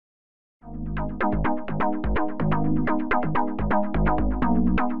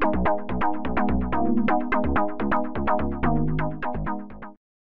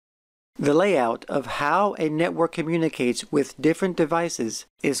The layout of how a network communicates with different devices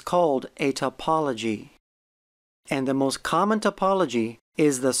is called a topology. And the most common topology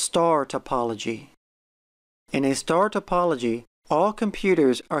is the star topology. In a star topology, all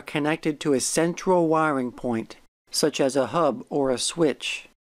computers are connected to a central wiring point, such as a hub or a switch.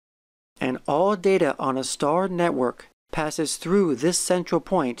 And all data on a star network passes through this central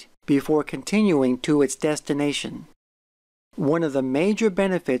point before continuing to its destination. One of the major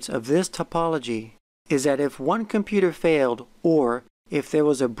benefits of this topology is that if one computer failed or if there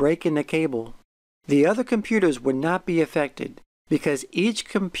was a break in the cable, the other computers would not be affected because each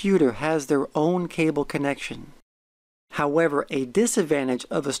computer has their own cable connection. However, a disadvantage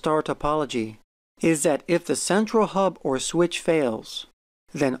of the star topology is that if the central hub or switch fails,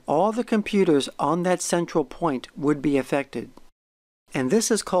 then all the computers on that central point would be affected. And this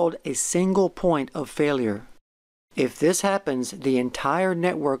is called a single point of failure. If this happens, the entire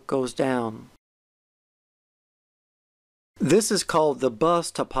network goes down. This is called the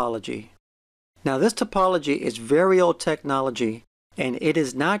bus topology. Now this topology is very old technology and it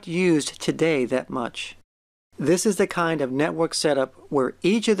is not used today that much. This is the kind of network setup where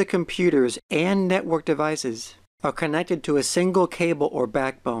each of the computers and network devices are connected to a single cable or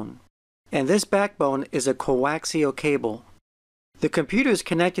backbone. And this backbone is a coaxial cable. The computers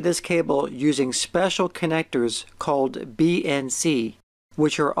connect to this cable using special connectors called BNC,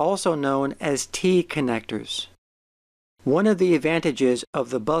 which are also known as T connectors. One of the advantages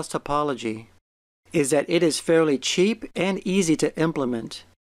of the bus topology is that it is fairly cheap and easy to implement.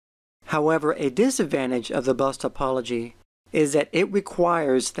 However, a disadvantage of the bus topology is that it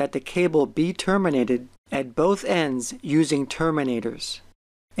requires that the cable be terminated at both ends using terminators.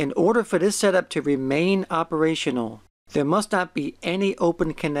 In order for this setup to remain operational, there must not be any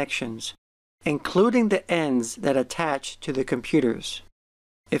open connections, including the ends that attach to the computers.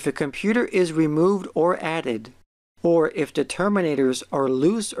 If a computer is removed or added, or if the terminators are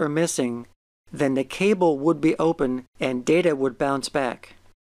loose or missing, then the cable would be open and data would bounce back.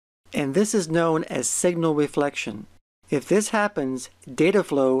 And this is known as signal reflection. If this happens, data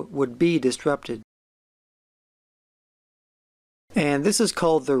flow would be disrupted. And this is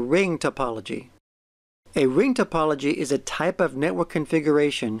called the ring topology. A ring topology is a type of network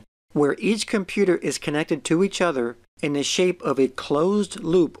configuration where each computer is connected to each other in the shape of a closed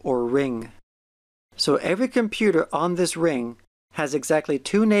loop or ring. So every computer on this ring has exactly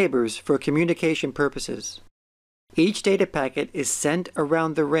two neighbors for communication purposes. Each data packet is sent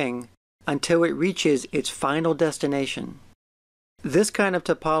around the ring until it reaches its final destination. This kind of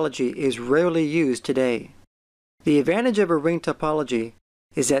topology is rarely used today. The advantage of a ring topology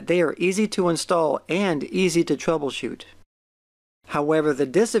is that they are easy to install and easy to troubleshoot. However, the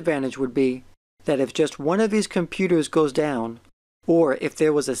disadvantage would be that if just one of these computers goes down, or if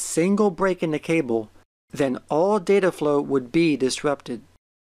there was a single break in the cable, then all data flow would be disrupted.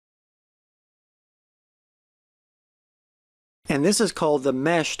 And this is called the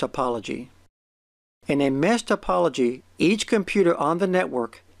mesh topology. In a mesh topology, each computer on the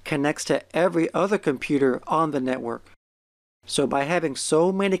network connects to every other computer on the network. So by having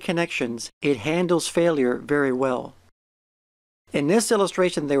so many connections, it handles failure very well. In this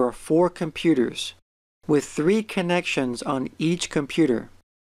illustration, there are 4 computers, with 3 connections on each computer,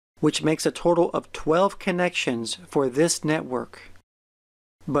 which makes a total of 12 connections for this network.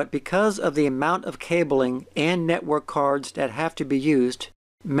 But because of the amount of cabling and network cards that have to be used,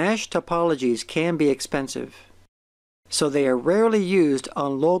 mesh topologies can be expensive. So they are rarely used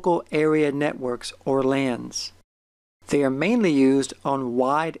on local area networks or LANs. They are mainly used on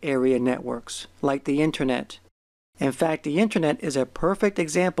wide area networks, like the Intranet. In fact, the Intranet is a perfect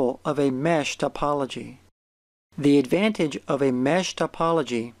example of a mesh topology. The advantage of a mesh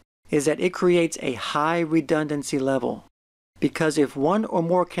topology is that it creates a high redundancy level, because if one or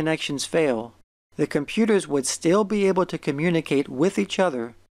more connections fail, the computers would still be able to communicate with each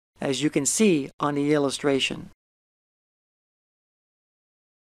other, as you can see on the illustration.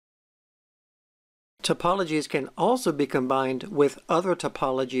 Topologies can also be combined with other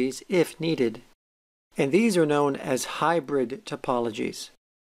topologies if needed, and these are known as hybrid topologies.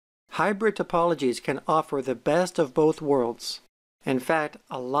 Hybrid topologies can offer the best of both worlds. In fact,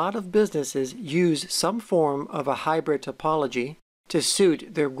 a lot of businesses use some form of a hybrid topology to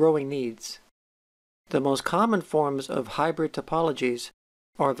suit their growing needs. The most common forms of hybrid topologies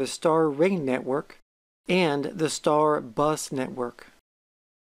are the star ring network and the star bus network.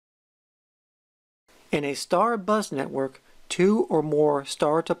 In a star bus network, two or more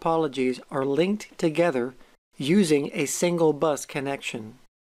star topologies are linked together using a single bus connection.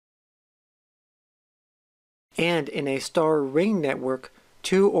 And in a star ring network,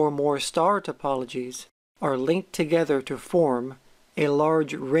 two or more star topologies are linked together to form a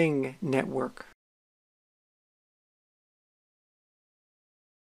large ring network.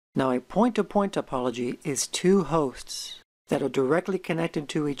 Now, a point-to-point topology is two hosts that are directly connected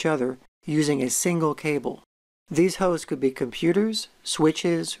to each other using a single cable. These hosts could be computers,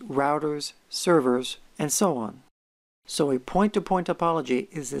 switches, routers, servers, and so on. So a point-to-point topology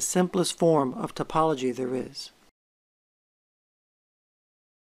is the simplest form of topology there is.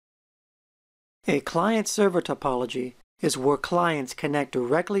 A client-server topology is where clients connect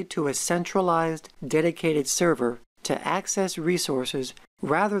directly to a centralized, dedicated server to access resources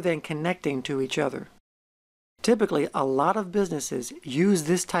rather than connecting to each other. Typically, a lot of businesses use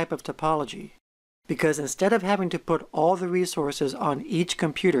this type of topology because instead of having to put all the resources on each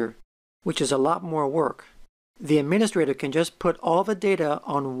computer, which is a lot more work, the administrator can just put all the data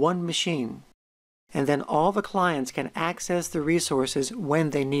on one machine, and then all the clients can access the resources when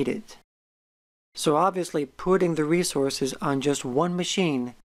they need it. So obviously, putting the resources on just one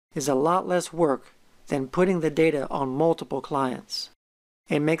machine is a lot less work than putting the data on multiple clients.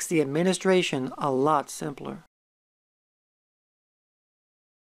 It makes the administration a lot simpler.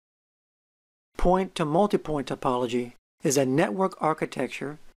 Point-to-multipoint topology is a network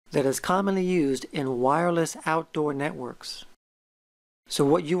architecture that is commonly used in wireless outdoor networks. So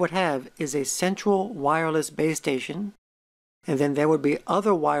what you would have is a central wireless base station, and then there would be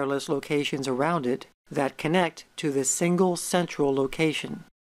other wireless locations around it that connect to the single central location.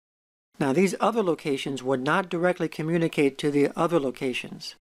 Now, these other locations would not directly communicate to the other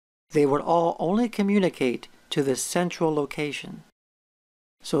locations. They would all only communicate to the central location.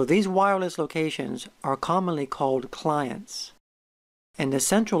 So these wireless locations are commonly called clients, and the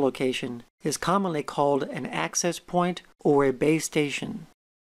central location is commonly called an access point or a base station.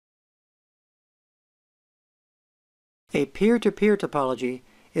 A peer-to-peer topology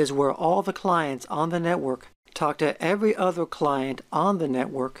is where all the clients on the network talk to every other client on the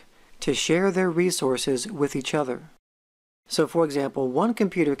network to share their resources with each other. So for example, one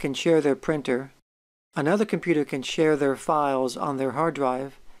computer can share their printer, another computer can share their files on their hard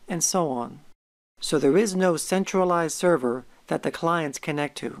drive, and so on. So there is no centralized server that the clients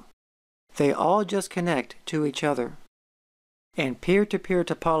connect to. They all just connect to each other. And peer-to-peer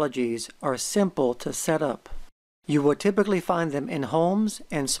topologies are simple to set up. You will typically find them in homes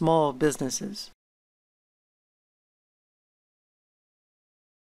and small businesses.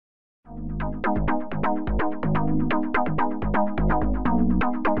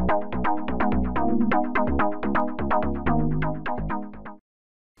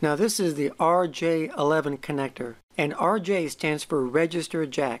 Now this is the RJ11 connector, and RJ stands for Register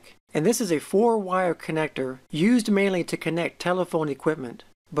Jack, and this is a 4-wire connector used mainly to connect telephone equipment.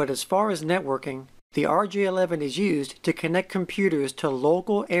 But as far as networking, the RJ11 is used to connect computers to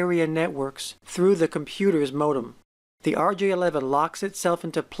local area networks through the computer's modem. The RJ11 locks itself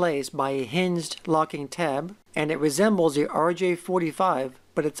into place by a hinged locking tab, and it resembles the RJ45,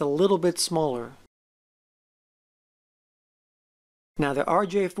 but it's a little bit smaller. Now the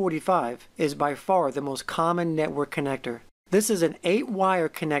RJ45 is by far the most common network connector. This is an 8-wire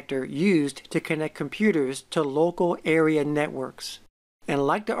connector used to connect computers to local area networks. And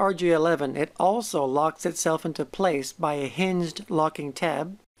like the RJ11, it also locks itself into place by a hinged locking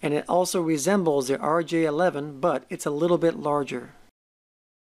tab, and it also resembles the RJ11, but it's a little bit larger.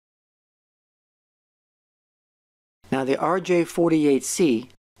 Now the RJ48C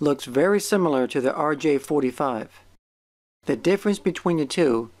looks very similar to the RJ45. The difference between the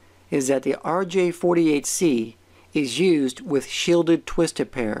two is that the RJ48C is used with shielded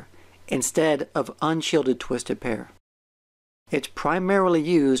twisted pair instead of unshielded twisted pair. It's primarily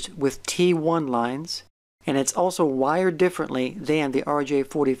used with T1 lines, and it's also wired differently than the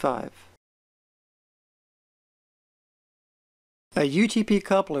RJ45. A UTP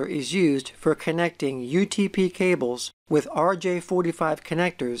coupler is used for connecting UTP cables with RJ45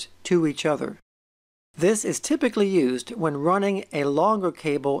 connectors to each other. This is typically used when running a longer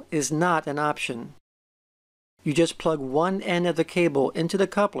cable is not an option. You just plug one end of the cable into the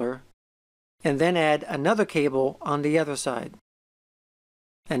coupler and then add another cable on the other side.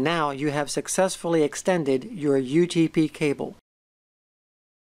 And now you have successfully extended your UTP cable.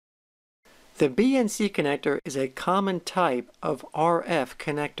 The BNC connector is a common type of RF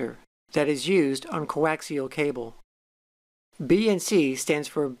connector that is used on coaxial cable. BNC stands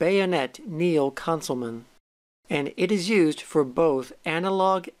for Bayonet Neil Conselman, and it is used for both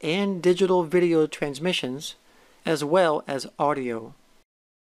analog and digital video transmissions, as well as audio.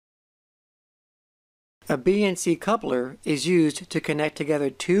 A BNC coupler is used to connect together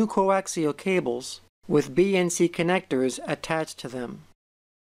two coaxial cables with BNC connectors attached to them.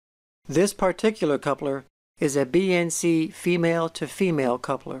 This particular coupler is a BNC female-to-female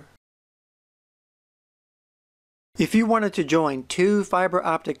coupler. If you wanted to join two fiber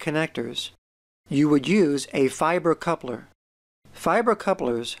optic connectors, you would use a fiber coupler. Fiber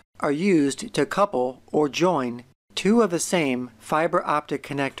couplers are used to couple or join two of the same fiber optic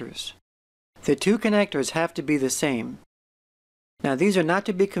connectors. The two connectors have to be the same. Now these are not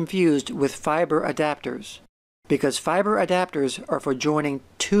to be confused with fiber adapters, because fiber adapters are for joining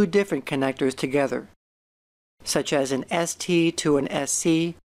two different connectors together, such as an ST to an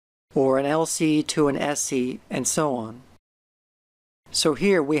SC, or an LC to an SC, and so on. So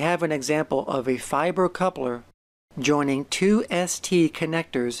here we have an example of a fiber coupler joining two ST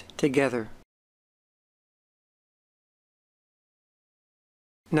connectors together.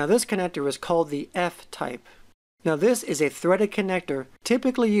 Now this connector is called the F-type. Now this is a threaded connector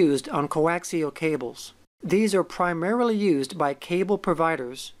typically used on coaxial cables. These are primarily used by cable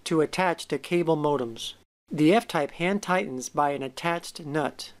providers to attach to cable modems. The F-type hand tightens by an attached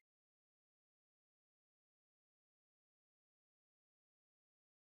nut.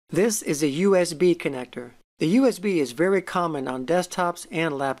 This is a USB connector. The USB is very common on desktops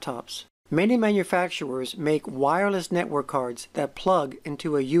and laptops. Many manufacturers make wireless network cards that plug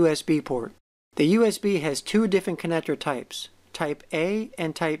into a USB port. The USB has two different connector types, Type A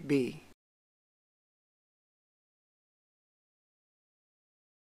and Type B.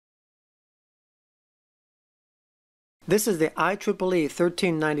 This is the IEEE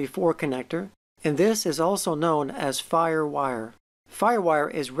 1394 connector, and this is also known as FireWire.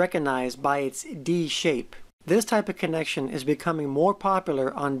 FireWire is recognized by its D shape. This type of connection is becoming more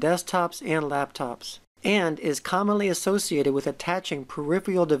popular on desktops and laptops, and is commonly associated with attaching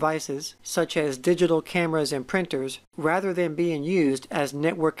peripheral devices such as digital cameras and printers rather than being used as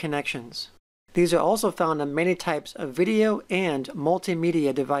network connections. These are also found on many types of video and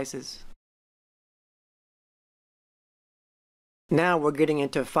multimedia devices. Now we're getting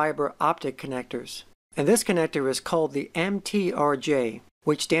into fiber optic connectors, and this connector is called the MTRJ,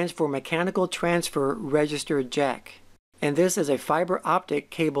 which stands for Mechanical Transfer Register Jack. And this is a fiber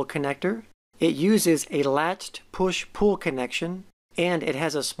optic cable connector. It uses a latched push-pull connection, and it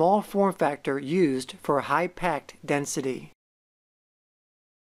has a small form factor used for high packet density.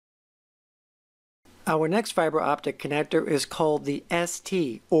 Our next fiber optic connector is called the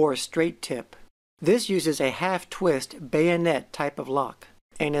ST, or straight tip. This uses a half-twist bayonet type of lock,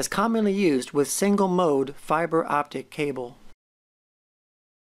 and is commonly used with single-mode fiber optic cable.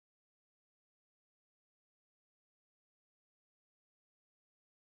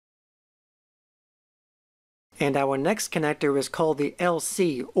 And our next connector is called the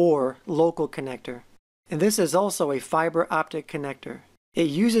LC, or local connector. And this is also a fiber optic connector. It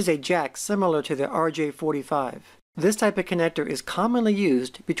uses a jack similar to the RJ45. This type of connector is commonly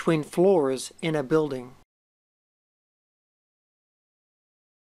used between floors in a building.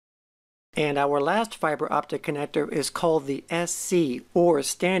 And our last fiber optic connector is called the SC, or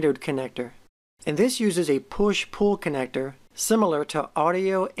standard connector. And this uses a push-pull connector similar to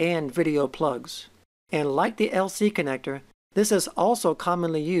audio and video plugs. And like the LC connector, this is also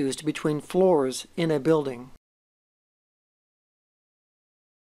commonly used between floors in a building.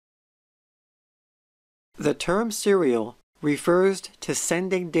 The term serial refers to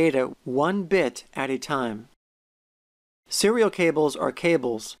sending data one bit at a time. Serial cables are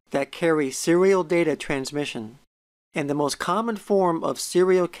cables that carry serial data transmission, and the most common form of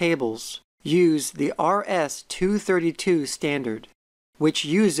serial cables use the RS-232 standard, which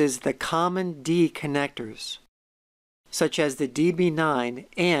uses the common D connectors, such as the DB9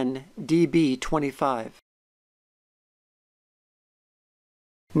 and DB25.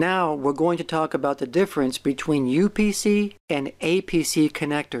 Now we're going to talk about the difference between UPC and APC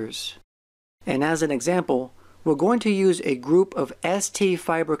connectors. And as an example, we're going to use a group of ST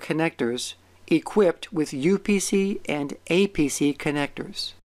fiber connectors equipped with UPC and APC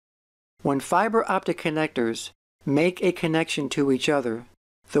connectors. When fiber optic connectors make a connection to each other,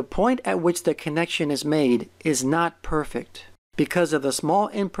 the point at which the connection is made is not perfect because of the small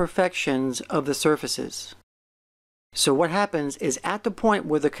imperfections of the surfaces. So what happens is at the point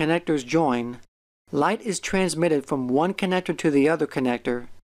where the connectors join, light is transmitted from one connector to the other connector,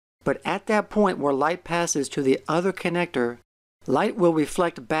 but at that point where light passes to the other connector, light will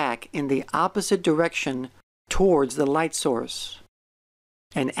reflect back in the opposite direction towards the light source.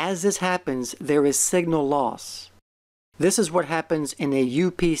 And as this happens, there is signal loss. This is what happens in a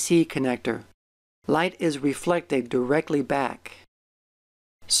UPC connector. light is reflected directly back.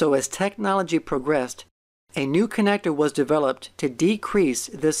 So as technology progressed, a new connector was developed to decrease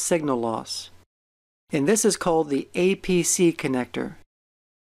this signal loss. And this is called the APC connector.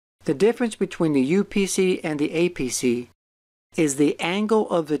 The difference between the UPC and the APC is the angle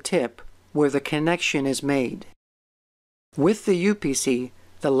of the tip where the connection is made. With the UPC,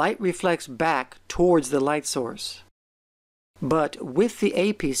 the light reflects back towards the light source. But with the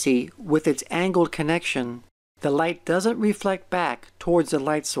APC, with its angled connection, the light doesn't reflect back towards the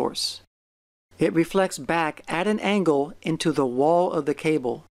light source. It reflects back at an angle into the wall of the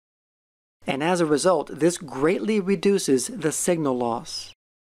cable. And as a result, this greatly reduces the signal loss.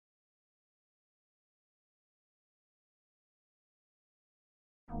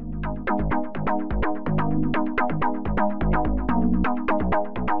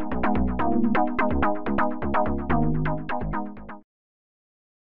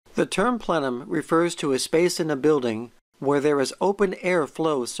 The term plenum refers to a space in a building where there is open air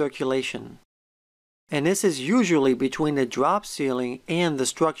flow circulation. And this is usually between the drop ceiling and the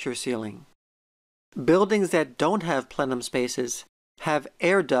structure ceiling. Buildings that don't have plenum spaces have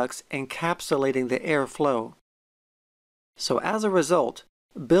air ducts encapsulating the air flow. So as a result,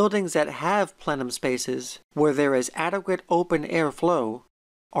 buildings that have plenum spaces where there is adequate open air flow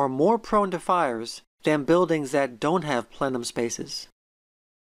are more prone to fires than buildings that don't have plenum spaces.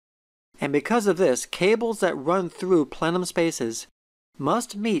 And because of this, cables that run through plenum spaces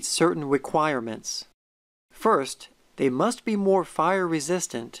must meet certain requirements. First, they must be more fire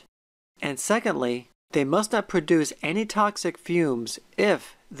resistant, and secondly, they must not produce any toxic fumes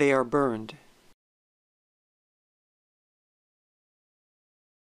if they are burned.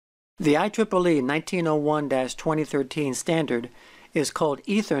 The IEEE 1901-2013 standard is called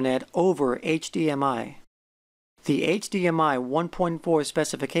Ethernet over HDMI. The HDMI 1.4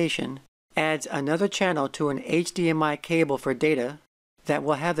 specification adds another channel to an HDMI cable for data that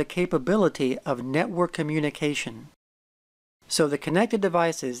will have the capability of network communication. So the connected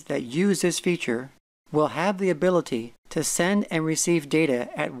devices that use this feature will have the ability to send and receive data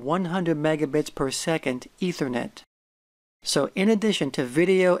at 100 megabits per second Ethernet. So in addition to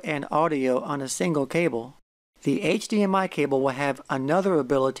video and audio on a single cable, the HDMI cable will have another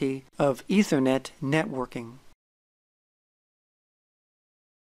ability of Ethernet networking.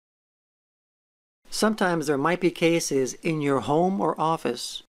 Sometimes there might be cases in your home or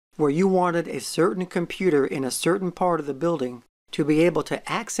office where you wanted a certain computer in a certain part of the building to be able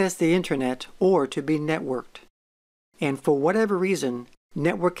to access the Intranet or to be networked. And for whatever reason,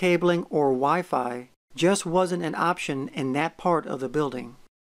 network cabling or Wi-Fi just wasn't an option in that part of the building.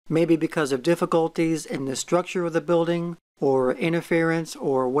 Maybe because of difficulties in the structure of the building or interference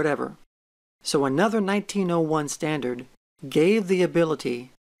or whatever. So another 1901 standard gave the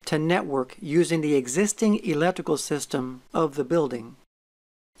ability to network using the existing electrical system of the building.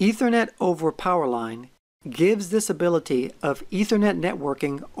 Ethernet over power line gives this ability of Ethernet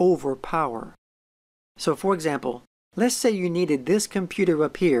networking over power. So for example, let's say you needed this computer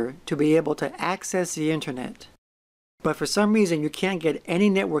up here to be able to access the Internet, but for some reason you can't get any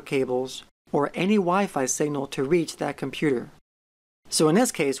network cables or any Wi-Fi signal to reach that computer. So in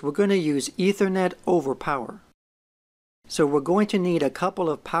this case, we're going to use Ethernet over power. So we're going to need a couple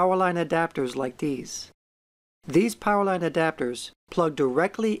of power line adapters like these. These power line adapters plug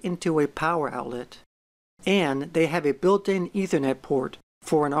directly into a power outlet, and they have a built-in Ethernet port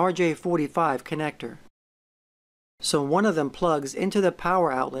for an RJ45 connector. So one of them plugs into the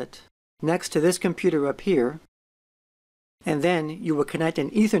power outlet next to this computer up here, and then you will connect an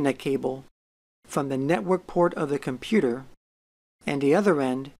Ethernet cable from the network port of the computer and the other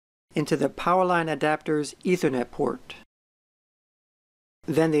end into the power line adapter's Ethernet port.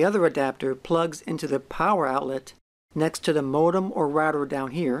 Then the other adapter plugs into the power outlet next to the modem or router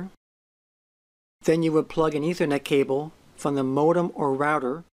down here. Then you would plug an Ethernet cable from the modem or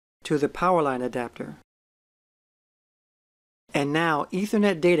router to the power line adapter. And now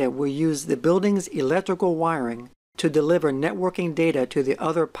Ethernet data will use the building's electrical wiring to deliver networking data to the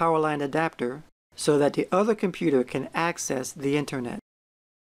other power line adapter so that the other computer can access the Internet.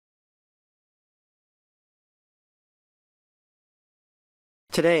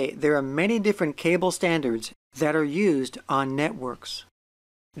 Today, there are many different cable standards that are used on networks.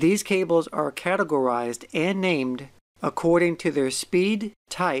 These cables are categorized and named according to their speed,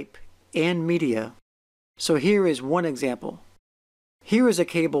 type, and media. So here is one example. Here is a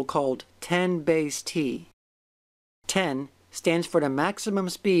cable called 10 base T. 10 stands for the maximum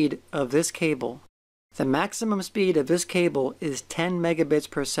speed of this cable. The maximum speed of this cable is 10 megabits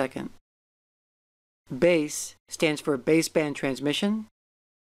per second. Base stands for baseband transmission.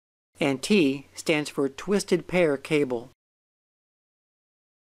 and T stands for twisted pair cable.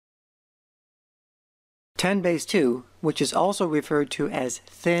 10-base-2, which is also referred to as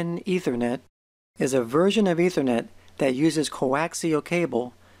thin Ethernet, is a version of Ethernet that uses coaxial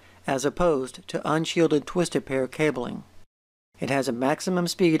cable as opposed to unshielded twisted pair cabling. It has a maximum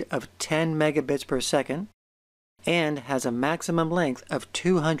speed of 10 megabits per second and has a maximum length of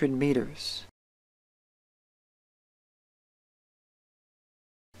 200 meters.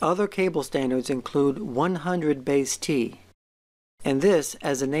 Other cable standards include 100-base-T, and this,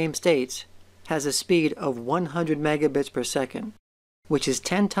 as the name states, has a speed of 100 megabits per second, which is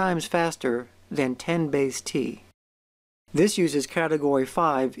 10 times faster than 10-base-T. This uses Category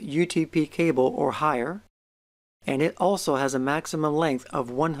 5 UTP cable or higher, and it also has a maximum length of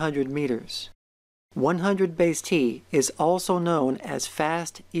 100 meters. 100-base-T is also known as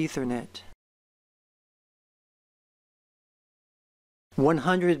Fast Ethernet.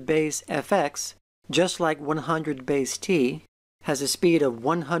 100-base-FX, just like 100-base-T, has a speed of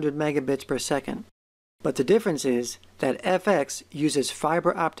 100 megabits per second, but the difference is that FX uses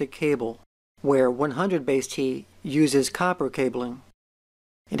fiber optic cable, where 100-base-T uses copper cabling.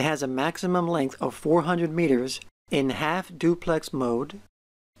 It has a maximum length of 400 meters in half duplex mode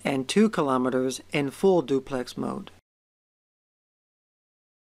and 2 kilometers in full duplex mode.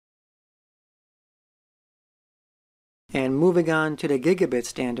 And moving on to the gigabit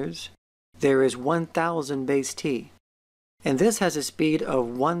standards, there is 1000-base-T, and this has a speed of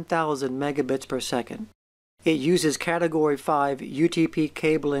 1000 megabits per second. It uses Category 5 UTP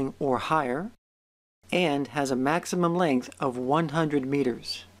cabling or higher, and has a maximum length of 100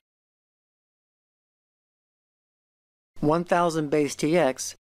 meters.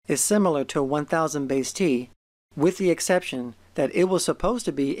 1000-base-TX is similar to 1000-base-T, with the exception that it was supposed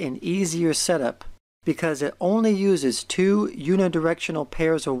to be an easier setup because it only uses 2 unidirectional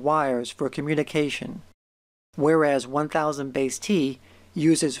pairs of wires for communication, whereas 1000-base-T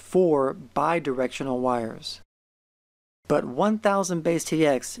uses 4 bidirectional wires. But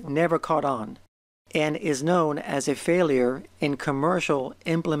 1000-base-TX never caught on, and is known as a failure in commercial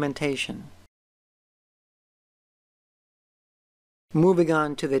implementation. Moving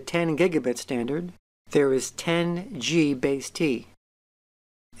on to the 10 gigabit standard, there is 10G-base-T,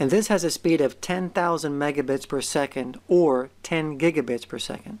 and this has a speed of 10,000 megabits per second or 10 gigabits per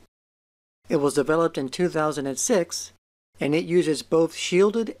second. It was developed in 2006, and it uses both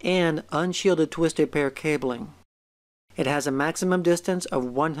shielded and unshielded twisted pair cabling. It has a maximum distance of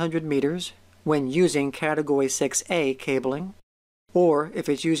 100 meters when using Category 6A cabling, or if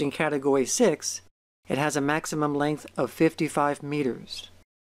it's using Category 6, it has a maximum length of 55 meters.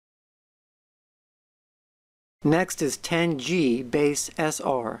 Next is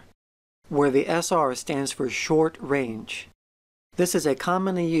 10G-base-SR, where the SR stands for short range. This is a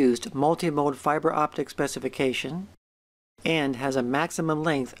commonly used multi-mode fiber optic specification and has a maximum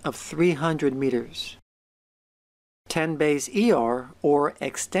length of 300 meters. 10-base-ER, or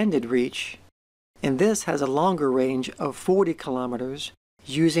extended reach, and this has a longer range of 40 kilometers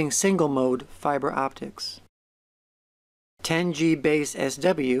using single-mode fiber optics.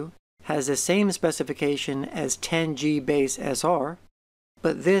 10G-base-SW has the same specification as 10G-base-SR,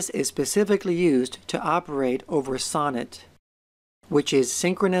 but this is specifically used to operate over SONET, which is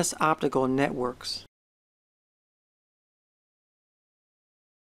synchronous optical networks.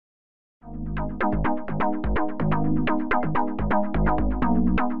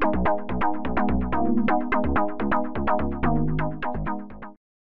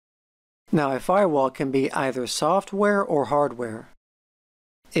 Now, a firewall can be either software or hardware.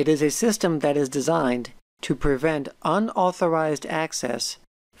 It is a system that is designed to prevent unauthorized access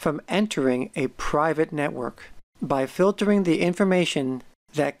from entering a private network by filtering the information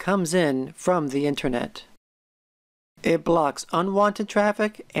that comes in from the Intranet. It blocks unwanted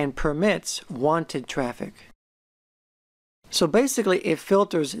traffic and permits wanted traffic. So basically, it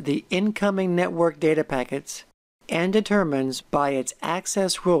filters the incoming network data packets and determines by its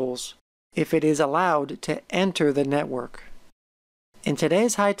access rules if it is allowed to enter the network. In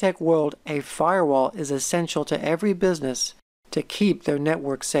today's high-tech world, a firewall is essential to every business to keep their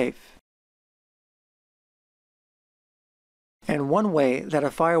network safe. And one way that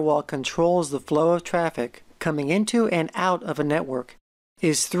a firewall controls the flow of traffic coming into and out of a network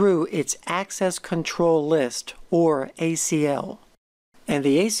is through its Access Control List, or ACL. And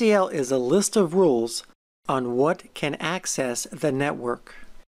the ACL is a list of rules on what can access the network.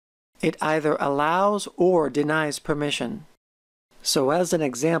 It either allows or denies permission. So as an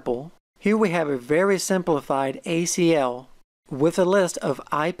example, here we have a very simplified ACL with a list of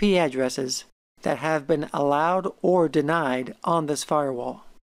IP addresses that have been allowed or denied on this firewall.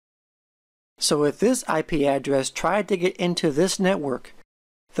 So if this IP address tried to get into this network,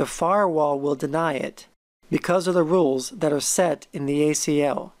 the firewall will deny it because of the rules that are set in the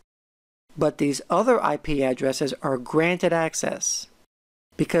ACL. But these other IP addresses are granted access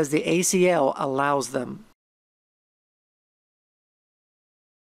because the ACL allows them.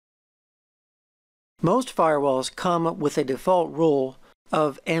 Most firewalls come with a default rule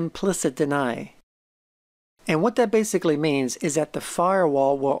of implicit deny. And what that basically means is that the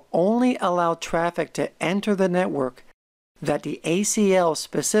firewall will only allow traffic to enter the network that the ACL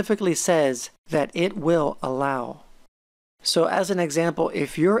specifically says that it will allow. So as an example,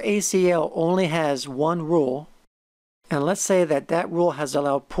 if your ACL only has one rule, and let's say that that rule has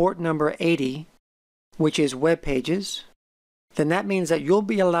allowed port number 80, which is web pages, then that means that you'll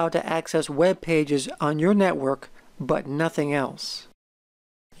be allowed to access web pages on your network, but nothing else.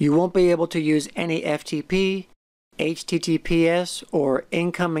 You won't be able to use any FTP, HTTPS, or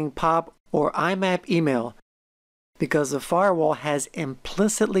incoming POP or IMAP email because the firewall has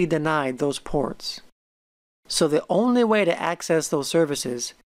implicitly denied those ports. So the only way to access those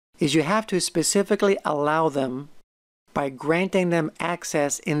services is you have to specifically allow them by granting them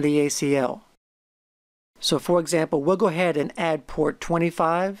access in the ACL. So for example, we'll go ahead and add port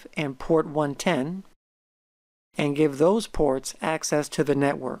 25 and port 110 and give those ports access to the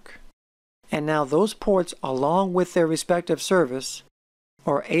network. And now those ports, along with their respective service,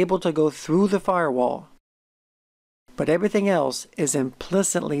 are able to go through the firewall, but everything else is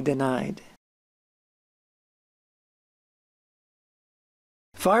implicitly denied.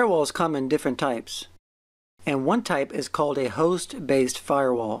 Firewalls come in different types, and one type is called a host-based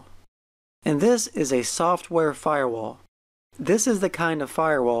firewall. And this is a software firewall. This is the kind of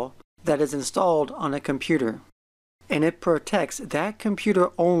firewall that is installed on a computer, and it protects that computer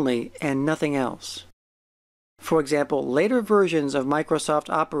only and nothing else. For example, later versions of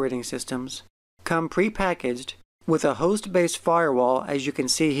Microsoft operating systems come pre-packaged with a host-based firewall, as you can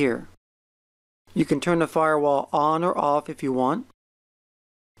see here. You can turn the firewall on or off if you want,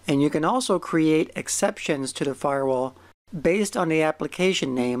 and you can also create exceptions to the firewall based on the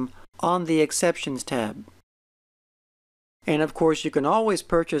application name on the Exceptions tab. And of course, you can always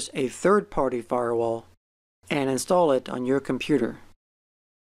purchase a third-party firewall and install it on your computer.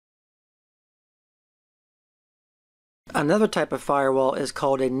 Another type of firewall is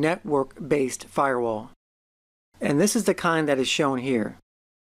called a network-based firewall, and this is the kind that is shown here.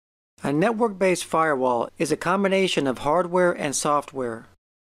 A network-based firewall is a combination of hardware and software,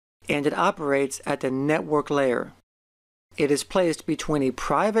 and it operates at the network layer. It is placed between a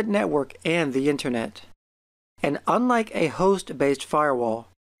private network and the Internet. And unlike a host-based firewall,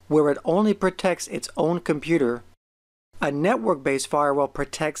 where it only protects its own computer, a network-based firewall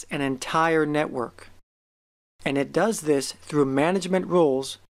protects an entire network. And it does this through management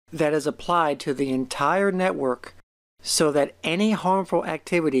rules that is applied to the entire network so that any harmful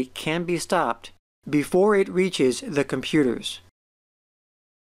activity can be stopped before it reaches the computers.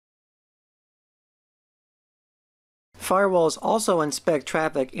 Firewalls also inspect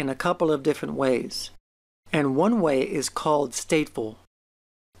traffic in a couple of different ways, and one way is called stateful.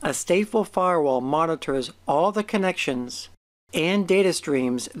 A stateful firewall monitors all the connections and data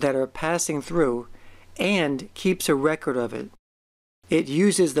streams that are passing through and keeps a record of it. It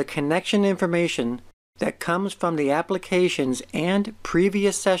uses the connection information that comes from the applications and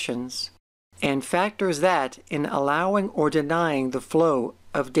previous sessions and factors that in allowing or denying the flow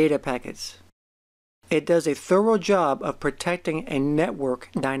of data packets. It does a thorough job of protecting a network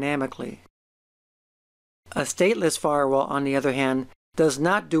dynamically. A stateless firewall, on the other hand, does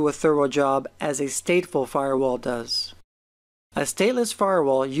not do a thorough job as a stateful firewall does. A stateless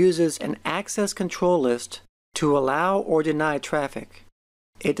firewall uses an access control list to allow or deny traffic.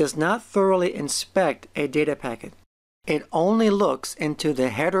 It does not thoroughly inspect a data packet. It only looks into the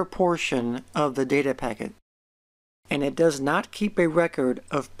header portion of the data packet, and it does not keep a record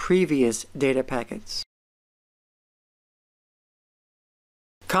of previous data packets.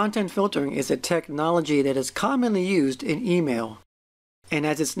 Content filtering is a technology that is commonly used in email, and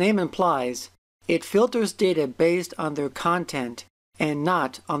as its name implies, it filters data based on their content and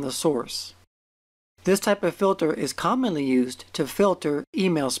not on the source. This type of filter is commonly used to filter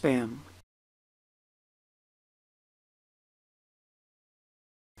email spam.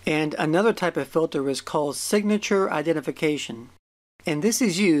 And another type of filter is called signature identification, and this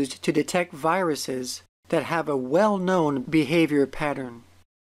is used to detect viruses that have a well-known behavior pattern.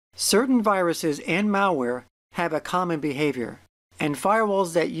 Certain viruses and malware have a common behavior, and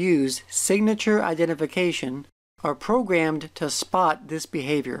firewalls that use signature identification are programmed to spot this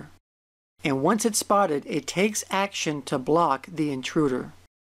behavior. And once it's spotted, it takes action to block the intruder.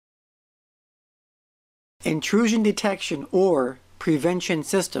 Intrusion detection or prevention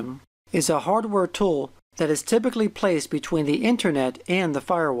system is a hardware tool that is typically placed between the Intranet and the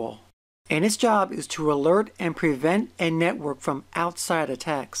firewall, and its job is to alert and prevent a network from outside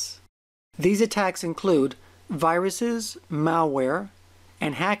attacks. These attacks include viruses, malware,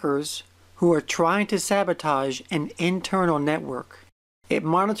 and hackers who are trying to sabotage an internal network. It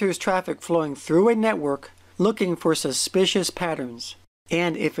monitors traffic flowing through a network looking for suspicious patterns,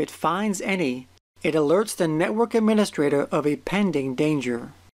 and if it finds any, it alerts the network administrator of a pending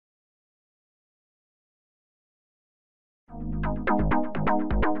danger.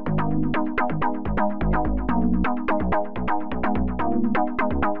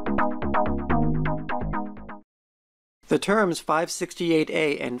 The terms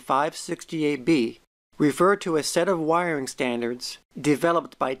 568A and 568B refer to a set of wiring standards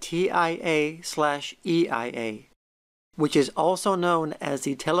developed by TIA/EIA, which is also known as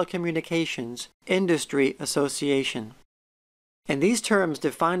the Telecommunications Industry Association. And these terms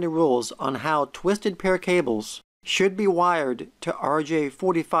define the rules on how twisted pair cables should be wired to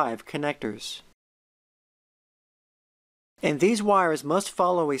RJ45 connectors. And these wires must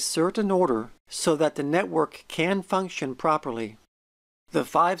follow a certain order so that the network can function properly. The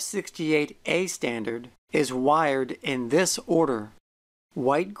 568A standard is wired in this order: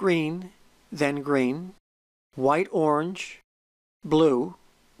 white-green, then green, white-orange, blue,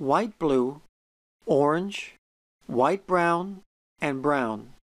 white-blue, orange, white-brown, and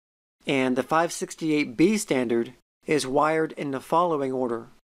brown. And the 568B standard is wired in the following order: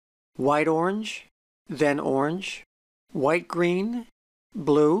 white-orange, then orange, white-green,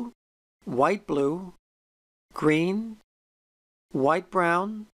 blue, white-blue, green,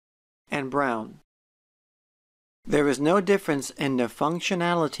 white-brown, and brown. There is no difference in the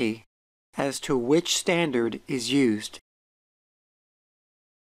functionality as to which standard is used.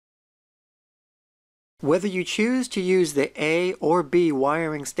 Whether you choose to use the A or B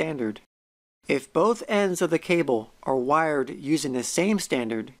wiring standard, if both ends of the cable are wired using the same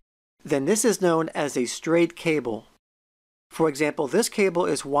standard, then this is known as a straight cable. For example, this cable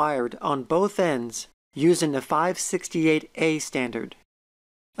is wired on both ends using the 568A standard.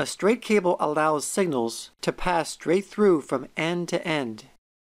 A straight cable allows signals to pass straight through from end to end.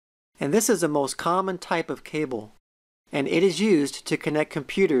 And this is the most common type of cable, and it is used to connect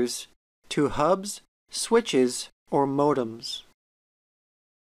computers to hubs, switches, or modems.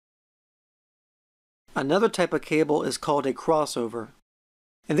 Another type of cable is called a crossover,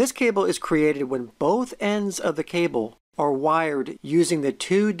 and this cable is created when both ends of the cable are wired using the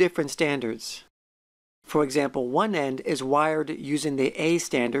two different standards. For example, one end is wired using the A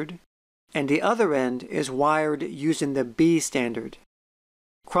standard, and the other end is wired using the B standard.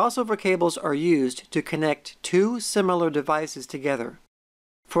 Crossover cables are used to connect two similar devices together.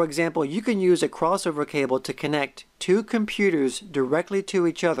 For example, you can use a crossover cable to connect two computers directly to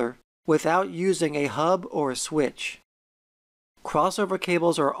each other without using a hub or a switch. Crossover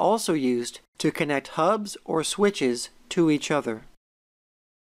cables are also used to connect hubs or switches to each other.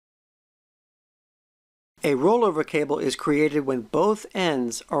 A rollover cable is created when both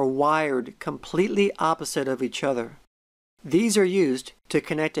ends are wired completely opposite of each other. These are used to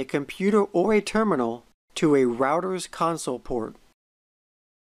connect a computer or a terminal to a router's console port.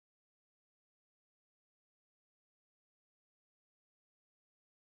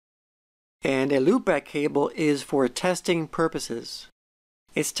 And a loopback cable is for testing purposes.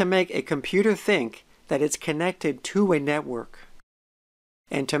 It's to make a computer think that it's connected to a network.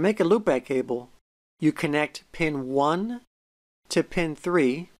 And to make a loopback cable, you connect pin 1 to pin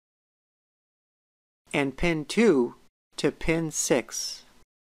 3 and pin 2 to pin 6.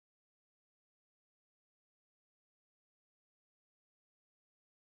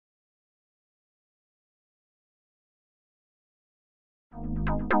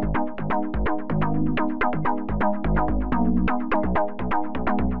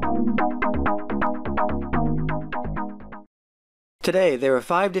 Today, there are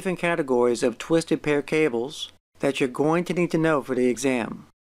 5 different categories of twisted pair cables that you're going to need to know for the exam.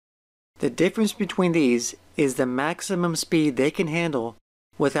 The difference between these is the maximum speed they can handle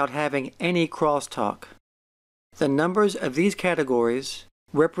without having any crosstalk. The numbers of these categories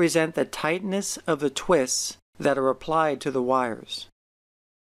represent the tightness of the twists that are applied to the wires.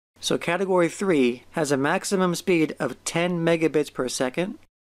 So Category 3 has a maximum speed of 10 megabits per second,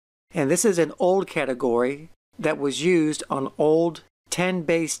 and this is an old category that was used on old 10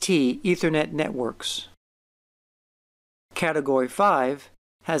 base T Ethernet networks. Category 5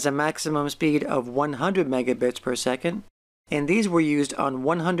 has a maximum speed of 100 megabits per second, and these were used on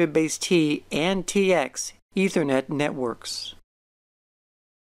 100 base T and TX Ethernet networks.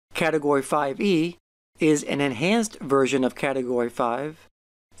 Category 5E is an enhanced version of Category 5,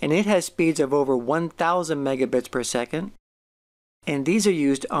 and it has speeds of over 1,000 megabits per second, and these are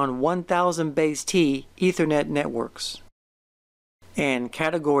used on 1000 base T Ethernet networks. And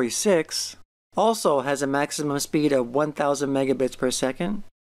Category 6 also has a maximum speed of 1000 megabits per second,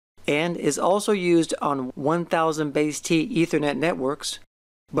 and is also used on 1000 base T Ethernet networks,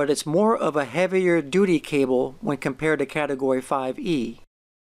 but it's more of a heavier duty cable when compared to Category 5E.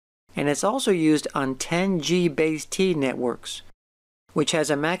 And it's also used on 10G base T networks, which has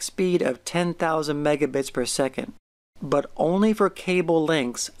a max speed of 10,000 megabits per second, but only for cable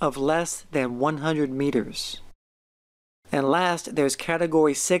lengths of less than 100 meters. And last, there's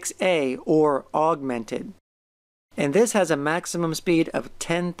Category 6A, or Augmented. And this has a maximum speed of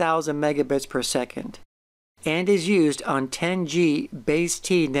 10,000 megabits per second, and is used on 10G base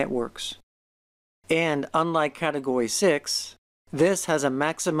T networks. And unlike Category 6, this has a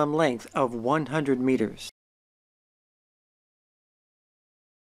maximum length of 100 meters.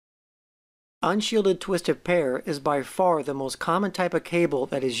 Unshielded twisted pair is by far the most common type of cable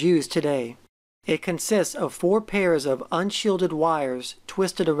that is used today. It consists of 4 pairs of unshielded wires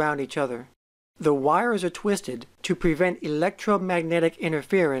twisted around each other. The wires are twisted to prevent electromagnetic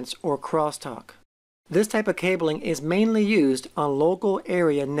interference or crosstalk. This type of cabling is mainly used on local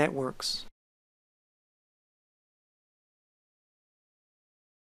area networks.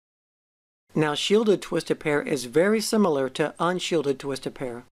 Now, shielded twisted pair is very similar to unshielded twisted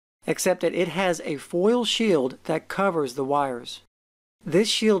pair, except that it has a foil shield that covers the wires. This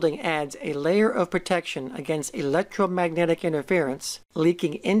shielding adds a layer of protection against electromagnetic interference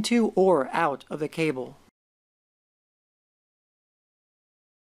leaking into or out of the cable.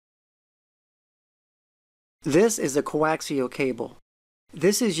 This is a coaxial cable.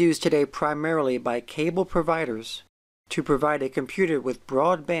 This is used today primarily by cable providers to provide a computer with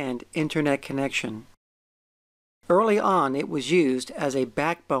broadband internet connection. Early on, it was used as a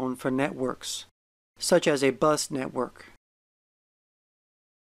backbone for networks, such as a bus network.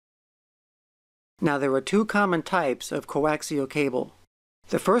 Now, there are 2 common types of coaxial cable.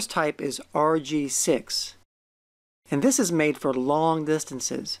 The first type is RG6, and this is made for long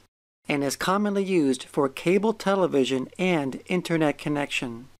distances and is commonly used for cable television and internet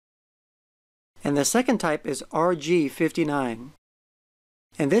connection. And the second type is RG59,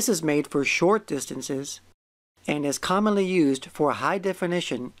 and this is made for short distances and is commonly used for high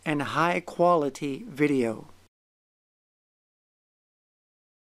definition and high quality video.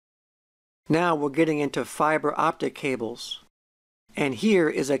 Now we're getting into fiber optic cables. And here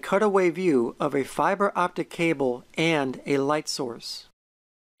is a cutaway view of a fiber optic cable and a light source.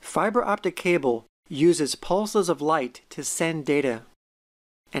 Fiber optic cable uses pulses of light to send data.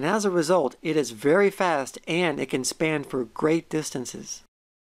 And as a result, it is very fast and it can span for great distances.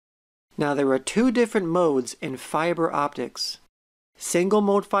 Now there are 2 different modes in fiber optics: single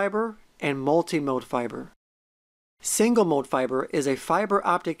mode fiber and multi-mode fiber. Single mode fiber is a fiber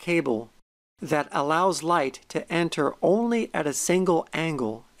optic cable that allows light to enter only at a single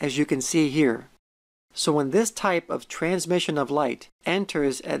angle, as you can see here. So when this type of transmission of light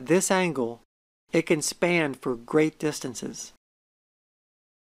enters at this angle, it can span for great distances.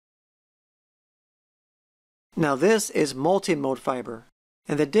 Now this is multi-mode fiber,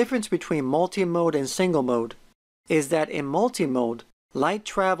 and the difference between multi-mode and single mode is that in multi-mode, light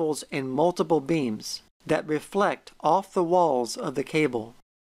travels in multiple beams that reflect off the walls of the cable.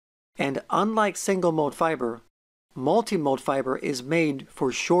 And unlike single-mode fiber, multi-mode fiber is made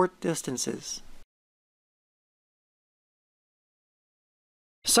for short distances.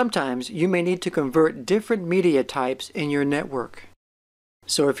 Sometimes you may need to convert different media types in your network.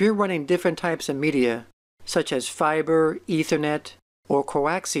 So if you're running different types of media, such as fiber, Ethernet, or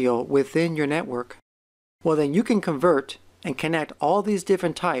coaxial within your network, well then you can convert and connect all these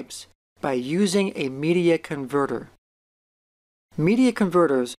different types by using a media converter. Media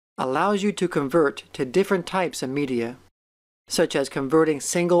converters allows you to convert to different types of media, such as converting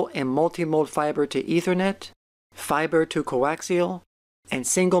single and multi-mode fiber to Ethernet, fiber to coaxial, and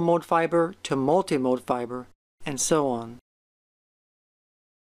single-mode fiber to multi-mode fiber, and so on.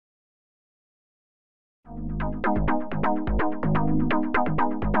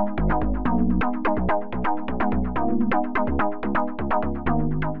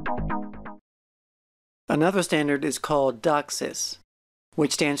 Another standard is called DOCSIS,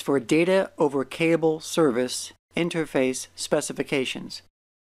 which stands for Data over Cable Service Interface Specifications.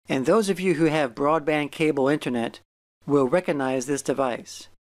 And those of you who have broadband cable internet will recognize this device.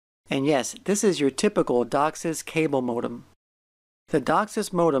 And yes, this is your typical DOCSIS cable modem. The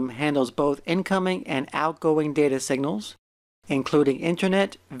DOCSIS modem handles both incoming and outgoing data signals, including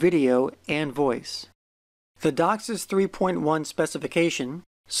internet, video, and voice. The DOCSIS 3.1 specification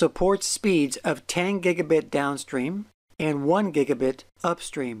supports speeds of 10 gigabit downstream and 1 gigabit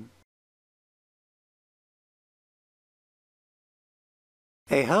upstream.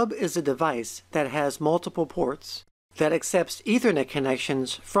 A hub is a device that has multiple ports that accepts Ethernet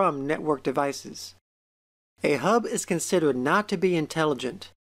connections from network devices. A hub is considered not to be intelligent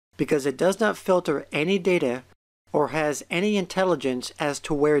because it does not filter any data or has any intelligence as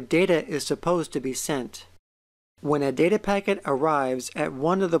to where data is supposed to be sent. When a data packet arrives at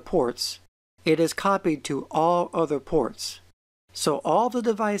one of the ports, it is copied to all other ports. So all the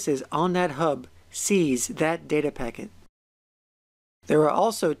devices on that hub sees that data packet. There are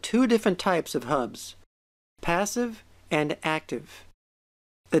also two different types of hubs, passive and active.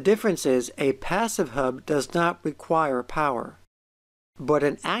 The difference is a passive hub does not require power, but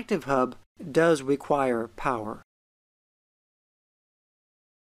an active hub does require power.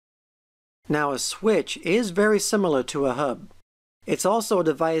 Now, a switch is very similar to a hub. It's also a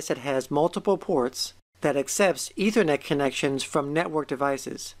device that has multiple ports that accepts Ethernet connections from network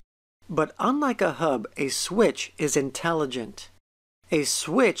devices. But unlike a hub, a switch is intelligent. A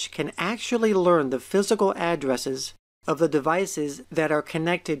switch can actually learn the physical addresses of the devices that are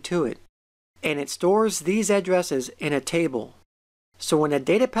connected to it, and it stores these addresses in a table. So when a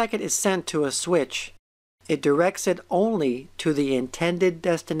data packet is sent to a switch, it directs it only to the intended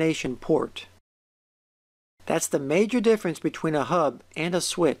destination port. That's the major difference between a hub and a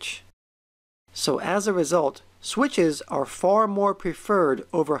switch. So as a result, switches are far more preferred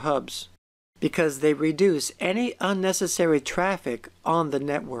over hubs because they reduce any unnecessary traffic on the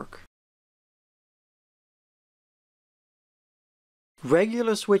network.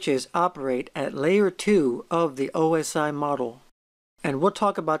 Regular switches operate at layer 2 of the OSI model, and we'll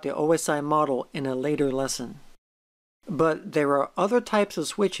talk about the OSI model in a later lesson. But there are other types of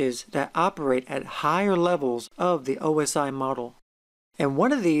switches that operate at higher levels of the OSI model, and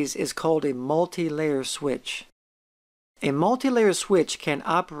one of these is called a multi-layer switch. A multi-layer switch can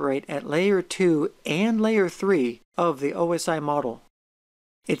operate at layer 2 and layer 3 of the OSI model.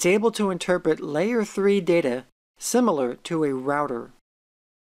 It's able to interpret layer 3 data similar to a router.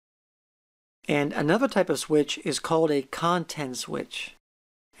 And another type of switch is called a content switch.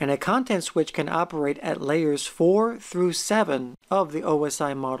 And a content switch can operate at layers 4 through 7 of the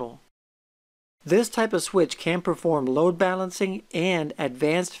OSI model. This type of switch can perform load balancing and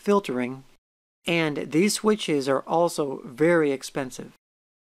advanced filtering, and these switches are also very expensive.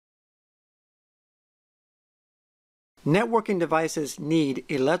 Networking devices need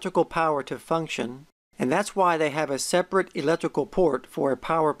electrical power to function, and that's why they have a separate electrical port for a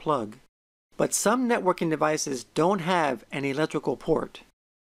power plug. But some networking devices don't have an electrical port.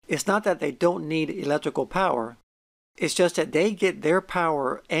 It's not that they don't need electrical power, it's just that they get their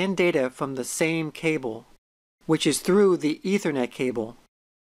power and data from the same cable, which is through the Ethernet cable.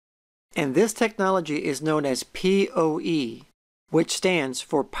 And this technology is known as PoE, which stands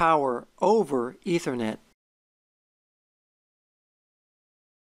for Power over Ethernet.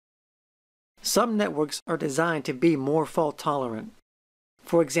 Some networks are designed to be more fault tolerant.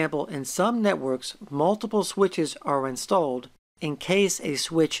 For example, in some networks, multiple switches are installed in case a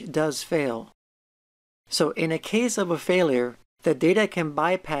switch does fail. So in a case of a failure, the data can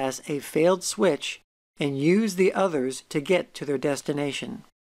bypass a failed switch and use the others to get to their destination.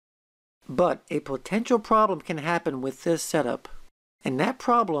 But a potential problem can happen with this setup, and that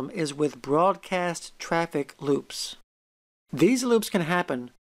problem is with broadcast traffic loops. These loops can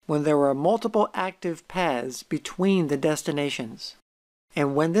happen when there are multiple active paths between the destinations.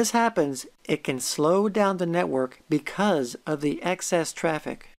 And when this happens, it can slow down the network because of the excess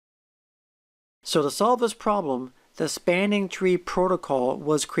traffic. So to solve this problem, the spanning tree protocol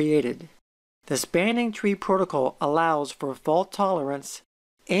was created. The spanning tree protocol allows for fault tolerance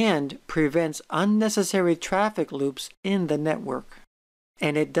and prevents unnecessary traffic loops in the network.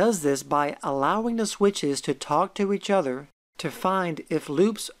 And it does this by allowing the switches to talk to each other to find if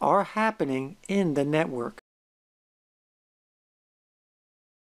loops are happening in the network.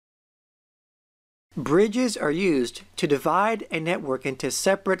 Bridges are used to divide a network into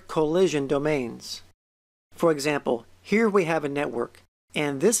separate collision domains. For example, here we have a network,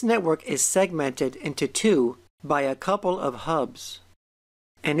 and this network is segmented into two by a couple of hubs.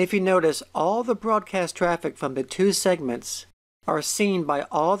 And if you notice, all the broadcast traffic from the two segments are seen by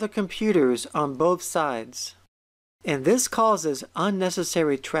all the computers on both sides. And this causes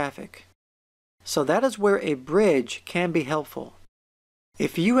unnecessary traffic. So that is where a bridge can be helpful.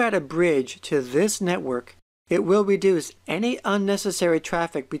 If you add a bridge to this network, it will reduce any unnecessary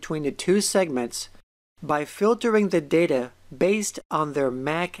traffic between the two segments by filtering the data based on their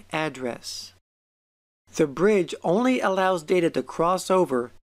MAC address. The bridge only allows data to cross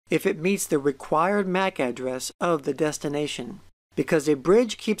over if it meets the required MAC address of the destination, because a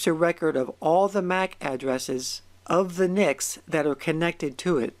bridge keeps a record of all the MAC addresses of the NICs that are connected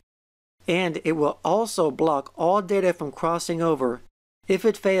to it, and it will also block all data from crossing over if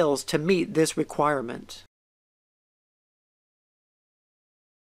it fails to meet this requirement.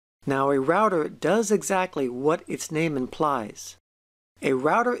 Now, a router does exactly what its name implies. A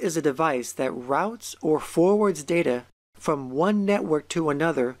router is a device that routes or forwards data from one network to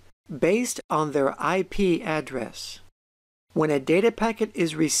another based on their IP address. When a data packet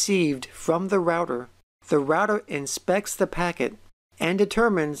is received from the router inspects the packet and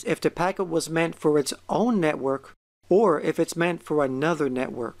determines if the packet was meant for its own network or if it's meant for another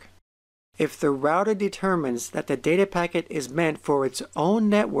network. If the router determines that the data packet is meant for its own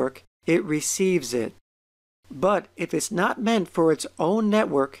network, it receives it. But if it's not meant for its own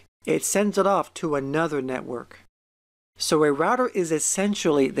network, it sends it off to another network. So a router is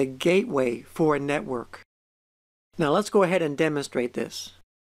essentially the gateway for a network. Now let's go ahead and demonstrate this.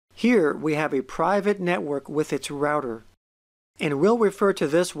 Here we have a private network with its router, and we'll refer to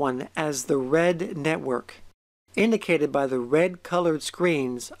this one as the red network, indicated by the red colored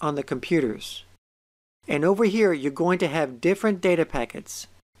screens on the computers. And over here you're going to have different data packets,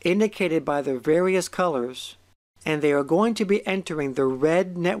 indicated by their various colors, and they are going to be entering the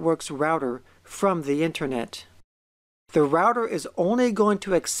red network's router from the Intranet. The router is only going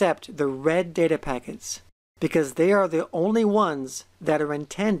to accept the red data packets because they are the only ones that are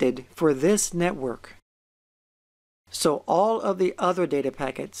intended for this network. So all of the other data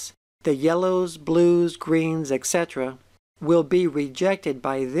packets, the yellows, blues, greens, etc., will be rejected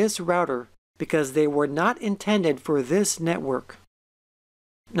by this router because they were not intended for this network.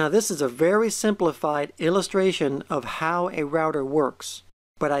 Now this is a very simplified illustration of how a router works,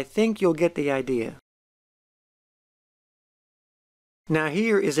 but I think you'll get the idea. Now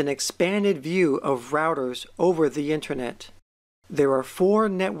here is an expanded view of routers over the Intranet. There are 4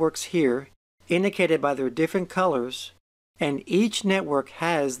 networks here, indicated by their different colors, and each network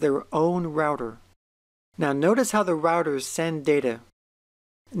has their own router. Now notice how the routers send data.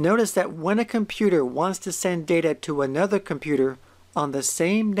 Notice that when a computer wants to send data to another computer on the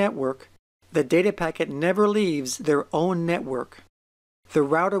same network, the data packet never leaves their own network. The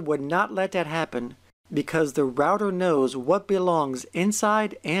router would not let that happen because the router knows what belongs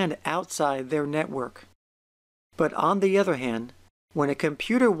inside and outside their network. But on the other hand, when a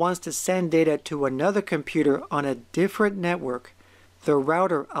computer wants to send data to another computer on a different network, the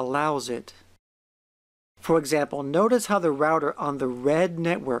router allows it. For example, notice how the router on the red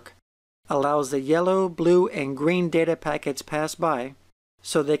network allows the yellow, blue, and green data packets pass by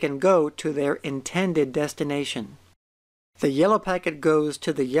so they can go to their intended destination. The yellow packet goes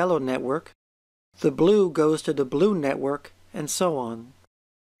to the yellow network, the blue goes to the blue network, and so on.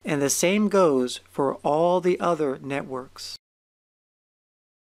 And the same goes for all the other networks.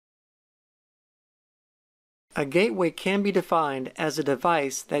 A gateway can be defined as a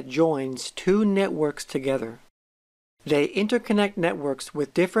device that joins 2 networks together. They interconnect networks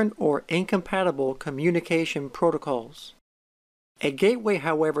with different or incompatible communication protocols. A gateway,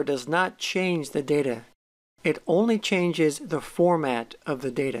 however, does not change the data. It only changes the format of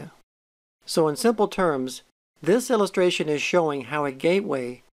the data. So in simple terms, this illustration is showing how a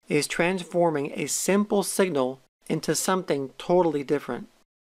gateway is transforming a simple signal into something totally different.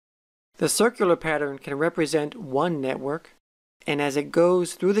 The circular pattern can represent one network, and as it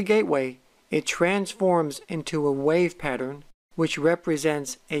goes through the gateway, it transforms into a wave pattern which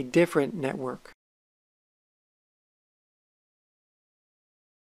represents a different network.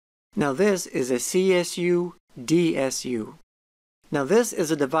 Now this is a CSU-DSU. Now this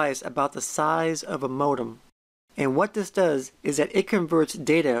is a device about the size of a modem, and what this does is that it converts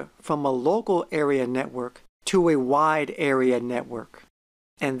data from a local area network to a wide area network.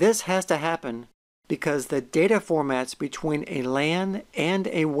 And this has to happen because the data formats between a LAN and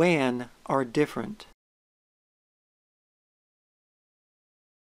a WAN are different.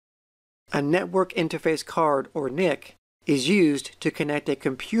 A network interface card, or NIC, is used to connect a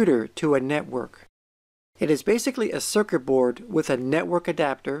computer to a network. It is basically a circuit board with a network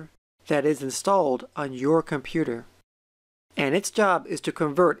adapter that is installed on your computer. And its job is to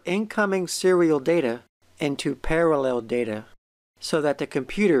convert incoming serial data into parallel data so that the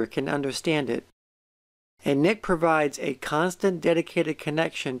computer can understand it. A NIC provides a constant dedicated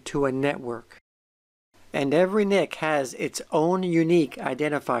connection to a network. And every NIC has its own unique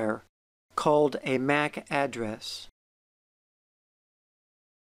identifier called a MAC address.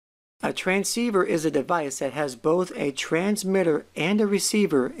 A transceiver is a device that has both a transmitter and a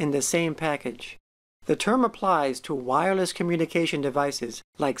receiver in the same package. The term applies to wireless communication devices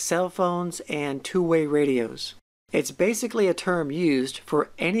like cell phones and two-way radios. It's basically a term used for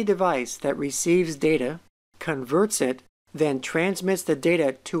any device that receives data, converts it, then transmits the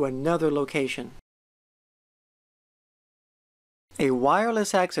data to another location. A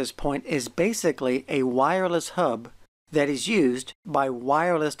wireless access point is basically a wireless hub that is used by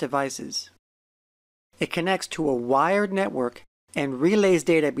wireless devices. It connects to a wired network and relays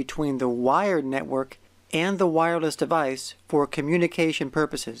data between the wired network and the wireless device for communication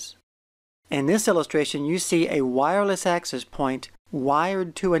purposes. In this illustration, you see a wireless access point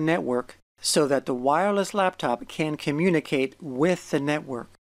wired to a network so that the wireless laptop can communicate with the network.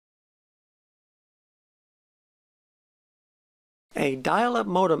 A dial-up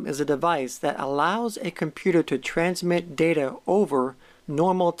modem is a device that allows a computer to transmit data over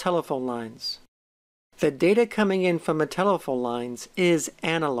normal telephone lines. The data coming in from the telephone lines is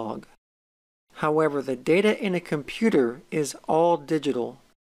analog. However, the data in a computer is all digital.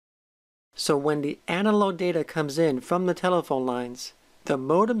 So when the analog data comes in from the telephone lines, the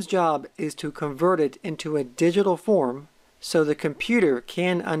modem's job is to convert it into a digital form so the computer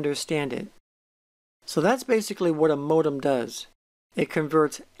can understand it. So that's basically what a modem does. It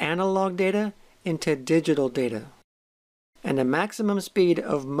converts analog data into digital data. And the maximum speed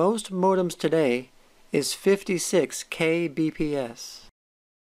of most modems today is 56 kbps.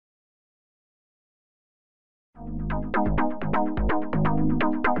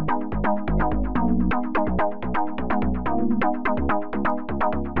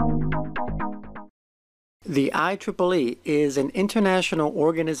 The IEEE is an international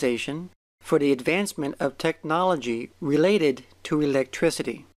organization for the advancement of technology related to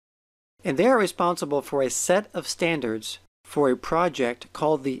electricity, and they are responsible for a set of standards for a project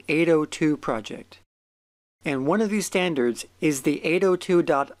called the 802 project. And one of these standards is the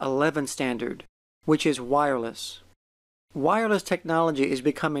 802.11 standard, which is wireless. Wireless technology is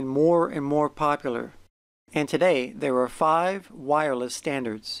becoming more and more popular, and today there are 5 wireless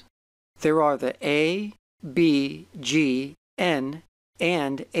standards. There are the A, B, G, N,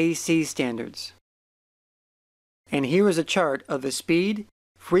 and AC standards. And here is a chart of the speed,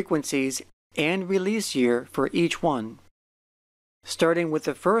 frequencies, and release year for each one. Starting with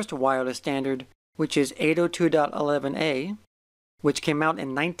the first wireless standard, which is 802.11a, which came out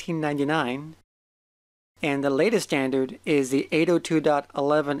in 1999, and the latest standard is the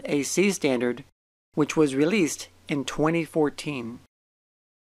 802.11ac standard, which was released in 2014.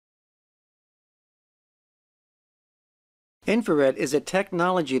 Infrared is a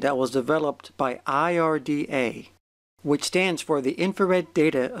technology that was developed by IRDA, which stands for the Infrared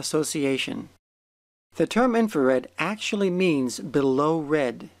Data Association. The term infrared actually means below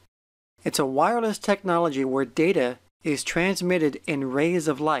red. It's a wireless technology where data is transmitted in rays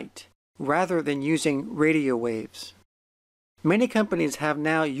of light rather than using radio waves. Many companies have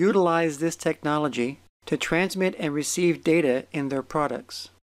now utilized this technology to transmit and receive data in their products.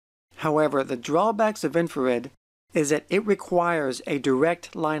 However, the drawbacks of infrared is that it requires a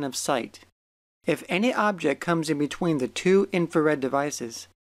direct line of sight. If any object comes in between the 2 infrared devices,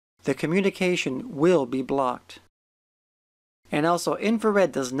 the communication will be blocked. And also,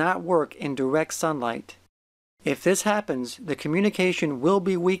 infrared does not work in direct sunlight. If this happens, the communication will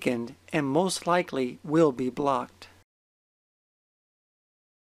be weakened and most likely will be blocked.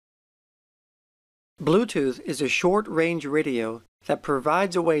 Bluetooth is a short-range radio that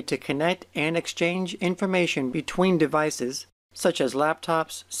provides a way to connect and exchange information between devices such as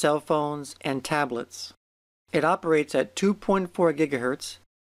laptops, cell phones, and tablets. It operates at 2.4 GHz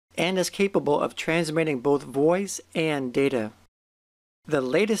and is capable of transmitting both voice and data. The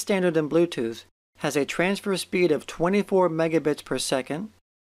latest standard in Bluetooth has a transfer speed of 24 megabits per second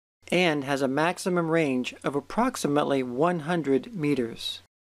and has a maximum range of approximately 100 meters.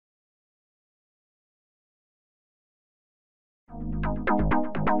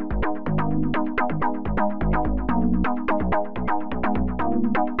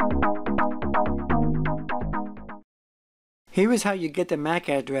 Here is how you get the MAC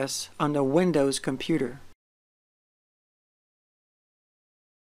address on the Windows computer.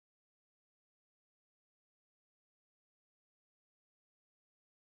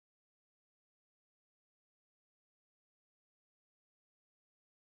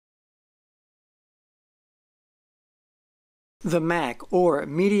 The MAC, or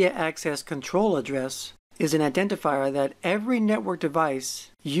Media Access Control Address, is an identifier that every network device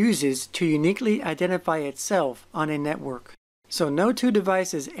uses to uniquely identify itself on a network. So no 2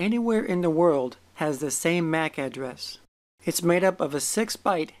 devices anywhere in the world has the same MAC address. It's made up of a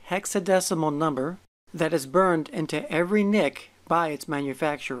 6-byte hexadecimal number that is burned into every NIC by its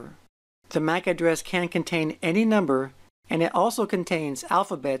manufacturer. The MAC address can contain any number, and it also contains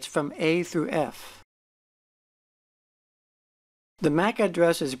alphabets from A through F. The MAC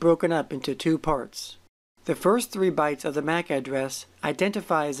address is broken up into two parts. The first 3 bytes of the MAC address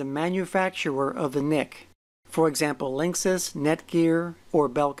identifies the manufacturer of the NIC, for example Linksys, Netgear, or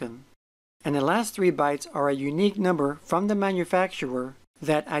Belkin. And the last 3 bytes are a unique number from the manufacturer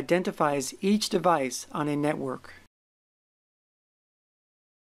that identifies each device on a network.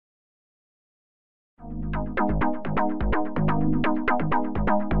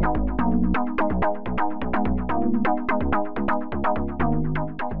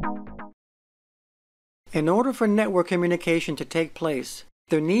 In order for network communication to take place,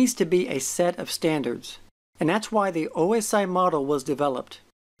 there needs to be a set of standards, and that's why the OSI model was developed.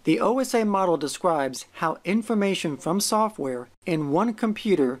 The OSI model describes how information from software in one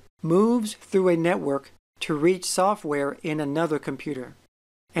computer moves through a network to reach software in another computer.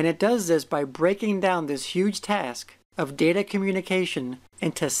 And it does this by breaking down this huge task of data communication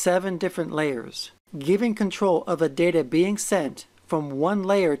into 7 different layers, giving control of the data being sent from one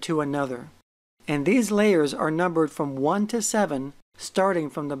layer to another. And these layers are numbered from 1 to 7,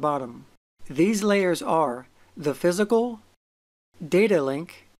 starting from the bottom. These layers are the physical, data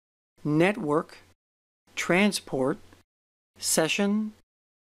link, network, transport, session,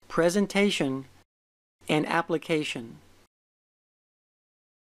 presentation, and application.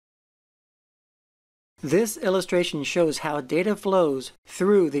 This illustration shows how data flows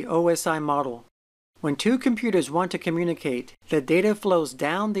through the OSI model. When 2 computers want to communicate, the data flows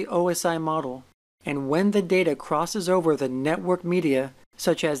down the OSI model, and when the data crosses over the network media,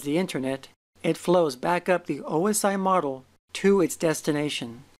 such as the Intranet, it flows back up the OSI model to its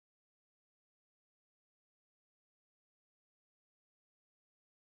destination.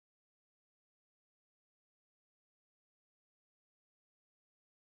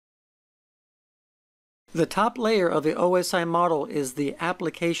 The top layer of the OSI model is the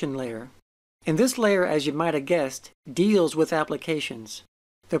application layer. And this layer, as you might have guessed, deals with applications.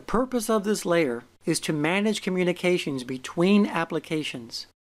 The purpose of this layer is to manage communications between applications.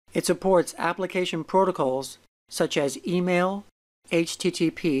 It supports application protocols such as email,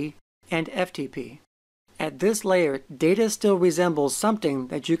 HTTP, and FTP. At this layer, data still resembles something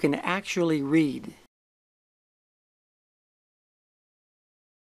that you can actually read.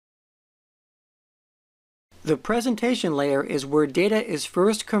 The presentation layer is where data is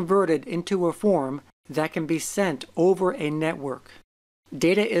first converted into a form that can be sent over a network.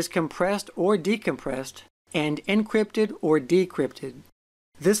 Data is compressed or decompressed and encrypted or decrypted.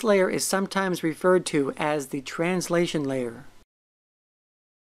 This layer is sometimes referred to as the translation layer.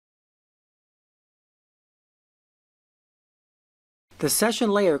 The session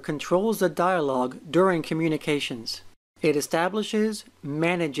layer controls the dialogue during communications. It establishes,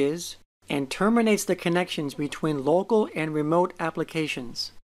 manages, and terminates the connections between local and remote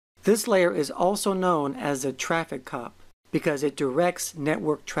applications. This layer is also known as the traffic cop because it directs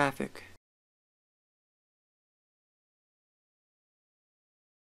network traffic.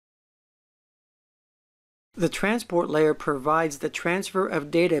 The transport layer provides the transfer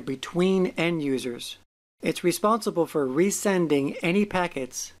of data between end users. It's responsible for resending any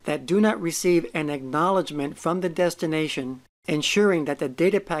packets that do not receive an acknowledgement from the destination, ensuring that the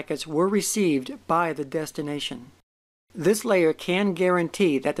data packets were received by the destination. This layer can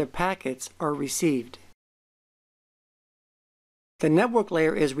guarantee that the packets are received. The network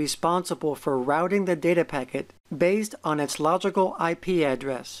layer is responsible for routing the data packet based on its logical IP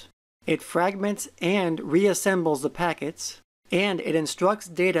address. It fragments and reassembles the packets, and it instructs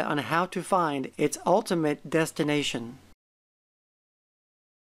data on how to find its ultimate destination.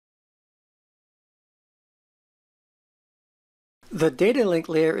 The data link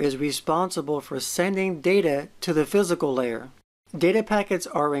layer is responsible for sending data to the physical layer. Data packets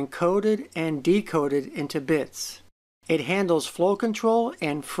are encoded and decoded into bits. It handles flow control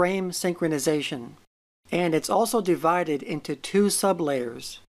and frame synchronization. And it's also divided into 2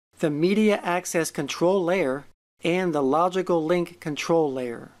 sublayers: the media access control layer and the logical link control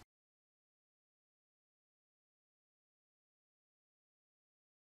layer.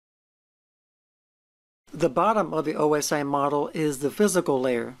 The bottom of the OSI model is the physical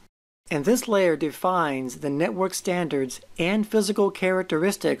layer, and this layer defines the network standards and physical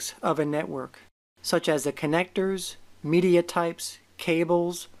characteristics of a network, such as the connectors, media types,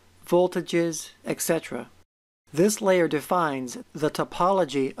 cables, voltages, etc. This layer defines the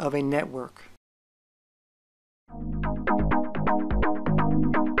topology of a network.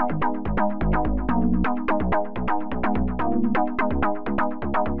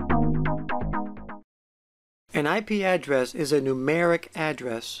 An IP address is a numeric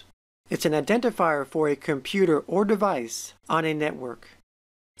address. It's an identifier for a computer or device on a network.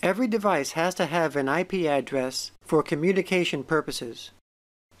 Every device has to have an IP address for communication purposes.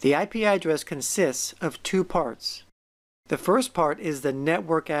 The IP address consists of two parts. The first part is the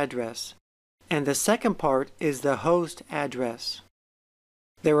network address, and the second part is the host address.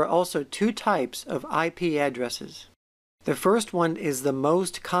 There are also two types of IP addresses. The first one is the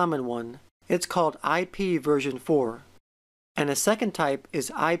most common one. It's called IP version 4. And a second type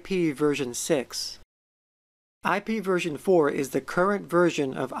is IP version 6. IP version 4 is the current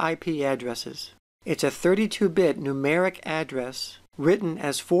version of IP addresses. It's a 32-bit numeric address written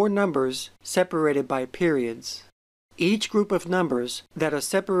as 4 numbers separated by periods. Each group of numbers that are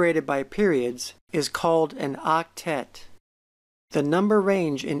separated by periods is called an octet. The number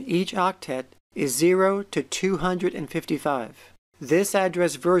range in each octet is 0 to 255. This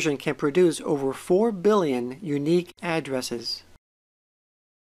address version can produce over 4 billion unique addresses.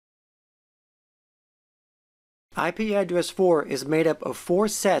 IP address 4 is made up of 4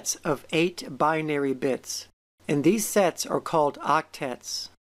 sets of 8 binary bits, and these sets are called octets.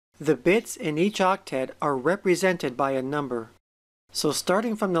 The bits in each octet are represented by a number. So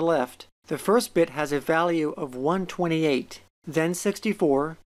starting from the left, the first bit has a value of 128, then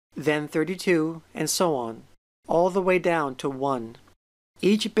 64, then 32, and so on, all the way down to 1.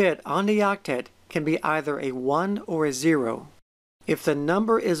 Each bit on the octet can be either a 1 or a 0. If the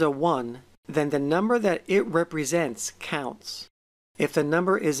number is a 1, then the number that it represents counts. If the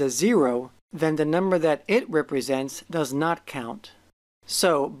number is a 0, then the number that it represents does not count.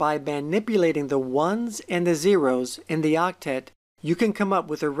 So, by manipulating the 1s and the 0s in the octet, you can come up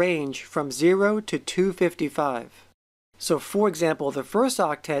with a range from 0 to 255. So for example, the first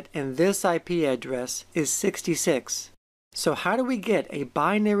octet in this IP address is 66. So how do we get a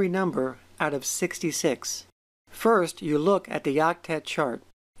binary number out of 66? First, you look at the octet chart,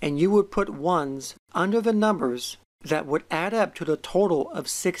 and you would put 1s under the numbers that would add up to the total of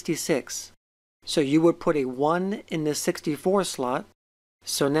 66. So you would put a 1 in the 64 slot.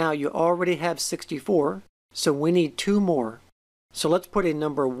 So now you already have 64, so we need 2 more. So let's put a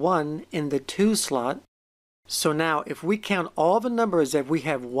number 1 in the 2 slot. So now if we count all the numbers that we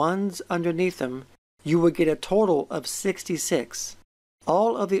have 1s underneath them, you would get a total of 66.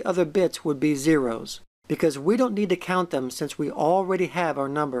 All of the other bits would be 0s, because we don't need to count them since we already have our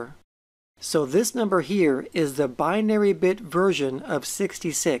number. So this number here is the binary bit version of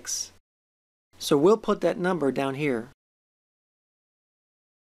 66. So we'll put that number down here.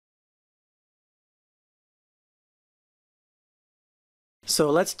 So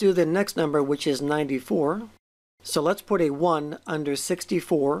let's do the next number, which is 94. So let's put a 1 under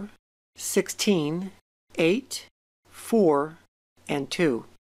 64, 16, 8, 4, and 2.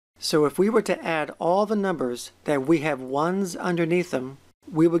 So if we were to add all the numbers that we have 1s underneath them,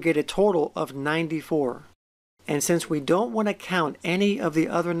 we would get a total of 94. And since we don't want to count any of the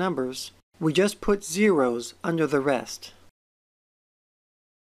other numbers, we just put 0s under the rest.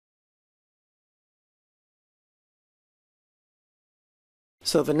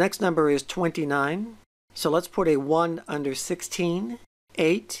 So the next number is 29. So let's put a 1 under 16,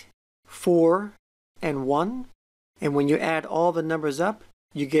 8, 4, and 1. And when you add all the numbers up,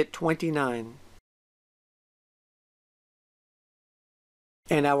 you get 29.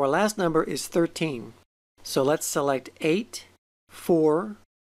 And our last number is 13. So let's select 8, 4,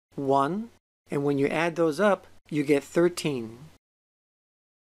 1, and when you add those up, you get 13.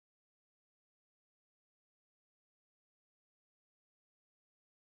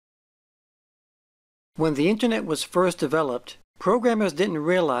 When the Internet was first developed, programmers didn't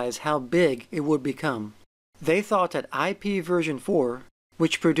realize how big it would become. They thought that IP version 4,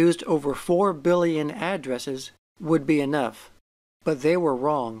 which produced over 4 billion addresses, would be enough. But they were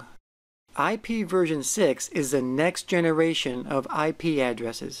wrong. IP version 6 is the next generation of IP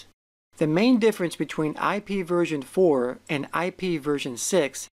addresses. The main difference between IP version 4 and IP version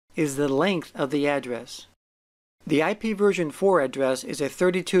 6 is the length of the address. The IP version 4 address is a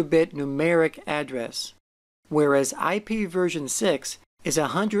 32-bit numeric address, whereas IP version 6 is a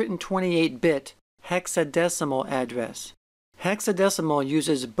 128-bit hexadecimal address. Hexadecimal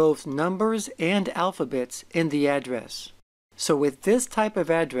uses both numbers and alphabets in the address. So with this type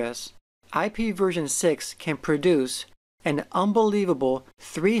of address, IP version 6 can produce an unbelievable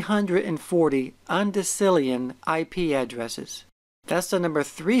 340 undecillion IP addresses. That's the number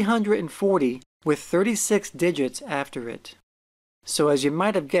 340 with 36 digits after it. So as you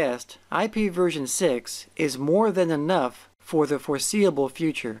might have guessed, IP version 6 is more than enough for the foreseeable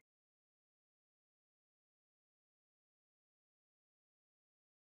future.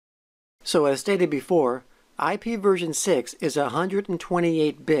 So as stated before, IP version 6 is a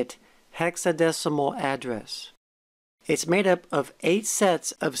 128-bit hexadecimal address. It's made up of 8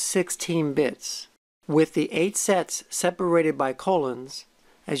 sets of 16 bits, with the 8 sets separated by colons,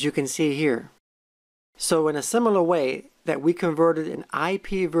 as you can see here. So in a similar way that we converted an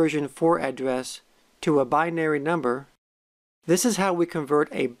IP version 4 address to a binary number, this is how we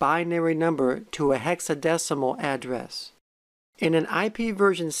convert a binary number to a hexadecimal address. In an IP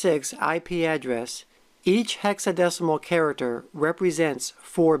version 6 IP address, each hexadecimal character represents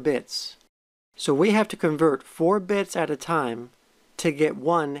 4 bits. So we have to convert 4 bits at a time to get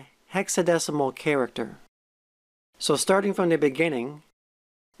one hexadecimal character. So starting from the beginning,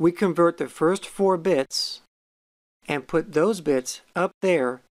 we convert the first 4 bits and put those bits up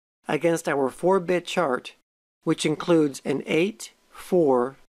there against our 4-bit chart, which includes an 8,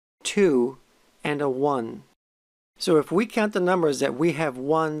 4, 2, and a 1. So if we count the numbers that we have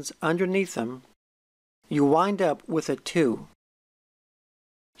ones underneath them, you wind up with a 2.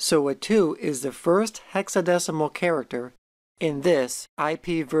 So a 2 is the first hexadecimal character in this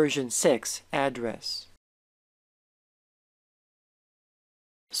IP version 6 address.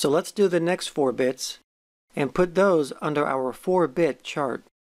 So let's do the next 4 bits and put those under our 4-bit chart.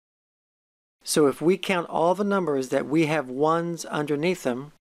 So if we count all the numbers that we have ones underneath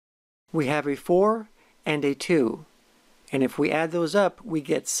them, we have a 4 and a 2. And if we add those up, we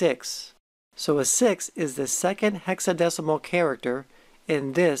get 6. So a 6 is the second hexadecimal character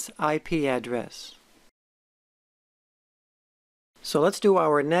in this IP address. So let's do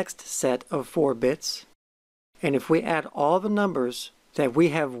our next set of 4 bits. And if we add all the numbers that we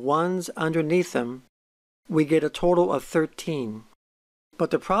have ones underneath them, we get a total of 13.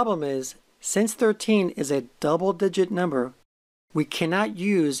 But the problem is, since 13 is a double-digit number, we cannot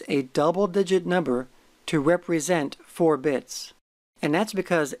use a double-digit number to represent 4 bits. And that's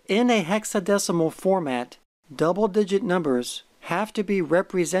because in a hexadecimal format, double-digit numbers have to be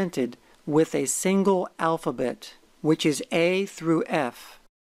represented with a single alphabet, which is A through F.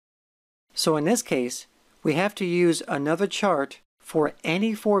 So in this case, we have to use another chart for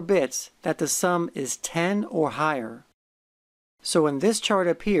any 4 bits that the sum is 10 or higher. So in this chart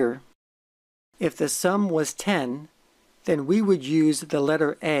up here, if the sum was 10, then we would use the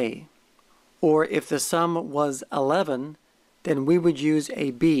letter A. Or if the sum was 11, then we would use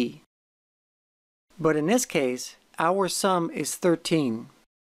a B. But in this case, our sum is 13.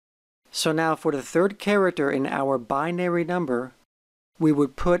 So now for the third character in our binary number, we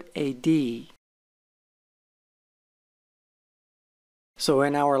would put a D. So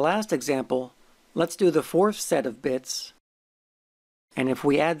in our last example, let's do the 4th set of bits. And if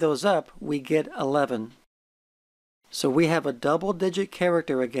we add those up, we get 11. So we have a double-digit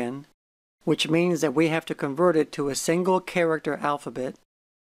character again, which means that we have to convert it to a single character alphabet.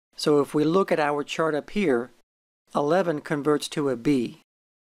 So if we look at our chart up here, 11 converts to a B.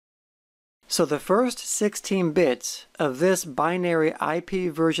 So the first 16 bits of this binary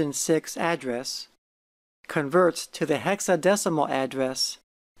IP version 6 address converts to the hexadecimal address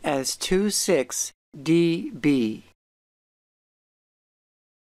as 26DB.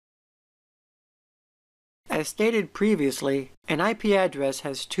 As stated previously, an IP address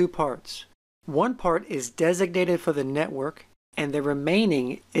has 2 parts. One part is designated for the network, and the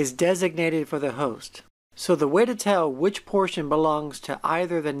remaining is designated for the host. So the way to tell which portion belongs to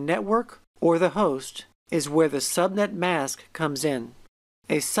either the network or the host is where the subnet mask comes in.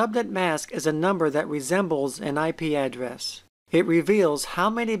 A subnet mask is a number that resembles an IP address. It reveals how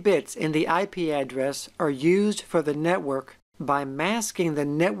many bits in the IP address are used for the network by masking the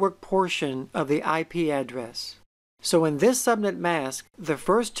network portion of the IP address. So in this subnet mask, the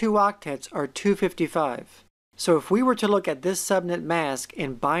first 2 octets are 255. So if we were to look at this subnet mask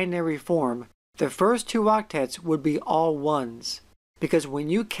in binary form, the first 2 octets would be all ones, because when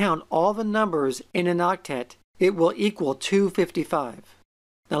you count all the numbers in an octet, it will equal 255.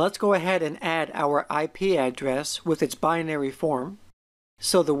 Now let's go ahead and add our IP address with its binary form.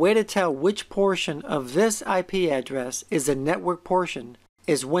 So the way to tell which portion of this IP address is the network portion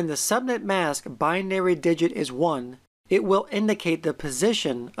is when the subnet mask binary digit is 1, it will indicate the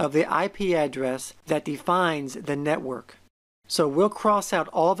position of the IP address that defines the network. So we'll cross out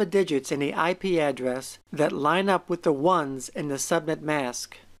all the digits in the IP address that line up with the ones in the subnet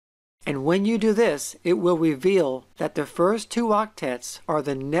mask. And when you do this, it will reveal that the first 2 octets are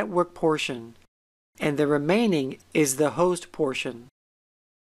the network portion, and the remaining is the host portion.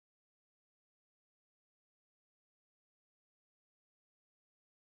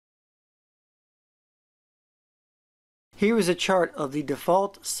 Here is a chart of the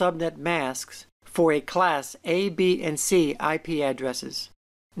default subnet masks for a class A, B, and C IP addresses.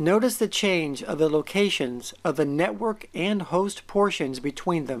 Notice the change of the locations of the network and host portions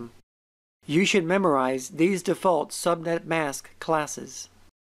between them. You should memorize these default subnet mask classes.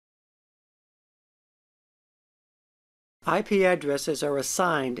 IP addresses are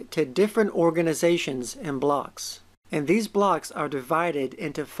assigned to different organizations and blocks, and these blocks are divided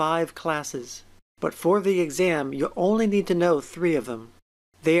into 5 classes. But for the exam, you only need to know 3 of them.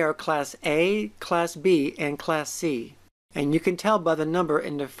 They are Class A, Class B, and Class C, and you can tell by the number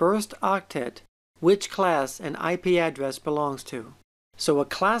in the first octet which class an IP address belongs to. So a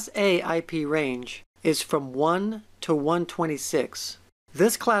Class A IP range is from 1 to 126.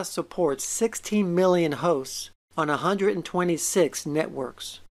 This class supports 16 million hosts on 126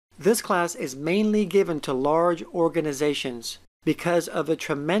 networks. This class is mainly given to large organizations because of the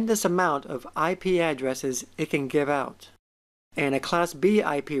tremendous amount of IP addresses it can give out. And a Class B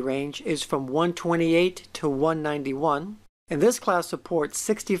IP range is from 128 to 191, and this class supports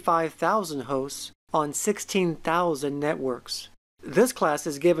 65,000 hosts on 16,000 networks. This class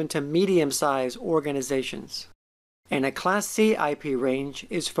is given to medium-sized organizations. And a Class C IP range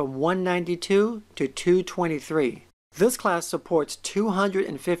is from 192 to 223. This class supports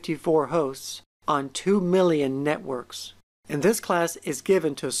 254 hosts on 2 million networks. And this class is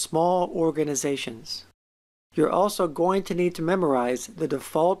given to small organizations. You're also going to need to memorize the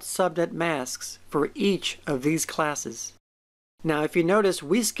default subnet masks for each of these classes. Now, if you notice,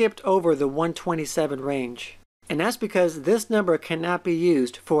 we skipped over the 127 range. And that's because this number cannot be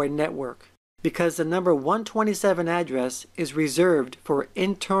used for a network, because the number 127 address is reserved for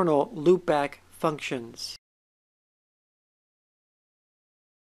internal loopback functions.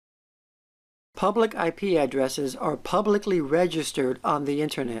 Public IP addresses are publicly registered on the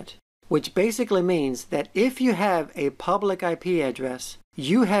Internet, which basically means that if you have a public IP address,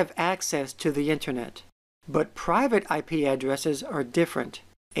 you have access to the Internet. But private IP addresses are different.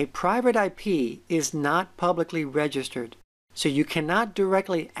 A private IP is not publicly registered, so you cannot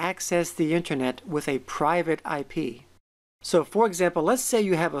directly access the Internet with a private IP. So for example, let's say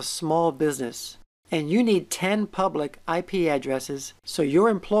you have a small business and you need 10 public IP addresses so your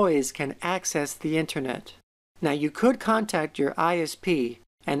employees can access the Internet. Now you could contact your ISP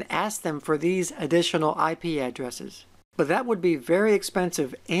and ask them for these additional IP addresses, but that would be very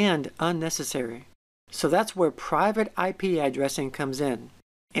expensive and unnecessary. So that's where private IP addressing comes in.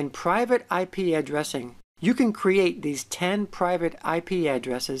 In private IP addressing, you can create these 10 private IP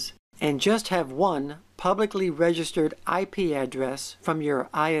addresses and just have one publicly registered IP address from your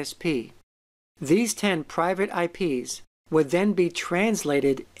ISP. These 10 private IPs would then be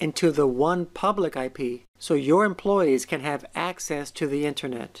translated into the one public IP so your employees can have access to the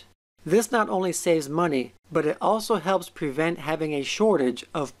Internet. This not only saves money, but it also helps prevent having a shortage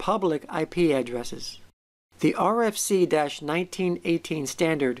of public IP addresses. The RFC-1918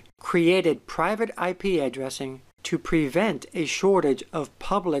 standard created private IP addressing to prevent a shortage of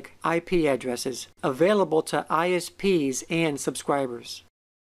public IP addresses available to ISPs and subscribers.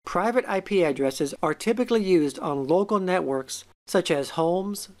 Private IP addresses are typically used on local networks such as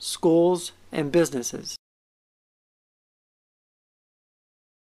homes, schools, and businesses.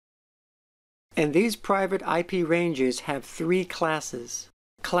 And these private IP ranges have 3 classes.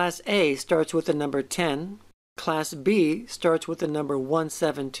 Class A starts with the number 10, Class B starts with the number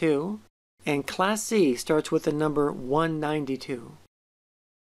 172, and Class C starts with the number 192.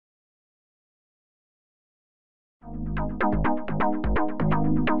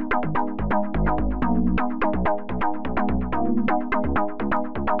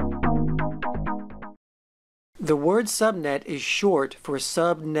 The word subnet is short for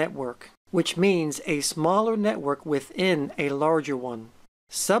subnetwork, which means a smaller network within a larger one.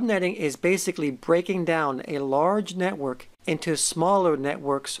 Subnetting is basically breaking down a large network into smaller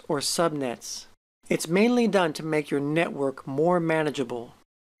networks or subnets. It's mainly done to make your network more manageable.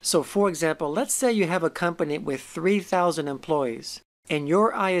 So for example, let's say you have a company with 3,000 employees, and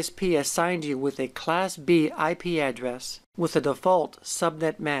your ISP assigned you with a Class B IP address with a default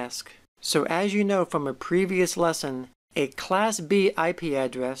subnet mask. So as you know from a previous lesson, a Class B IP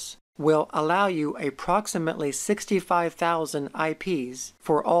address will allow you approximately 65,000 IPs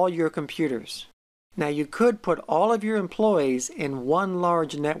for all your computers. Now you could put all of your employees in one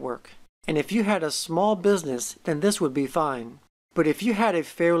large network, and if you had a small business, then this would be fine. But if you had a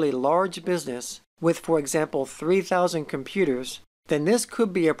fairly large business with, for example, 3,000 computers, then this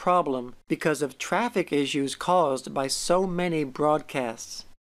could be a problem because of traffic issues caused by so many broadcasts.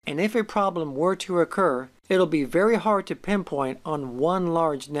 And if a problem were to occur, it'll be very hard to pinpoint on one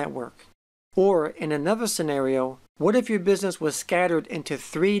large network. Or in another scenario, what if your business was scattered into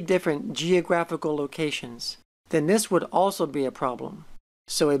 3 different geographical locations? Then this would also be a problem.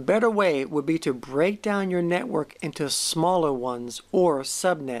 So a better way would be to break down your network into smaller ones or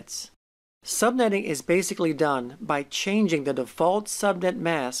subnets. Subnetting is basically done by changing the default subnet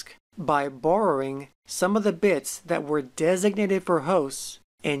mask by borrowing some of the bits that were designated for hosts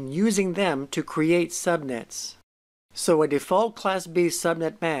and using them to create subnets. So a default Class B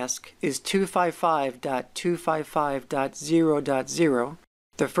subnet mask is 255.255.0.0.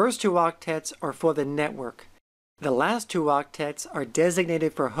 The first two octets are for the network. The last two octets are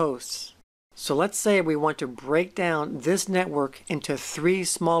designated for hosts. So let's say we want to break down this network into 3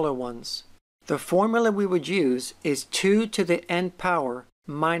 smaller ones. The formula we would use is 2 to the n power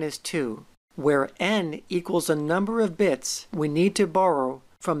minus 2, where n equals the number of bits we need to borrow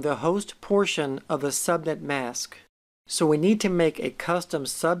from the host portion of the subnet mask. So we need to make a custom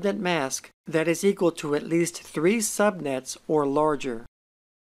subnet mask that is equal to at least 3 subnets or larger.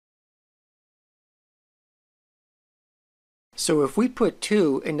 So if we put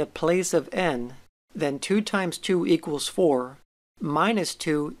 2 in the place of n, then 2 times 2 equals 4, minus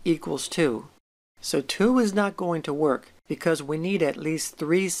 2 equals 2. So 2 is not going to work because we need at least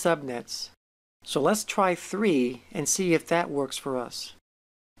 3 subnets. So let's try 3 and see if that works for us.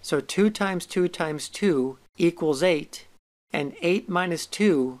 So 2 times 2 times 2 equals 8, and 8 minus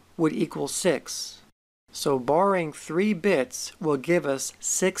 2 would equal 6. So borrowing 3 bits will give us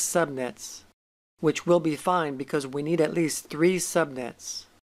 6 subnets, which will be fine because we need at least 3 subnets.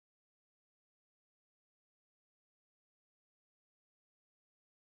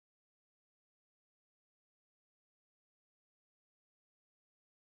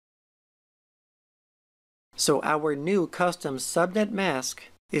 So our new custom subnet mask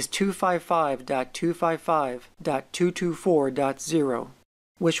is 255.255.224.0,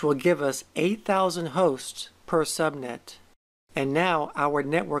 which will give us 8,000 hosts per subnet. And now our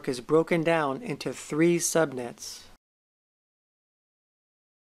network is broken down into 3 subnets.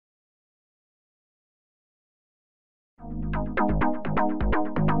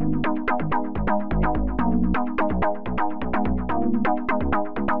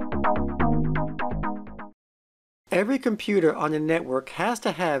 Every computer on the network has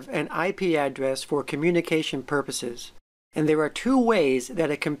to have an IP address for communication purposes, and there are 2 ways that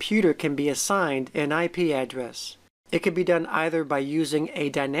a computer can be assigned an IP address. It can be done either by using a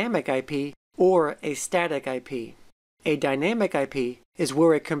dynamic IP or a static IP. A dynamic IP is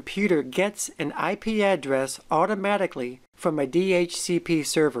where a computer gets an IP address automatically from a DHCP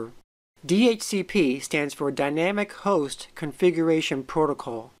server. DHCP stands for Dynamic Host Configuration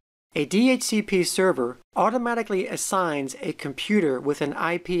Protocol. A DHCP server automatically assigns a computer with an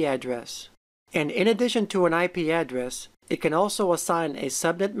IP address. And in addition to an IP address, it can also assign a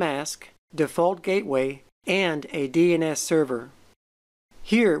subnet mask, default gateway, and a DNS server.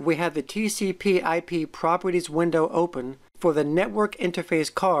 Here we have the TCP/IP properties window open for the network interface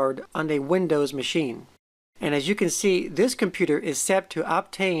card on a Windows machine. And as you can see, this computer is set to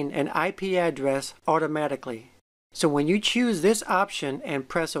obtain an IP address automatically. So when you choose this option and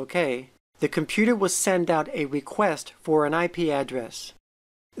press OK, the computer will send out a request for an IP address.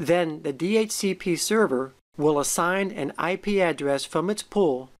 Then the DHCP server will assign an IP address from its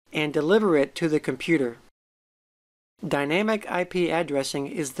pool and deliver it to the computer. Dynamic IP addressing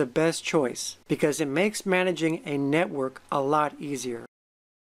is the best choice because it makes managing a network a lot easier.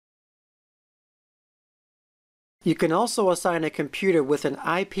 You can also assign a computer with an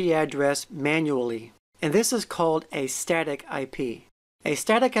IP address manually, and this is called a static IP. A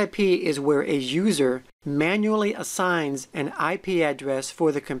static IP is where a user manually assigns an IP address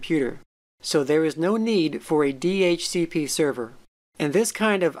for the computer, so there is no need for a DHCP server. And this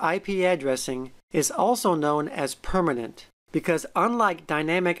kind of IP addressing is also known as permanent, because unlike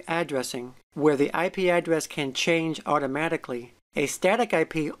dynamic addressing, where the IP address can change automatically, a static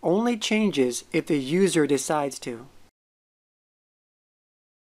IP only changes if the user decides to.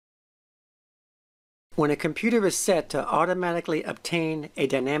 When a computer is set to automatically obtain a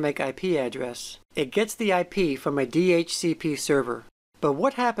dynamic IP address, it gets the IP from a DHCP server. But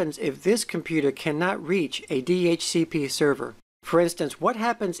what happens if this computer cannot reach a DHCP server? For instance, what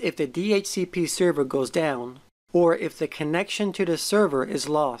happens if the DHCP server goes down, or if the connection to the server is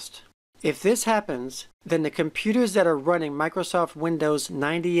lost? If this happens, then the computers that are running Microsoft Windows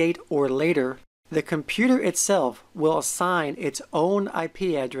 98 or later, the computer itself will assign its own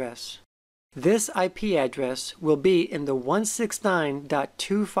IP address. This IP address will be in the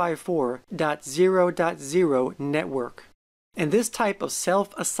 169.254.0.0 network. And this type of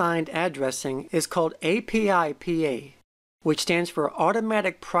self-assigned addressing is called API-PA, which stands for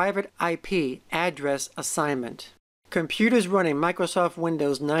Automatic Private IP Address Assignment. Computers running Microsoft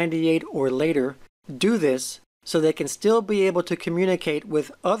Windows 98 or later do this so they can still be able to communicate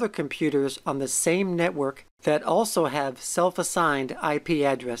with other computers on the same network that also have self-assigned IP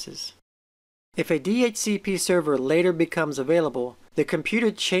addresses. If a DHCP server later becomes available, the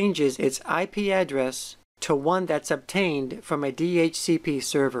computer changes its IP address to one that's obtained from a DHCP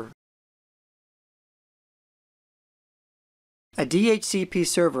server. A DHCP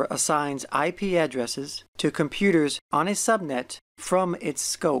server assigns IP addresses to computers on a subnet from its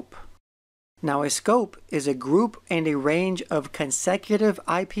scope. Now, a scope is a group and a range of consecutive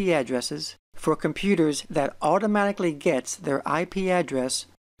IP addresses for computers that automatically gets their IP address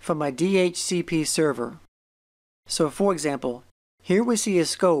from a DHCP server. So, for example, here we see a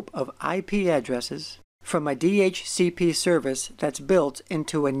scope of IP addresses from a DHCP service that's built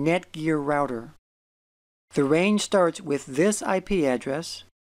into a Netgear router. The range starts with this IP address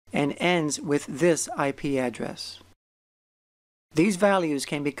and ends with this IP address. These values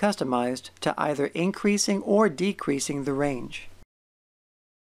can be customized to either increasing or decreasing the range.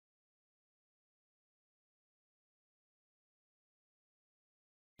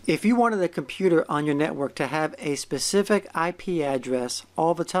 If you wanted a computer on your network to have a specific IP address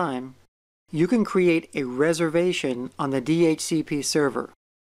all the time, you can create a reservation on the DHCP server.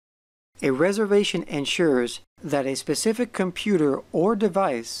 A reservation ensures that a specific computer or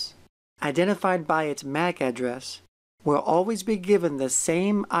device identified by its MAC address will always be given the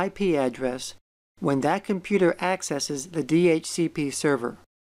same IP address when that computer accesses the DHCP server.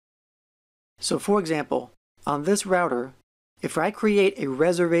 So, for example, on this router, if I create a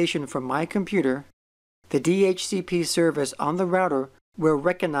reservation for my computer, the DHCP service on the router will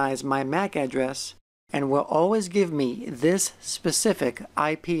recognize my MAC address and will always give me this specific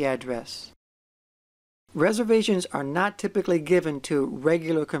IP address. Reservations are not typically given to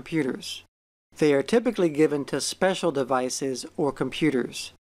regular computers. They are typically given to special devices or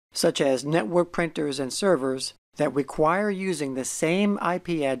computers, such as network printers and servers that require using the same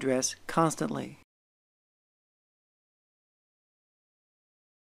IP address constantly.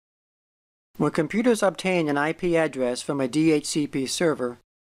 When computers obtain an IP address from a DHCP server,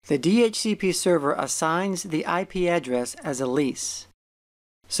 the DHCP server assigns the IP address as a lease.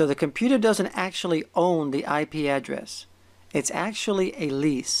 So the computer doesn't actually own the IP address. It's actually a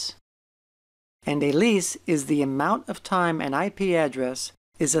lease. And a lease is the amount of time an IP address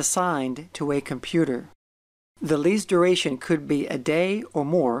is assigned to a computer. The lease duration could be a day or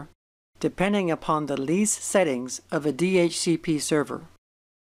more, depending upon the lease settings of a DHCP server.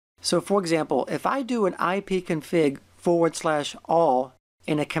 So for example, if I do an ipconfig /all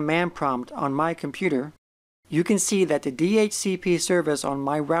in a command prompt on my computer, you can see that the DHCP service on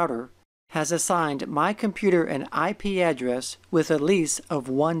my router has assigned my computer an IP address with a lease of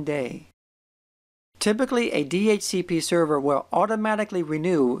 1 day. Typically, a DHCP server will automatically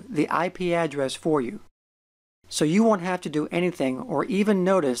renew the IP address for you. So you won't have to do anything or even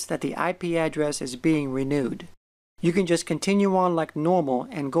notice that the IP address is being renewed. You can just continue on like normal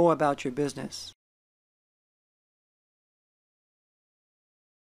and go about your business.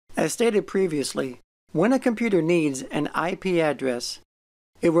 As stated previously, when a computer needs an IP address,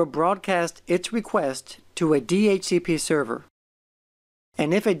 it will broadcast its request to a DHCP server.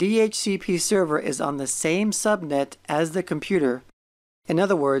 And if a DHCP server is on the same subnet as the computer, in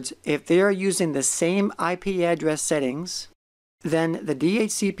other words, if they are using the same IP address settings, then the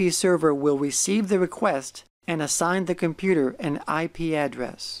DHCP server will receive the request and assign the computer an IP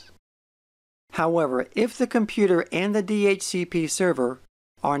address. However, if the computer and the DHCP server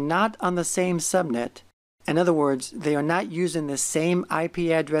are not on the same subnet, in other words, they are not using the same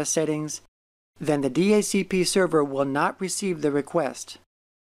IP address settings, then the DHCP server will not receive the request,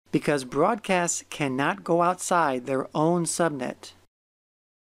 because broadcasts cannot go outside their own subnet.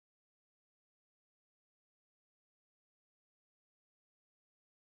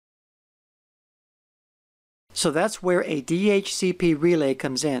 So that's where a DHCP relay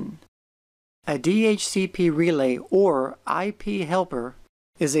comes in. A DHCP relay, or IP helper,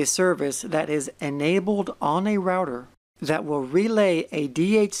 is a service that is enabled on a router that will relay a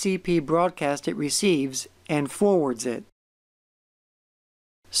DHCP broadcast it receives and forwards it.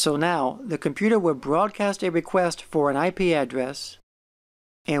 So now, the computer will broadcast a request for an IP address,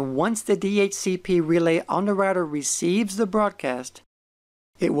 and once the DHCP relay on the router receives the broadcast,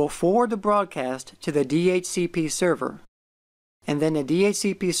 it will forward the broadcast to the DHCP server, and then the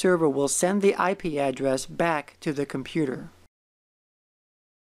DHCP server will send the IP address back to the computer.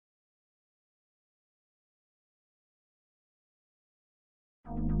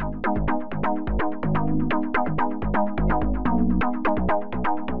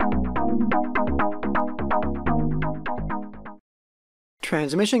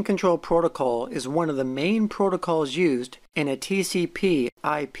 Transmission Control Protocol is one of the main protocols used in a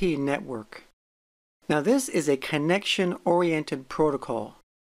TCP/IP network. Now this is a connection-oriented protocol.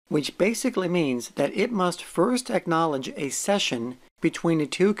 which basically means that it must first acknowledge a session between the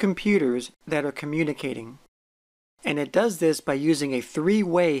two computers that are communicating. And it does this by using a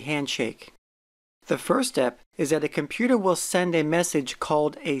three-way handshake. The first step is that a computer will send a message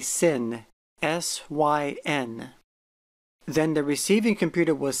called a SYN, S-Y-N. Then the receiving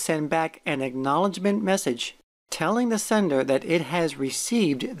computer will send back an acknowledgement message telling the sender that it has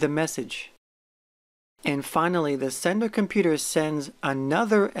received the message. And finally, the sender computer sends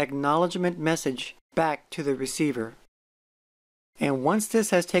another acknowledgement message back to the receiver. And once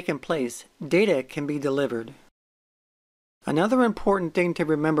this has taken place, data can be delivered. Another important thing to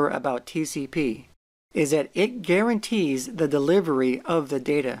remember about TCP is that it guarantees the delivery of the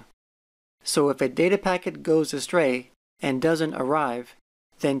data. So if a data packet goes astray and doesn't arrive,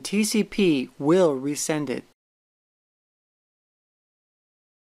 then TCP will resend it.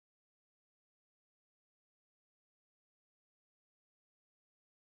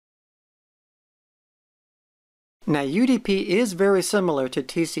 Now UDP is very similar to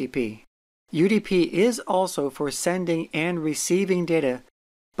TCP. UDP is also for sending and receiving data,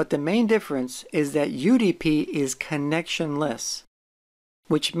 but the main difference is that UDP is connectionless,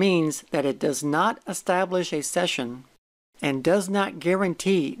 which means that it does not establish a session and does not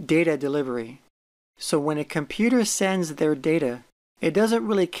guarantee data delivery. So when a computer sends their data, it doesn't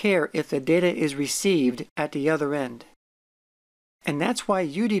really care if the data is received at the other end. And that's why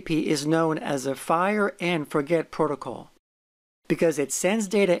UDP is known as a fire and forget protocol, because it sends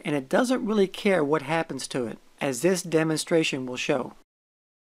data and it doesn't really care what happens to it, as this demonstration will show.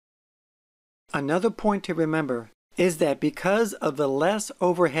 Another point to remember is that because of the less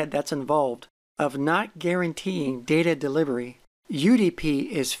overhead that's involved of not guaranteeing data delivery, UDP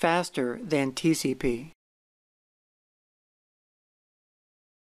is faster than TCP.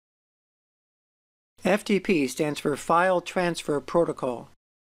 FTP stands for File Transfer Protocol,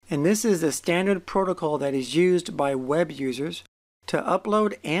 and this is the standard protocol that is used by web users to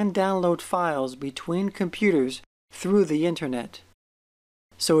upload and download files between computers through the Internet.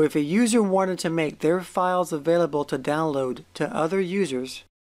 So if a user wanted to make their files available to download to other users,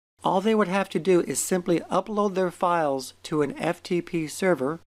 all they would have to do is simply upload their files to an FTP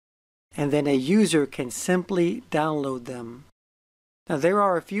server, and then a user can simply download them. Now there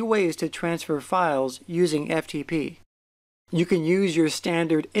are a few ways to transfer files using FTP. You can use your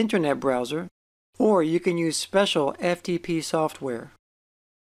standard Internet browser, or you can use special FTP software.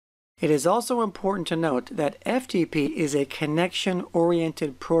 It is also important to note that FTP is a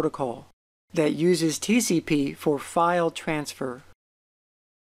connection-oriented protocol that uses TCP for file transfer.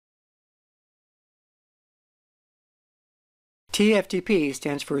 TFTP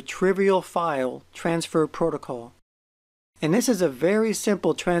stands for Trivial File Transfer Protocol, and this is a very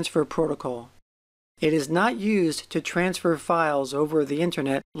simple transfer protocol. It is not used to transfer files over the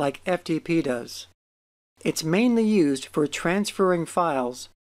Internet like FTP does. It's mainly used for transferring files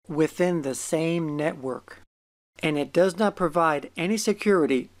within the same network, and it does not provide any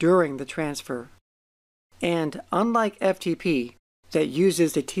security during the transfer. And unlike FTP, that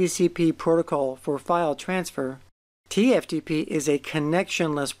uses the TCP protocol for file transfer, TFTP is a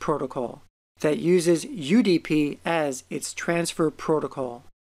connectionless protocol that uses UDP as its transfer protocol.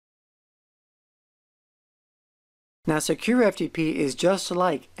 Now, secure FTP is just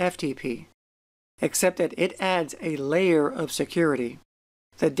like FTP, except that it adds a layer of security.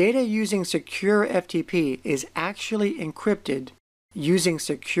 The data using secure FTP is actually encrypted using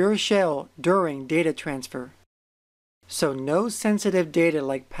secure shell during data transfer. So no sensitive data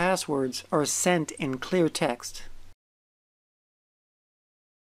like passwords are sent in clear text.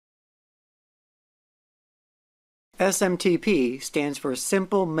 SMTP stands for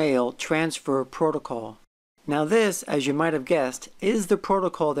Simple Mail Transfer Protocol. Now this, as you might have guessed, is the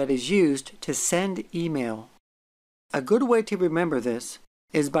protocol that is used to send email. A good way to remember this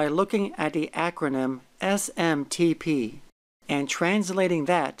is by looking at the acronym SMTP and translating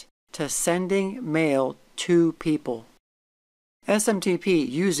that to sending mail to people. SMTP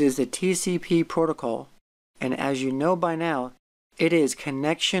uses the TCP protocol, and as you know by now, it is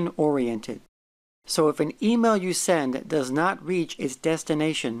connection-oriented. So if an email you send does not reach its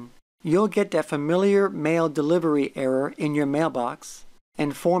destination, you'll get that familiar mail delivery error in your mailbox,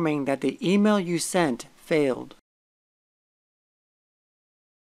 informing that the email you sent failed.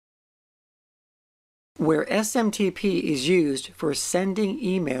 Where SMTP is used for sending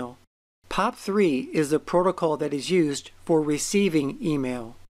email, POP3 is the protocol that is used for receiving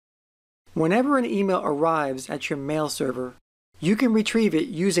email. Whenever an email arrives at your mail server, you can retrieve it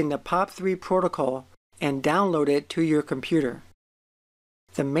using the POP3 protocol and download it to your computer.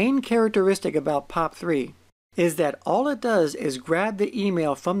 The main characteristic about POP3 is that all it does is grab the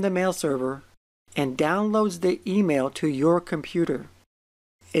email from the mail server and downloads the email to your computer.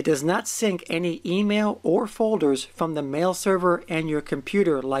 It does not sync any email or folders from the mail server and your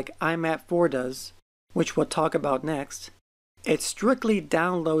computer like IMAP4 does, which we'll talk about next. It strictly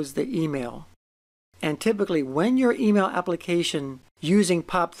downloads the email. And typically when your email application using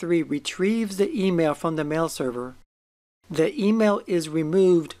POP3 retrieves the email from the mail server, the email is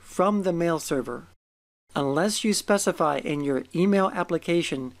removed from the mail server, unless you specify in your email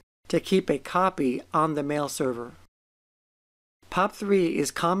application to keep a copy on the mail server. POP3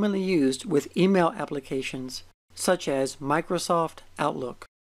 is commonly used with email applications such as Microsoft Outlook.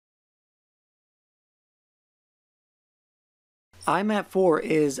 IMAP4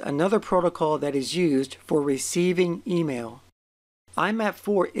 is another protocol that is used for receiving email.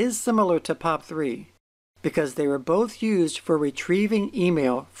 IMAP4 is similar to POP3 because they are both used for retrieving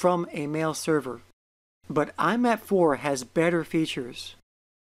email from a mail server. But IMAP4 has better features.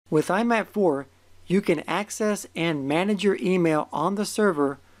 With IMAP4, you can access and manage your email on the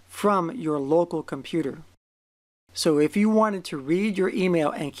server from your local computer. So if you wanted to read your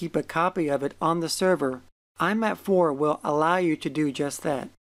email and keep a copy of it on the server, IMAP4 will allow you to do just that.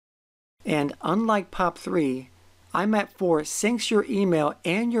 And unlike POP3, IMAP4 syncs your email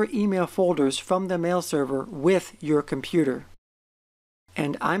and your email folders from the mail server with your computer.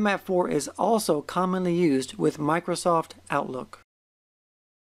 And IMAP4 is also commonly used with Microsoft Outlook.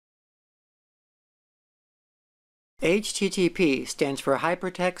 HTTP stands for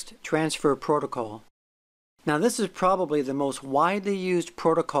Hypertext Transfer Protocol. Now this is probably the most widely used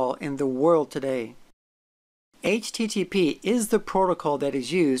protocol in the world today. HTTP is the protocol that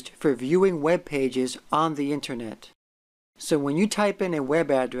is used for viewing web pages on the Internet. So when you type in a web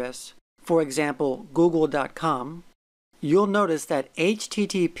address, for example google.com, you'll notice that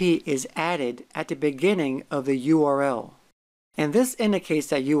HTTP is added at the beginning of the URL. And this indicates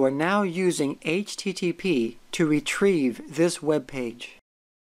that you are now using HTTP to retrieve this web page.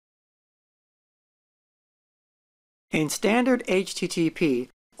 In standard HTTP,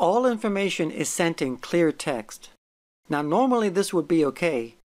 all information is sent in clear text. Now normally this would be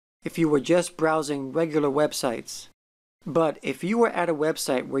okay if you were just browsing regular websites. But if you were at a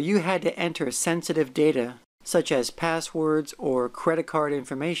website where you had to enter sensitive data, such as passwords or credit card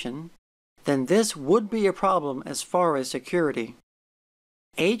information, then this would be a problem as far as security.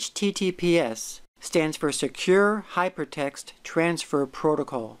 HTTPS stands for Secure Hypertext Transfer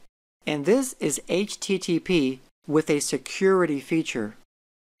Protocol, and this is HTTP with a security feature.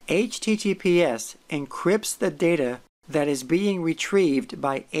 HTTPS encrypts the data that is being retrieved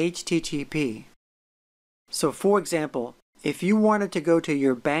by HTTP. So for example, if you wanted to go to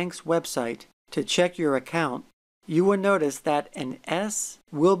your bank's website to check your account, you will notice that an S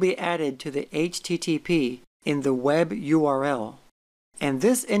will be added to the HTTP in the web URL. And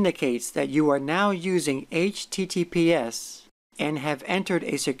this indicates that you are now using HTTPS and have entered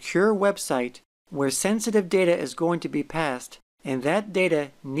a secure website where sensitive data is going to be passed, and that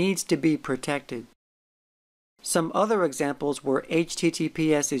data needs to be protected. Some other examples where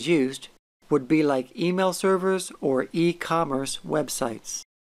HTTPS is used would be like email servers or e-commerce websites.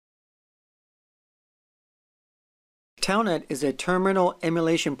 Telnet is a terminal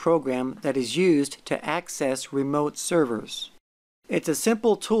emulation program that is used to access remote servers. It's a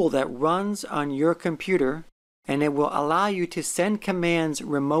simple tool that runs on your computer, and it will allow you to send commands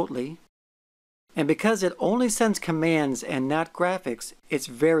remotely. And because it only sends commands and not graphics, it's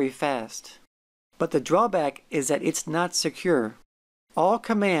very fast. But the drawback is that it's not secure. All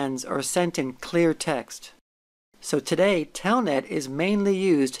commands are sent in clear text. So today, Telnet is mainly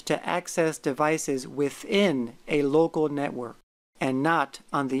used to access devices within a local network and not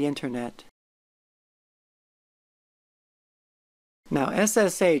on the Internet. Now,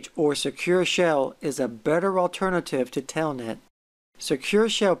 SSH or Secure Shell is a better alternative to Telnet. Secure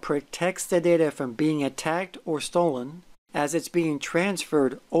Shell protects the data from being attacked or stolen as it's being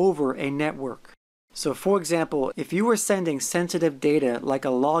transferred over a network. So for example, if you were sending sensitive data like a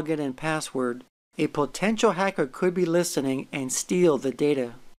login and password, a potential hacker could be listening and steal the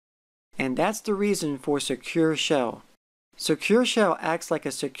data. And that's the reason for Secure Shell. Secure Shell acts like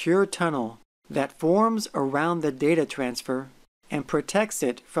a secure tunnel that forms around the data transfer and protects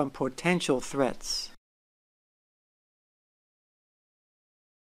it from potential threats.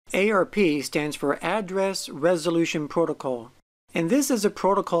 ARP stands for Address Resolution Protocol, and this is a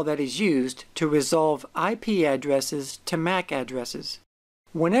protocol that is used to resolve IP addresses to MAC addresses.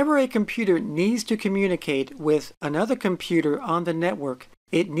 Whenever a computer needs to communicate with another computer on the network,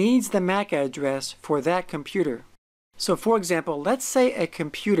 it needs the MAC address for that computer. So for example, let's say a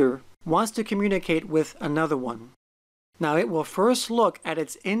computer wants to communicate with another one. Now it will first look at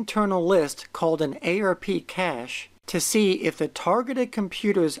its internal list called an ARP cache to see if the targeted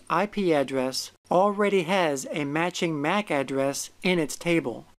computer's IP address already has a matching MAC address in its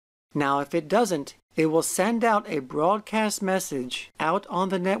table. Now if it doesn't, it will send out a broadcast message out on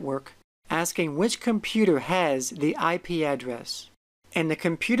the network asking which computer has the IP address. And the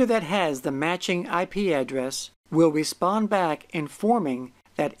computer that has the matching IP address will respond back informing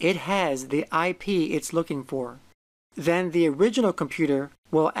that it has the IP it's looking for. Then the original computer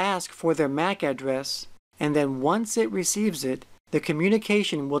will ask for their MAC address, and then once it receives it, the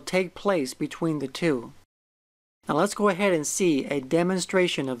communication will take place between the two. Now let's go ahead and see a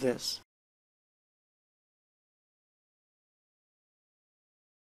demonstration of this.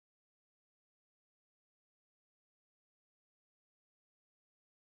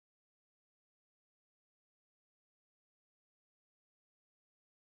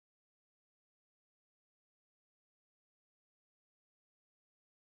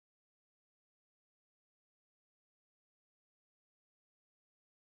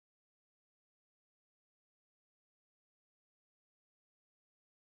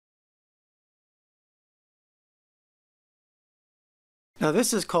 Now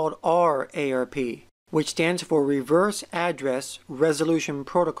this is called RARP, which stands for Reverse Address Resolution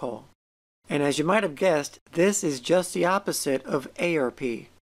Protocol. And as you might have guessed, this is just the opposite of ARP.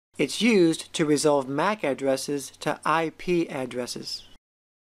 It's used to resolve MAC addresses to IP addresses.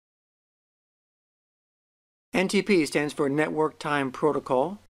 NTP stands for Network Time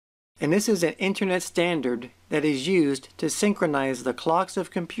Protocol, and this is an Internet standard that is used to synchronize the clocks of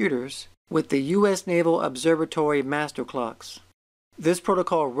computers with the U.S. Naval Observatory master clocks. This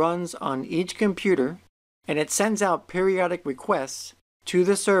protocol runs on each computer, and it sends out periodic requests to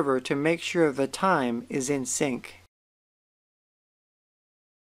the server to make sure the time is in sync.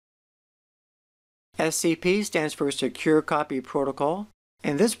 SCP stands for Secure Copy Protocol,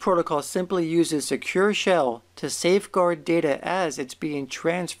 and this protocol simply uses secure shell to safeguard data as it's being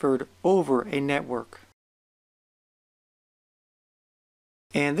transferred over a network.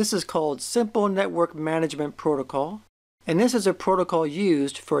 And this is called Simple Network Management Protocol, and this is a protocol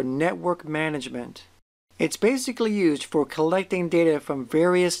used for network management. It's basically used for collecting data from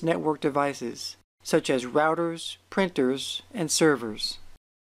various network devices, such as routers, printers, and servers.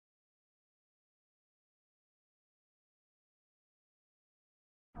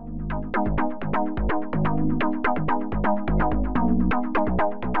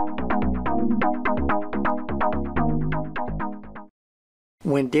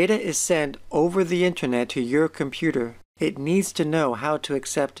 When data is sent over the Intranet to your computer, it needs to know how to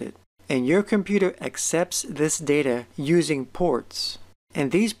accept it. And your computer accepts this data using ports.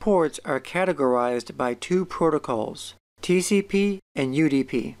 And these ports are categorized by two protocols, TCP and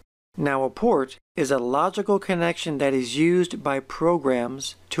UDP. Now a port is a logical connection that is used by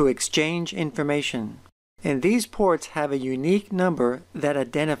programs to exchange information. And these ports have a unique number that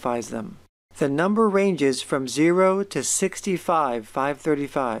identifies them. The number ranges from 0 to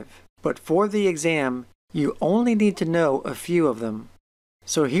 65535, but for the exam, you only need to know a few of them.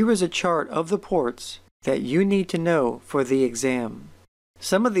 So here is a chart of the ports that you need to know for the exam.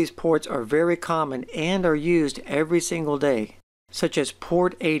 Some of these ports are very common and are used every single day, such as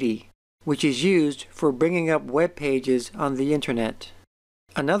port 80, which is used for bringing up web pages on the Internet.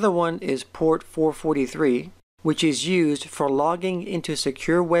 Another one is port 443, which is used for logging into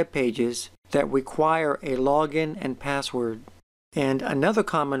secure web pages that require a login and password. And another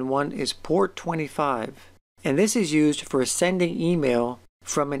common one is port 25, and this is used for sending email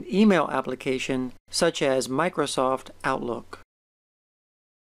from an email application such as Microsoft Outlook.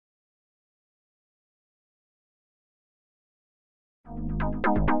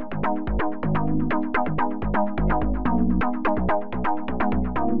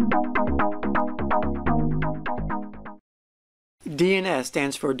 DNS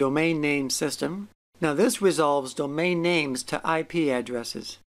stands for Domain Name System. Now this resolves domain names to IP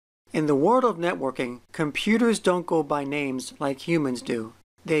addresses. In the world of networking, computers don't go by names like humans do.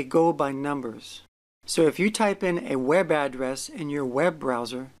 They go by numbers. So if you type in a web address in your web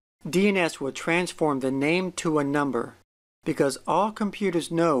browser, DNS will transform the name to a number, because all computers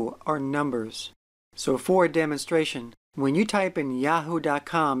know are numbers. So for a demonstration, when you type in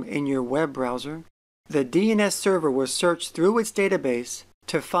yahoo.com in your web browser, the DNS server will search through its database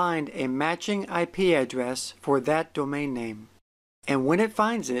to find a matching IP address for that domain name. And when it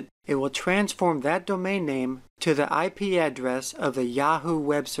finds it, it will transform that domain name to the IP address of the Yahoo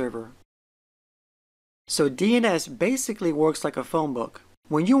web server. So DNS basically works like a phone book.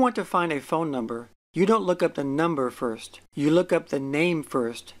 When you want to find a phone number, you don't look up the number first. You look up the name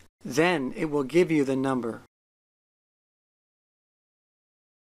first, Then it will give you the number.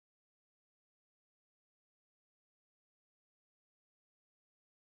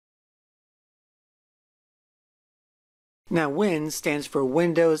 Now WIN stands for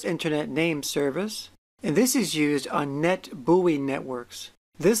Windows Internet Name Service, and this is used on NetBEUI networks.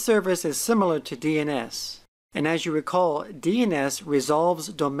 This service is similar to DNS, and as you recall, DNS resolves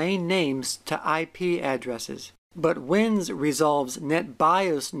domain names to IP addresses, but WINS resolves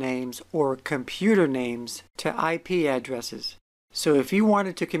NetBIOS names or computer names to IP addresses. So if you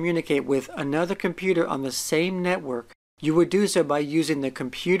wanted to communicate with another computer on the same network, you would do so by using the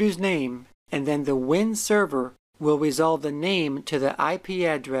computer's name, and then the WIN server will resolve the name to the IP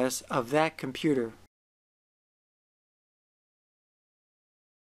address of that computer.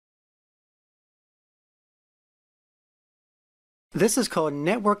 This is called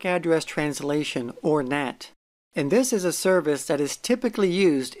Network Address Translation, or NAT, and this is a service that is typically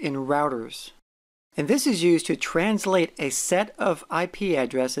used in routers. And this is used to translate a set of IP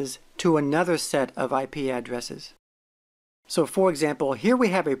addresses to another set of IP addresses. So for example, here we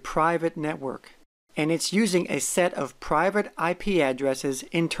have a private network, and it's using a set of private IP addresses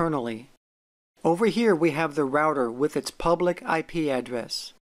internally. Over here we have the router with its public IP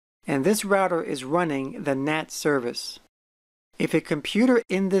address, and this router is running the NAT service. If a computer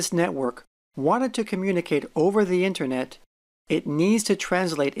in this network wanted to communicate over the Internet, it needs to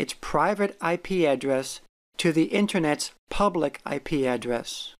translate its private IP address to the Internet's public IP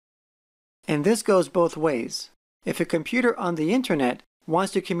address. And this goes both ways. If a computer on the Internet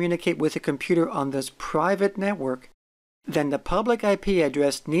wants to communicate with a computer on this private network, then the public IP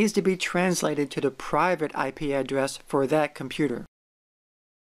address needs to be translated to the private IP address for that computer.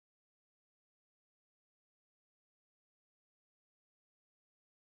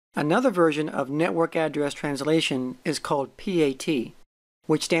 Another version of network address translation is called PAT,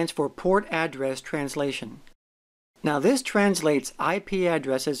 which stands for Port Address Translation. Now this translates IP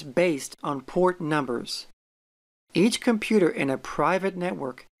addresses based on port numbers. Each computer in a private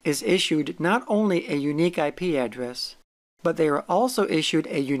network is issued not only a unique IP address, but they are also issued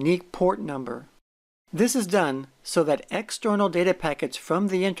a unique port number. This is done so that external data packets from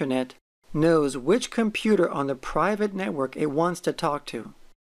the Internet knows which computer on the private network it wants to talk to.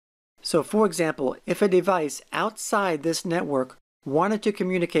 So for example, if a device outside this network wanted to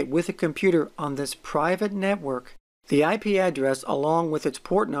communicate with a computer on this private network, the IP address along with its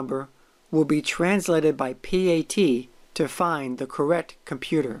port number will be translated by PAT to find the correct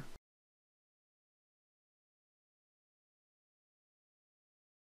computer.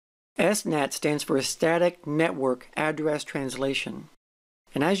 SNAT stands for Static Network Address Translation.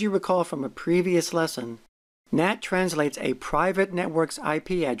 And as you recall from a previous lesson, NAT translates a private network's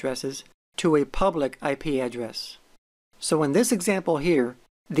IP addresses to a public IP address. So in this example here,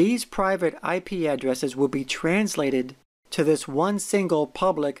 these private IP addresses will be translated to this one single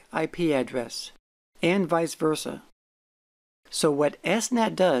public IP address, and vice versa. So what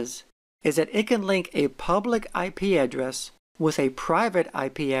SNAT does is that it can link a public IP address with a private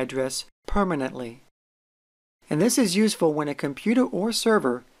IP address permanently. And this is useful when a computer or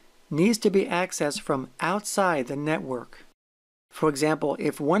server needs to be accessed from outside the network. For example,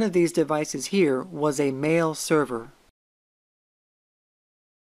 if one of these devices here was a mail server.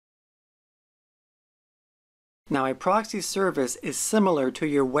 Now, a proxy service is similar to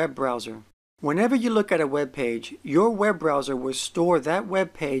your web browser. Whenever you look at a web page, your web browser will store that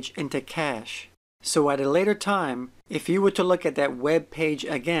web page into cache. So at a later time, if you were to look at that web page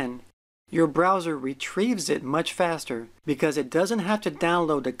again, your browser retrieves it much faster because it doesn't have to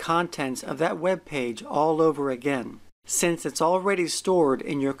download the contents of that web page all over again, since it's already stored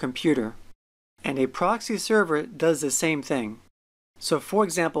in your computer. And a proxy server does the same thing. So for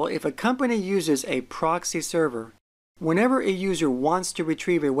example, if a company uses a proxy server, whenever a user wants to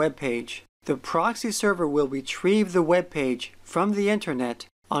retrieve a web page, the proxy server will retrieve the web page from the Internet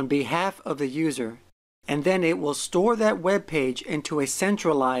on behalf of the user, and then it will store that web page into a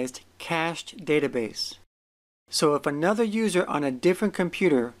centralized cached database. So if another user on a different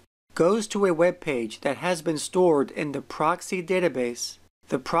computer goes to a web page that has been stored in the proxy database,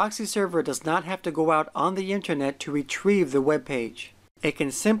 the proxy server does not have to go out on the Internet to retrieve the web page. It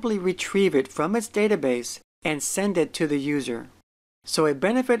can simply retrieve it from its database and send it to the user. So a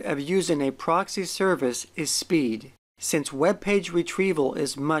benefit of using a proxy service is speed, since web page retrieval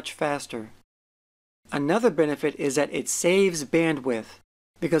is much faster. Another benefit is that it saves bandwidth,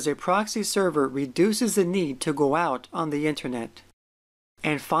 because a proxy server reduces the need to go out on the Internet.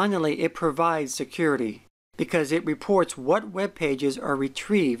 And finally, it provides security, because it reports what web pages are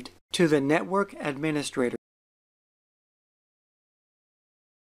retrieved to the network administrator.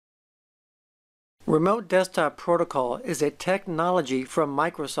 Remote Desktop Protocol is a technology from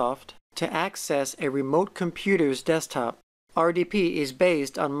Microsoft to access a remote computer's desktop. RDP is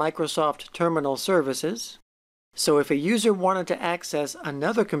based on Microsoft Terminal Services, so if a user wanted to access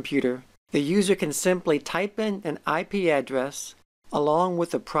another computer, the user can simply type in an IP address along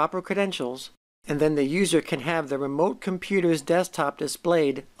with the proper credentials, and then the user can have the remote computer's desktop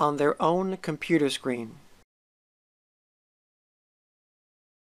displayed on their own computer screen.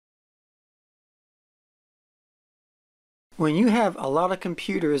 When you have a lot of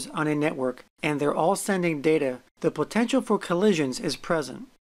computers on a network and they're all sending data, the potential for collisions is present.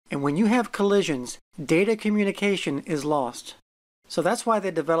 And when you have collisions, data communication is lost. So that's why they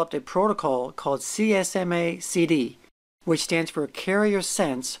developed a protocol called CSMA-CD, which stands for Carrier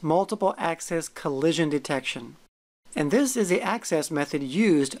Sense Multiple Access Collision Detection. And this is the access method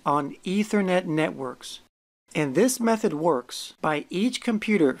used on Ethernet networks. And this method works by each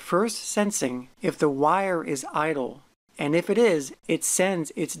computer first sensing if the wire is idle. And if it is, it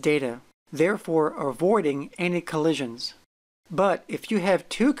sends its data, therefore avoiding any collisions. But if you have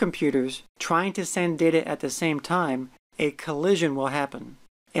two computers trying to send data at the same time, a collision will happen.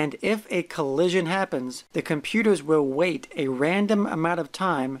 And if a collision happens, the computers will wait a random amount of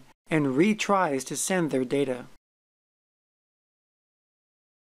time and retries to send their data.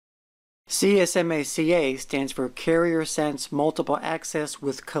 CSMA-CA stands for Carrier Sense Multiple Access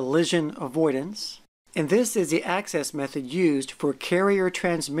with Collision Avoidance. And this is the access method used for carrier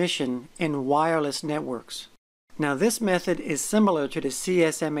transmission in wireless networks. Now this method is similar to the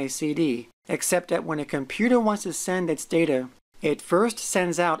CSMA-CD, except that when a computer wants to send its data, it first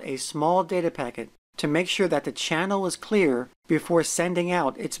sends out a small data packet to make sure that the channel is clear before sending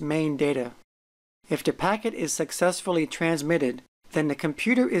out its main data. If the packet is successfully transmitted, then the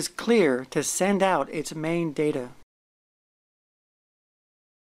computer is clear to send out its main data.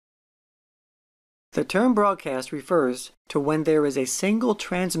 The term broadcast refers to when there is a single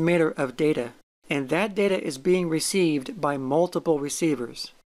transmitter of data, and that data is being received by multiple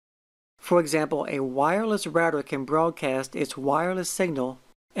receivers. For example, a wireless router can broadcast its wireless signal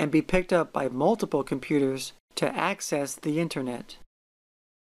and be picked up by multiple computers to access the Internet.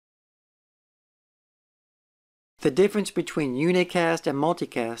 The difference between unicast and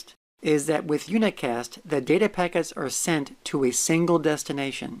multicast is that with unicast, the data packets are sent to a single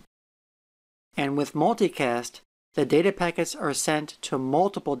destination. And with multicast, the data packets are sent to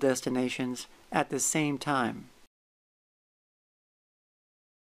multiple destinations at the same time.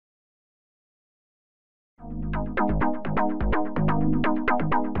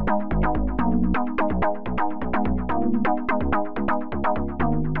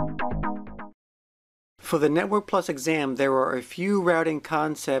 For the Network Plus exam, there are a few routing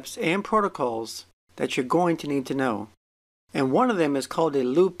concepts and protocols that you're going to need to know. And one of them is called a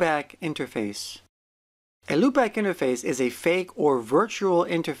loopback interface. A loopback interface is a fake or virtual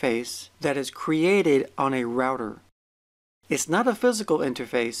interface that is created on a router. It's not a physical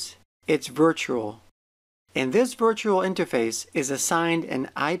interface, it's virtual. And this virtual interface is assigned an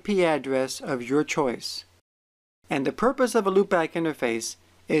IP address of your choice. And the purpose of a loopback interface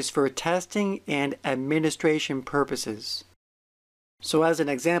is for testing and administration purposes. So as an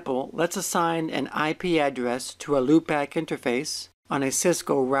example, let's assign an IP address to a loopback interface on a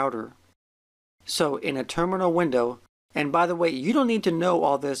Cisco router. So in a terminal window, and by the way, you don't need to know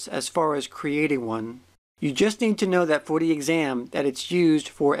all this as far as creating one. You just need to know that for the exam that it's used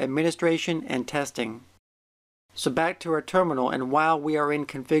for administration and testing. So back to our terminal, and while we are in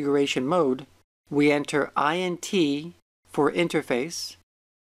configuration mode, we enter INT for interface,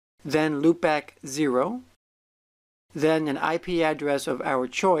 then loopback 0, then an IP address of our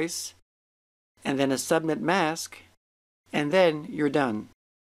choice, and then a subnet mask, and then you're done.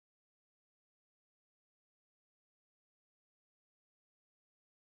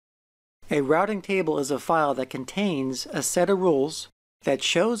 A routing table is a file that contains a set of rules that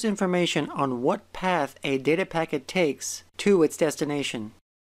shows information on what path a data packet takes to its destination.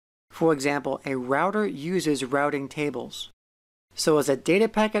 For example, a router uses routing tables. So as a data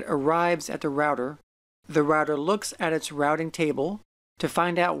packet arrives at the router looks at its routing table to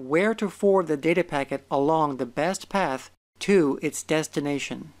find out where to forward the data packet along the best path to its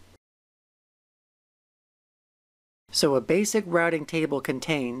destination. So a basic routing table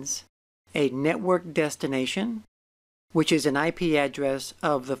contains a network destination, which is an IP address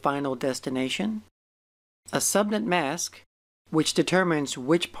of the final destination, a subnet mask, which determines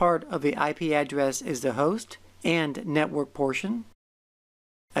which part of the IP address is the host and network portion,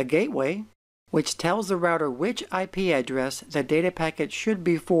 a gateway, which tells the router which IP address the data packet should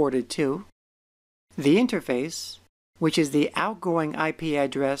be forwarded to, the interface, which is the outgoing IP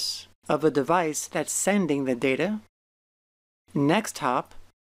address of the device that's sending the data, next hop,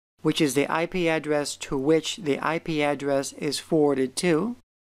 which is the IP address to which the IP address is forwarded to,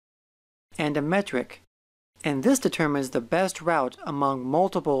 and a metric, and this determines the best route among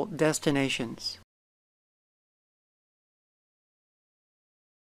multiple destinations.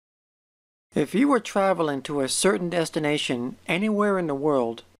 If you were traveling to a certain destination anywhere in the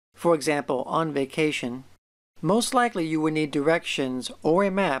world, for example on vacation, most likely you would need directions or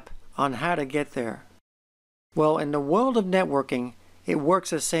a map on how to get there. Well, in the world of networking, it works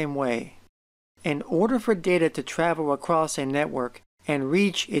the same way. In order for data to travel across a network and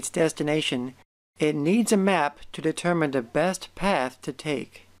reach its destination, it needs a map to determine the best path to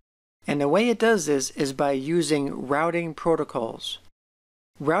take. And the way it does this is by using routing protocols.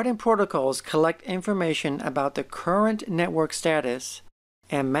 Routing protocols collect information about the current network status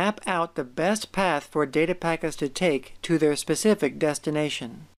and map out the best path for data packets to take to their specific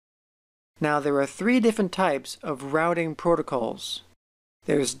destination. Now there are three different types of routing protocols.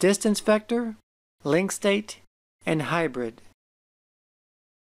 There's distance vector, link state, and hybrid.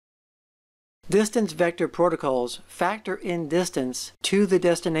 Distance vector protocols factor in distance to the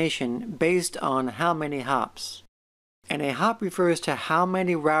destination based on how many hops. And a hop refers to how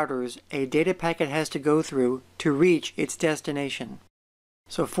many routers a data packet has to go through to reach its destination.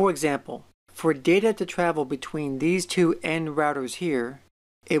 So for example, for data to travel between these two end routers here,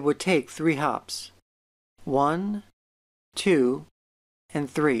 it would take 3 hops. 1, 2, and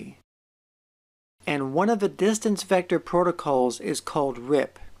 3. And one of the distance vector protocols is called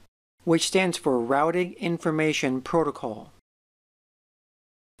RIP, which stands for Routing Information Protocol.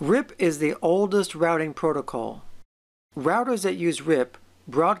 RIP is the oldest routing protocol. Routers that use RIP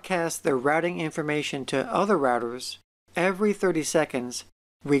broadcast their routing information to other routers every 30 seconds,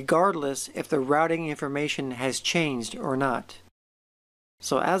 regardless if the routing information has changed or not.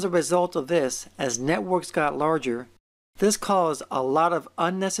 So as a result of this, as networks got larger, this caused a lot of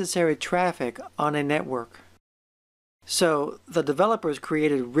unnecessary traffic on a network. So the developers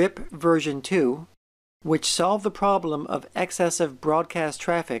created RIP version 2, which solved the problem of excessive broadcast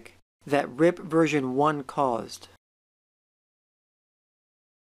traffic that RIP version 1 caused.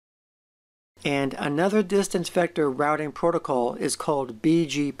 And another distance vector routing protocol is called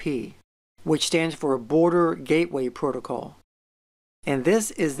BGP, which stands for Border Gateway Protocol. And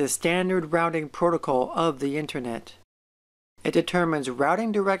this is the standard routing protocol of the Internet. It determines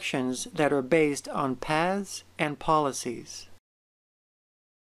routing directions that are based on paths and policies.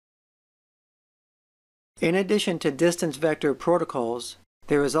 In addition to distance vector protocols,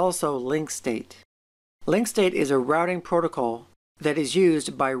 there is also link state. Link state is a routing protocol that is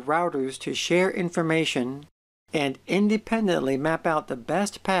used by routers to share information and independently map out the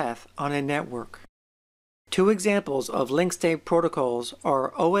best path on a network. Two examples of link state protocols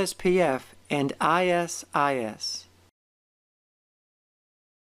are OSPF and ISIS.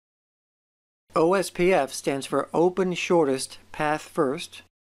 OSPF stands for Open Shortest Path First,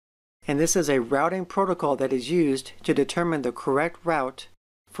 and this is a routing protocol that is used to determine the correct route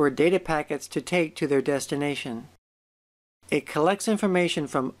for data packets to take to their destination. It collects information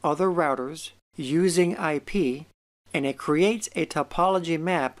from other routers using IP, and it creates a topology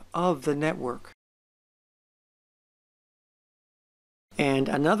map of the network. And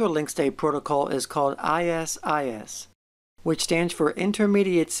another link state protocol is called ISIS, which stands for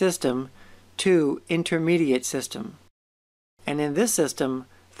Intermediate System to Intermediate System. And in this system,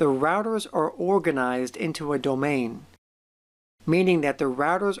 the routers are organized into a domain, meaning that the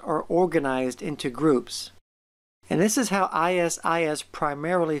routers are organized into groups. And this is how ISIS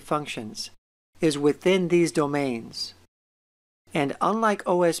primarily functions, is within these domains. And unlike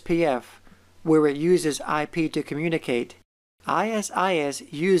OSPF, where it uses IP to communicate, ISIS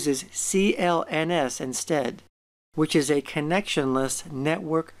uses CLNS instead, which is a connectionless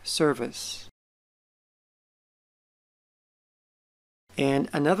network service. And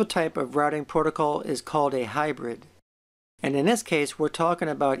another type of routing protocol is called a hybrid. And in this case, we're talking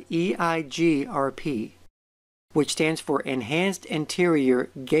about EIGRP, which stands for Enhanced Interior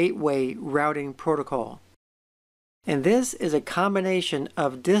Gateway Routing Protocol. And this is a combination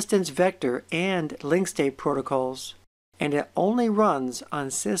of distance vector and link state protocols, and it only runs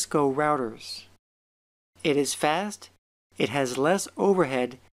on Cisco routers. It is fast, it has less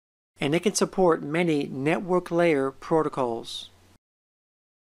overhead, and it can support many network layer protocols.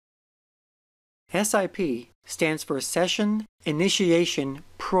 SIP stands for Session Initiation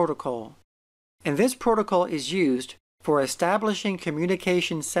Protocol, and this protocol is used for establishing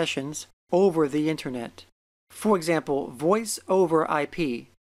communication sessions over the Internet. For example, Voice over IP,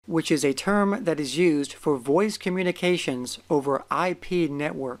 which is a term that is used for voice communications over IP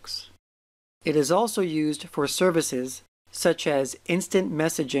networks. It is also used for services such as instant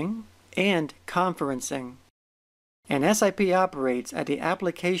messaging and conferencing. And SIP operates at the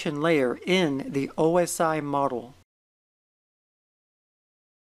application layer in the OSI model.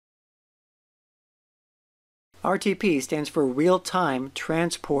 RTP stands for Real-Time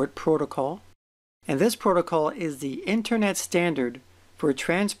Transport Protocol, and this protocol is the Internet standard for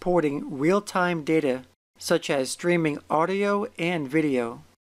transporting real-time data such as streaming audio and video.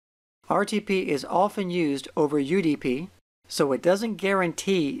 RTP is often used over UDP, so it doesn't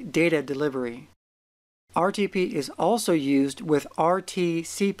guarantee data delivery. RTP is also used with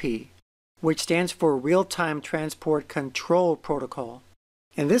RTCP, which stands for Real-Time Transport Control Protocol.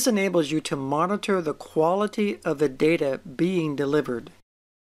 And this enables you to monitor the quality of the data being delivered.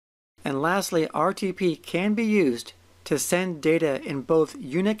 And lastly, RTP can be used to send data in both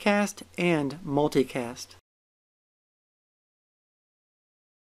unicast and multicast.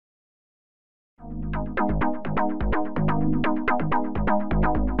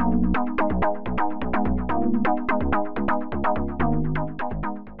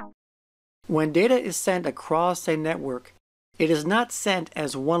 When data is sent across a network, it is not sent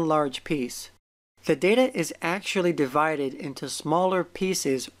as one large piece. The data is actually divided into smaller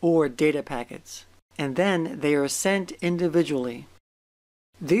pieces or data packets, and then they are sent individually.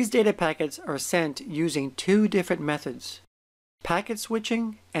 These data packets are sent using two different methods: packet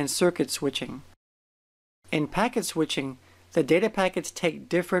switching and circuit switching. In packet switching, the data packets take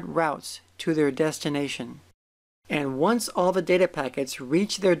different routes to their destination. And once all the data packets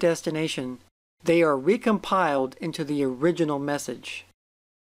reach their destination, they are recompiled into the original message.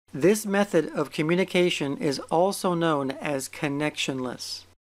 This method of communication is also known as connectionless.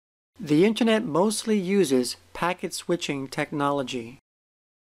 The Internet mostly uses packet switching technology.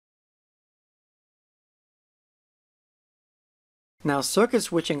 Now, circuit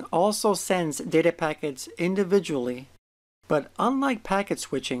switching also sends data packets individually, but unlike packet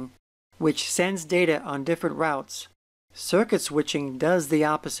switching, which sends data on different routes, circuit switching does the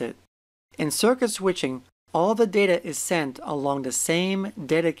opposite. In circuit switching, all the data is sent along the same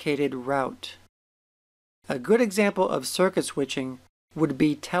dedicated route. A good example of circuit switching would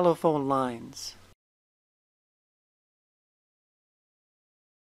be telephone lines.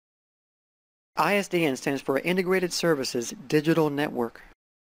 ISDN stands for Integrated Services Digital Network.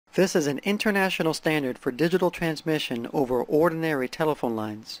 This is an international standard for digital transmission over ordinary telephone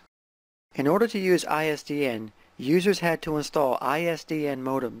lines. In order to use ISDN, users had to install ISDN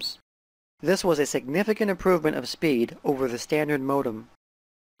modems. This was a significant improvement of speed over the standard modem,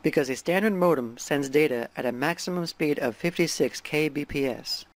 because a standard modem sends data at a maximum speed of 56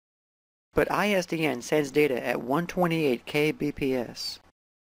 kbps. But ISDN sends data at 128 kbps.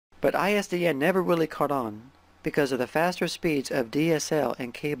 But ISDN never really caught on, because of the faster speeds of DSL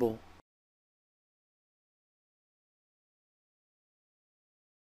and cable.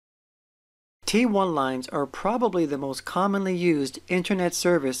 T1 lines are probably the most commonly used Internet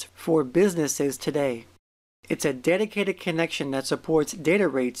service for businesses today. It's a dedicated connection that supports data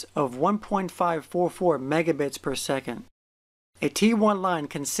rates of 1.544 megabits per second. A T1 line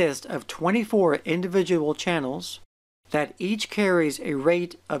consists of 24 individual channels that each carries a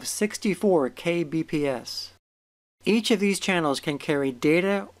rate of 64 kbps. Each of these channels can carry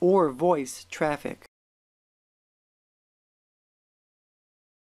data or voice traffic.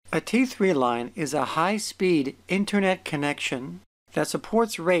 A T3 line is a high-speed Internet connection that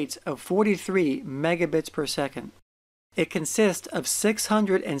supports rates of 43 megabits per second. It consists of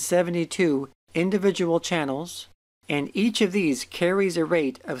 672 individual channels, and each of these carries a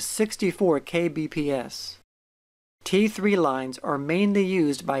rate of 64 kbps. T3 lines are mainly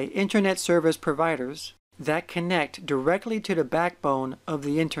used by Internet service providers that connect directly to the backbone of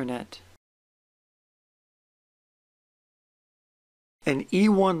the Internet. An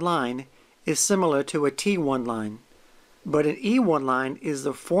E1 line is similar to a T1 line, but an E1 line is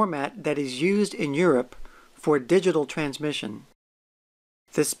the format that is used in Europe for digital transmission.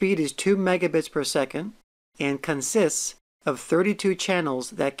 The speed is 2 megabits per second and consists of 32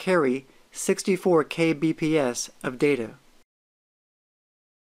 channels that carry 64 kbps of data.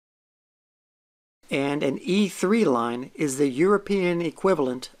 And an E3 line is the European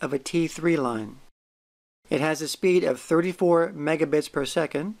equivalent of a T3 line. It has a speed of 34 megabits per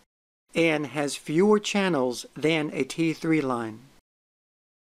second and has fewer channels than a T3 line.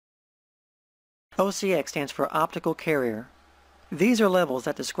 OCX stands for Optical Carrier. These are levels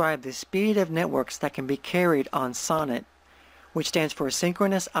that describe the speed of networks that can be carried on SONET, which stands for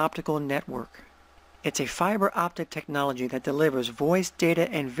Synchronous Optical Network. It's a fiber optic technology that delivers voice, data,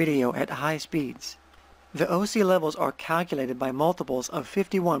 and video at high speeds. The OSI levels are calculated by multiples of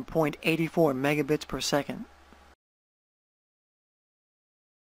 51.84 megabits per second.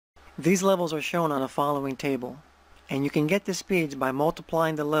 These levels are shown on a following table, and you can get the speeds by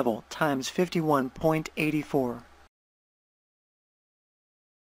multiplying the level times 51.84.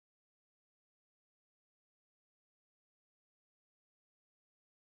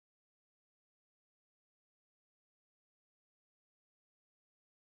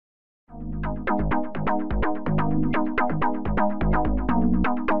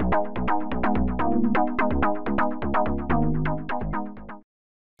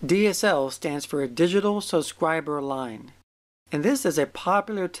 DSL stands for Digital Subscriber Line, and this is a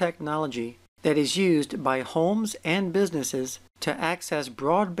popular technology that is used by homes and businesses to access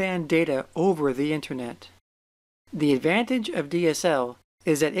broadband data over the Internet. The advantage of DSL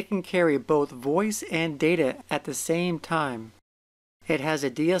is that it can carry both voice and data at the same time. It has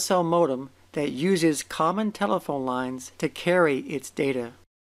a DSL modem that uses common telephone lines to carry its data.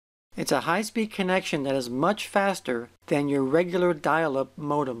 It's a high-speed connection that is much faster than your regular dial-up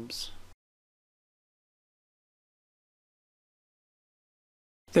modems.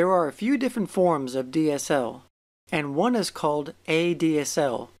 There are a few different forms of DSL, and one is called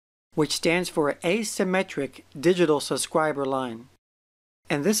ADSL, which stands for Asymmetric Digital Subscriber Line.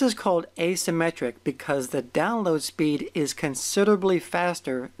 And this is called asymmetric because the download speed is considerably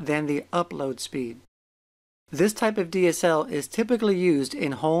faster than the upload speed. This type of DSL is typically used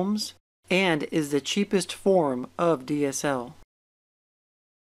in homes and is the cheapest form of DSL.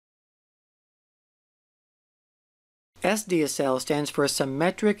 SDSL stands for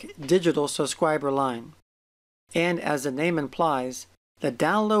Symmetric Digital Subscriber Line, and as the name implies, the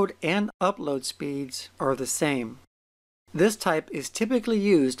download and upload speeds are the same. This type is typically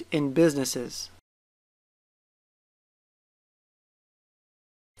used in businesses.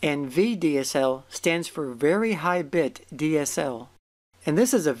 And VDSL stands for Very High Bit DSL, and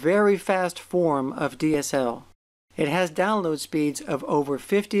this is a very fast form of DSL. It has download speeds of over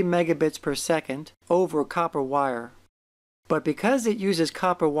 50 megabits per second over copper wire. But because it uses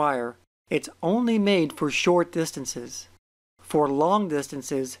copper wire, it's only made for short distances. For long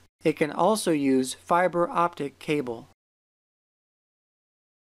distances, it can also use fiber optic cable.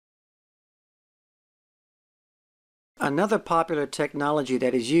 Another popular technology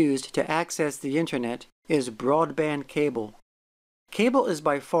that is used to access the Internet is broadband cable. Cable is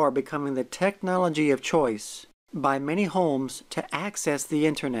by far becoming the technology of choice by many homes to access the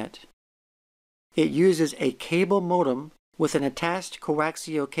Internet. It uses a cable modem with an attached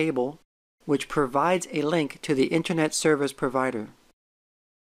coaxial cable, which provides a link to the Internet service provider.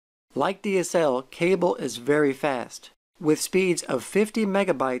 Like DSL, cable is very fast, with speeds of 50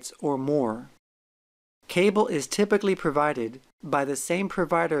 megabytes or more. Cable is typically provided by the same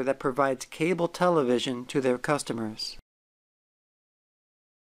provider that provides cable television to their customers.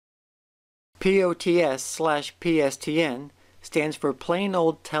 POTS/PSTN stands for Plain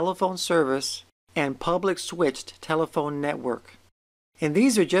Old Telephone Service and Public Switched Telephone Network. And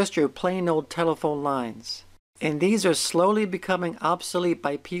these are just your plain old telephone lines. And these are slowly becoming obsolete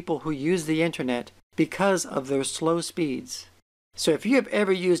by people who use the Internet because of their slow speeds. So if you have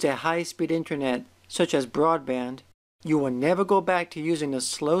ever used a high-speed Internet, such as broadband, you will never go back to using the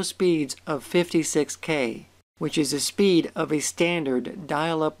slow speeds of 56K, which is the speed of a standard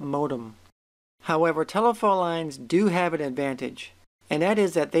dial-up modem. However, telephone lines do have an advantage, and that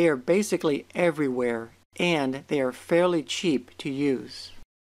is that they are basically everywhere, and they are fairly cheap to use.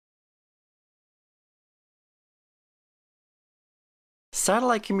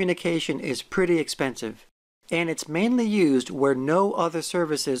 Satellite communication is pretty expensive, and it's mainly used where no other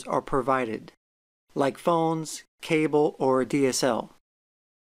services are provided, like phones, cable, or DSL.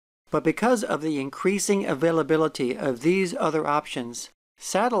 But because of the increasing availability of these other options,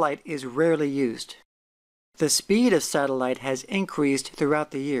 satellite is rarely used. The speed of satellite has increased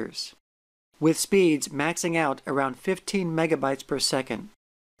throughout the years, with speeds maxing out around 15 megabytes per second,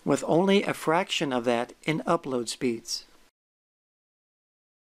 with only a fraction of that in upload speeds.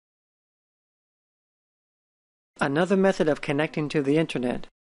 Another method of connecting to the Internet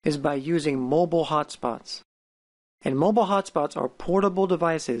is by using mobile hotspots. And mobile hotspots are portable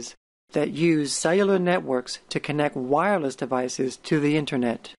devices that use cellular networks to connect wireless devices to the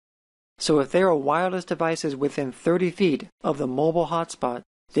Internet. So if there are wireless devices within 30 feet of the mobile hotspot,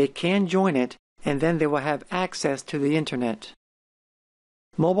 they can join it, and then they will have access to the Internet.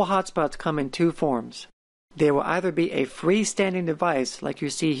 Mobile hotspots come in two forms. They will either be a freestanding device like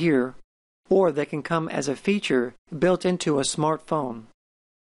you see here, or they can come as a feature built into a smartphone.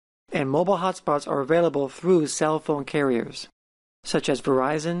 And mobile hotspots are available through cell phone carriers, such as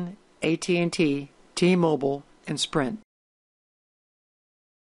Verizon, AT&T, T-Mobile, and Sprint.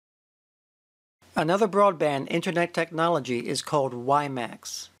 Another broadband internet technology is called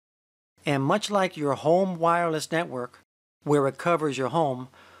WiMAX. And much like your home wireless network, where it covers your home,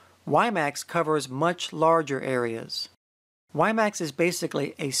 WiMAX covers much larger areas. WiMAX is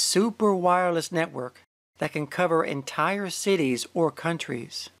basically a super wireless network that can cover entire cities or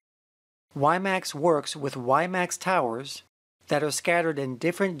countries. WiMAX works with WiMAX towers that are scattered in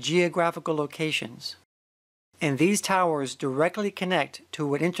different geographical locations. And these towers directly connect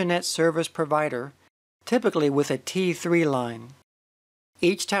to an internet service provider, typically with a T3 line.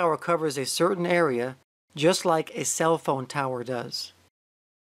 Each tower covers a certain area, just like a cell phone tower does.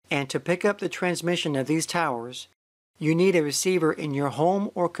 And to pick up the transmission of these towers, you need a receiver in your home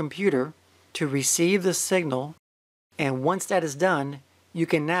or computer to receive the signal, and once that is done, you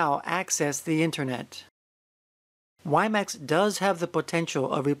can now access the internet. WiMAX does have the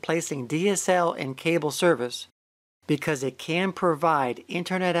potential of replacing DSL and cable service because it can provide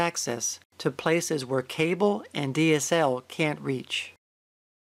internet access to places where cable and DSL can't reach.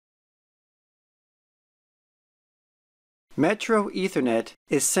 Metro Ethernet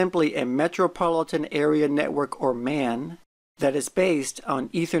is simply a Metropolitan Area Network, or MAN, that is based on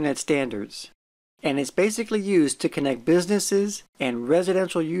Ethernet standards, and it's basically used to connect businesses and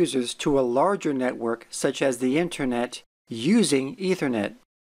residential users to a larger network such as the Internet using Ethernet.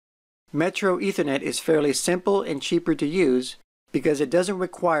 Metro Ethernet is fairly simple and cheaper to use because it doesn't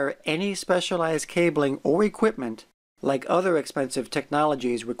require any specialized cabling or equipment like other expensive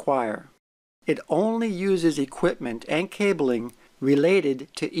technologies require. It only uses equipment and cabling related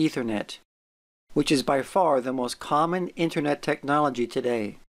to Ethernet, which is by far the most common internet technology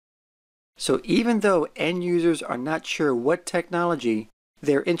today. So even though end users are not sure what technology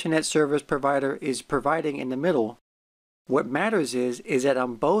their internet service provider is providing in the middle, what matters is that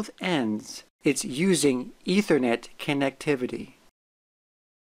on both ends, it's using Ethernet connectivity.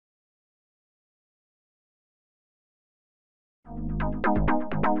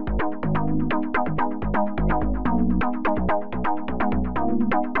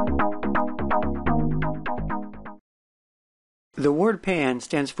 The word PAN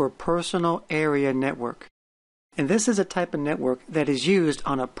stands for Personal Area Network, and this is a type of network that is used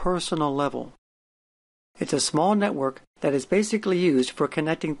on a personal level. It's a small network that is basically used for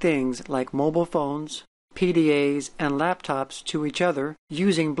connecting things like mobile phones, PDAs, and laptops to each other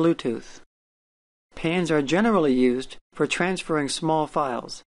using Bluetooth. PANs are generally used for transferring small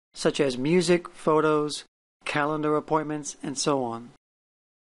files, such as music, photos, calendar appointments, and so on.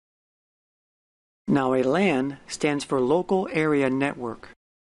 Now, a LAN stands for Local Area Network.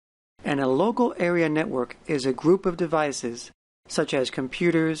 And a local area network is a group of devices, such as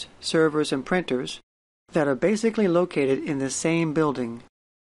computers, servers, and printers, that are basically located in the same building.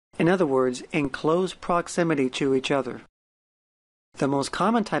 In other words, in close proximity to each other. The most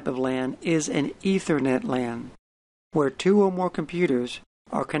common type of LAN is an Ethernet LAN, where two or more computers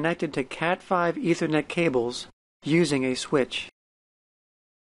are connected to Cat5 Ethernet cables using a switch.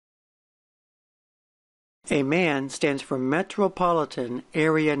 A MAN stands for Metropolitan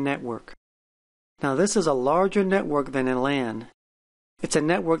Area Network. Now, this is a larger network than a LAN. It's a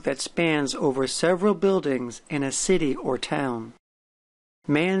network that spans over several buildings in a city or town.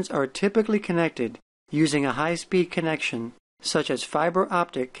 MANs are typically connected using a high-speed connection, such as fiber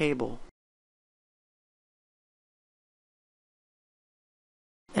optic cable.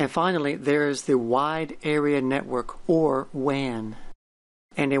 And finally, there is the Wide Area Network, or WAN.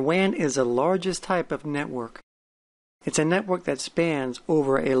 And a WAN is the largest type of network. It's a network that spans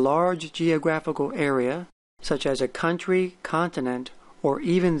over a large geographical area, such as a country, continent, or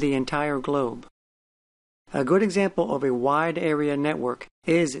even the entire globe. A good example of a wide area network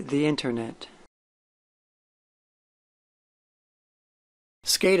is the Internet.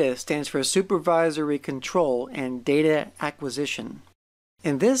 SCADA stands for Supervisory Control and Data Acquisition.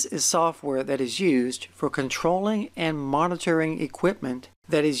 And this is software that is used for controlling and monitoring equipment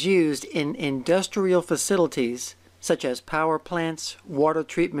that is used in industrial facilities such as power plants, water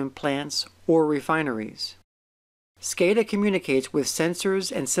treatment plants, or refineries. SCADA communicates with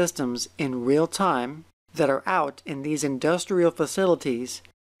sensors and systems in real time that are out in these industrial facilities,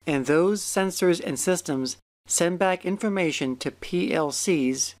 and those sensors and systems send back information to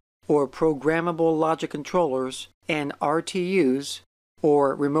PLCs, or Programmable Logic Controllers, and RTUs,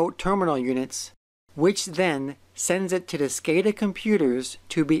 or Remote Terminal Units, which then sends it to the SCADA computers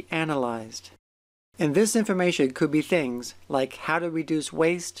to be analyzed. And this information could be things like how to reduce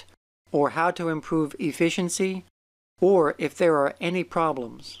waste, or how to improve efficiency, or if there are any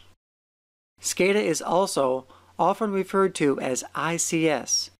problems. SCADA is also often referred to as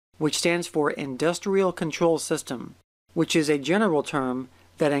ICS, which stands for Industrial Control System, which is a general term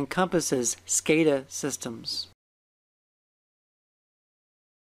that encompasses SCADA systems.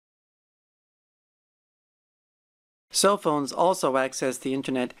 Cell phones also access the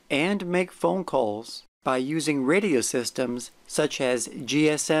Internet and make phone calls by using radio systems such as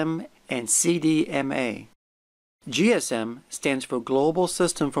GSM and CDMA. GSM stands for Global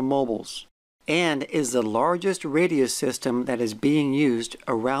System for Mobiles and is the largest radio system that is being used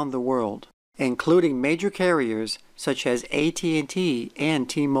around the world, including major carriers such as AT&T and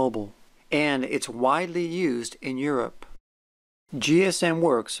T-Mobile, and it's widely used in Europe. GSM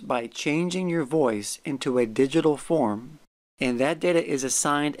works by changing your voice into a digital form, and that data is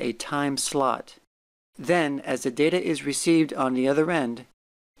assigned a time slot. Then, as the data is received on the other end,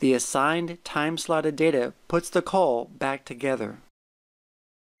 the assigned time-slotted data puts the call back together.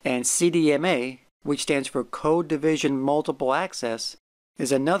 And CDMA, which stands for Code Division Multiple Access,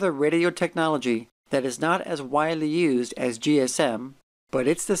 is another radio technology that is not as widely used as GSM, but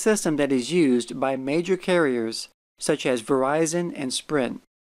it's the system that is used by major carriers such as Verizon and Sprint.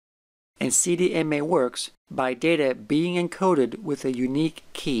 And CDMA works by data being encoded with a unique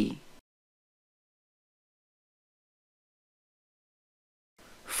key.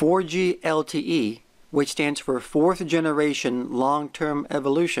 4G LTE, which stands for Fourth Generation Long-Term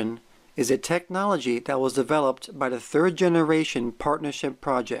Evolution, is a technology that was developed by the Third Generation Partnership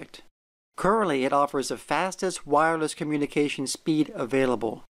Project. Currently, it offers the fastest wireless communication speed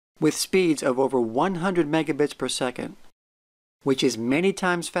available, with speeds of over 100 megabits per second, which is many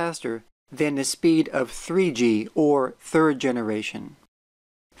times faster than the speed of 3G or third generation.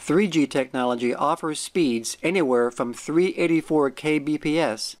 3G technology offers speeds anywhere from 384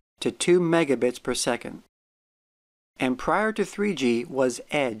 kbps to 2 megabits per second. And prior to 3G was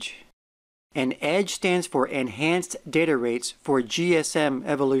EDGE. And EDGE stands for Enhanced Data Rates for GSM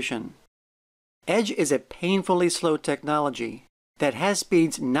Evolution. EDGE is a painfully slow technology that has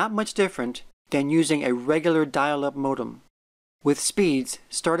speeds not much different than using a regular dial-up modem, with speeds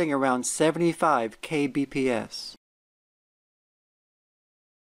starting around 75 kbps.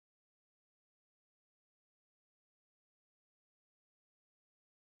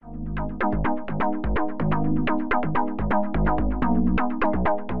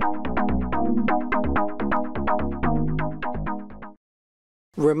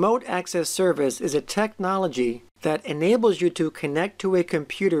 Remote Access Service is a technology that enables you to connect to a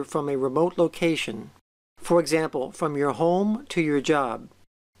computer from a remote location, for example, from your home to your job.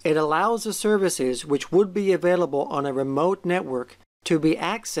 It allows the services which would be available on a remote network to be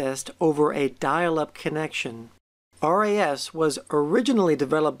accessed over a dial-up connection. RAS was originally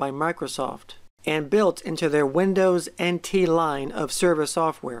developed by Microsoft and built into their Windows NT line of server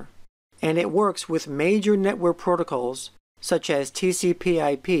software, and it works with major network protocols such as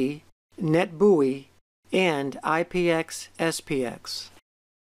TCP/IP, NetBEUI, and IPX/SPX.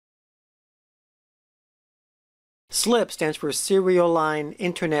 SLIP stands for Serial Line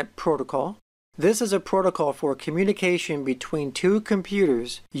Internet Protocol. This is a protocol for communication between two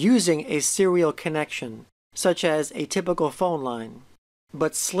computers using a serial connection, such as a typical phone line.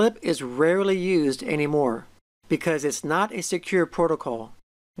 But SLIP is rarely used anymore because it's not a secure protocol.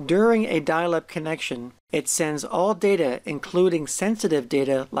 During a dial-up connection, it sends all data, including sensitive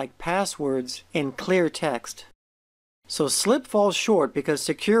data like passwords, in clear text. So SLIP falls short because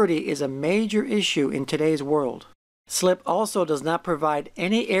security is a major issue in today's world. SLIP also does not provide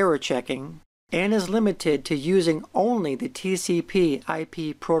any error checking and is limited to using only the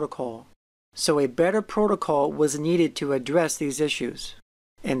TCP/IP protocol. So a better protocol was needed to address these issues,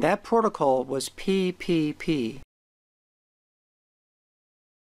 and that protocol was PPP.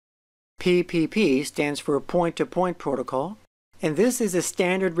 PPP stands for Point-to-Point Protocol, and this is a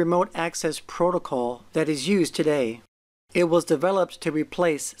standard remote access protocol that is used today. It was developed to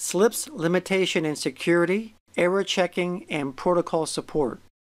replace SLIP's limitation in security, error checking, and protocol support.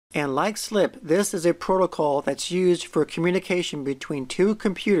 And like SLIP, this is a protocol that's used for communication between two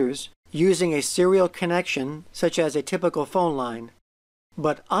computers using a serial connection, such as a typical phone line.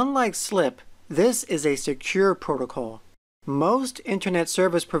 But unlike SLIP, this is a secure protocol. Most Internet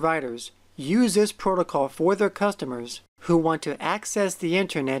service providers use this protocol for their customers who want to access the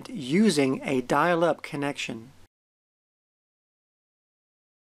Internet using a dial-up connection.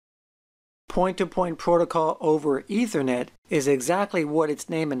 Point-to-point protocol over Ethernet is exactly what its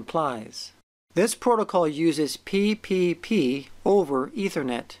name implies. This protocol uses PPP over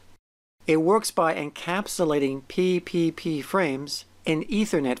Ethernet. It works by encapsulating PPP frames in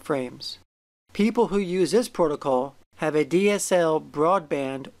Ethernet frames. People who use this protocol have a DSL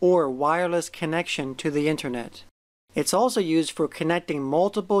broadband or wireless connection to the Internet. It's also used for connecting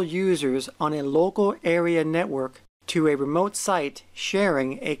multiple users on a local area network to a remote site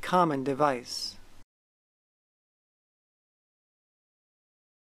sharing a common device.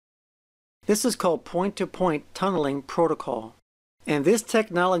 This is called point-to-point tunneling protocol, and this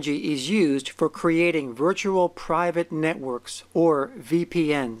technology is used for creating virtual private networks, or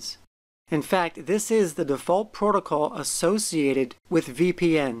VPNs. In fact, this is the default protocol associated with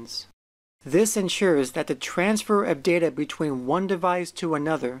VPNs. This ensures that the transfer of data between one device to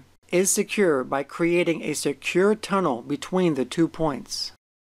another is secure by creating a secure tunnel between the 2 points.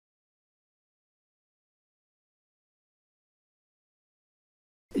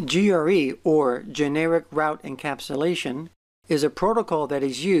 GRE, or Generic Route Encapsulation, is a protocol that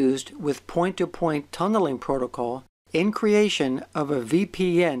is used with point-to-point tunneling protocol in creation of a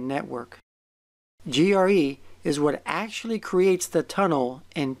VPN network. GRE is what actually creates the tunnel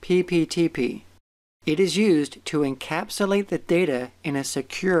in PPTP. It is used to encapsulate the data in a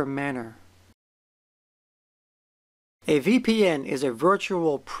secure manner. A VPN is a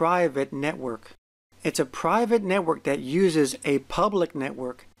virtual private network. It's a private network that uses a public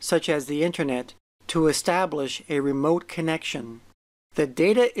network, such as the Intranet, to establish a remote connection. The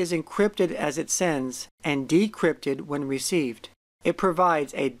data is encrypted as it sends and decrypted when received. It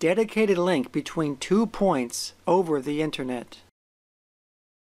provides a dedicated link between 2 points over the Internet.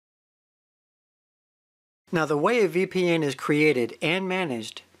 Now, the way a VPN is created and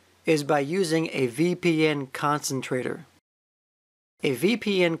managed is by using a VPN concentrator. A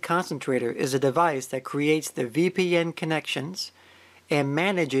VPN concentrator is a device that creates the VPN connections and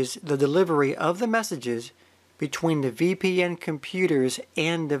manages the delivery of the messages between the VPN computers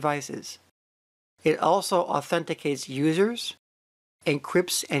and devices. It also authenticates users,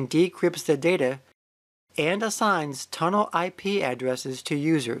 encrypts and decrypts the data, and assigns tunnel IP addresses to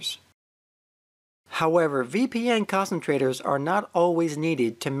users. However, VPN concentrators are not always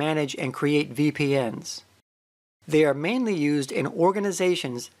needed to manage and create VPNs. They are mainly used in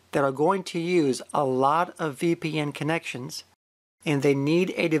organizations that are going to use a lot of VPN connections, and they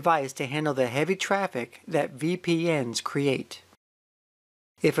need a device to handle the heavy traffic that VPNs create.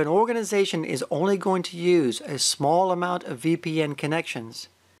 If an organization is only going to use a small amount of VPN connections,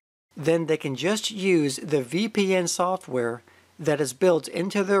 then they can just use the VPN software that is built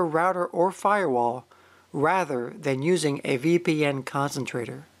into their router or firewall rather than using a VPN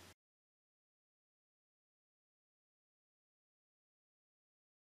concentrator.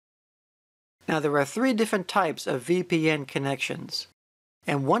 Now, there are 3 different types of VPN connections,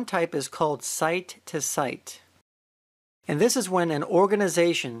 and one type is called site-to-site. And this is when an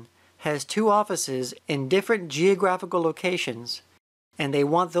organization has 2 offices in different geographical locations, and they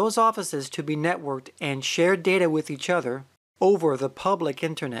want those offices to be networked and share data with each other over the public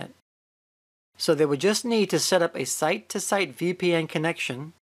Internet. So they would just need to set up a site-to-site VPN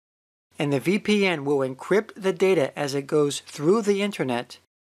connection, and the VPN will encrypt the data as it goes through the Internet,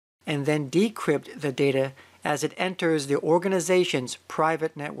 and then decrypt the data as it enters the organization's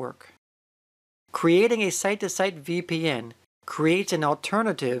private network. Creating a site-to-site VPN creates an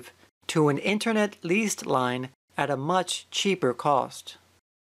alternative to an Internet leased line at a much cheaper cost.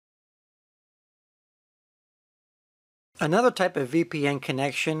 Another type of VPN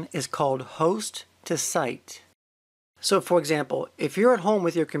connection is called host-to-site. So, for example, if you're at home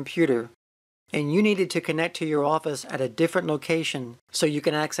with your computer and you needed to connect to your office at a different location so you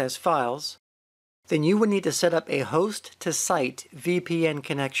can access files, then you would need to set up a host-to-site VPN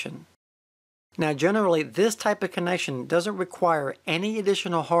connection. Now, generally, this type of connection doesn't require any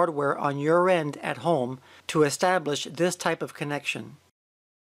additional hardware on your end at home to establish this type of connection.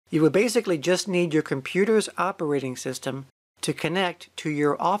 You would basically just need your computer's operating system to connect to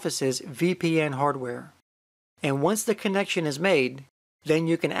your office's VPN hardware. And once the connection is made, then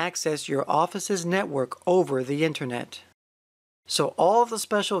you can access your office's network over the Internet. So all of the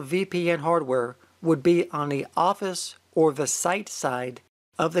special VPN hardware would be on the office or the site side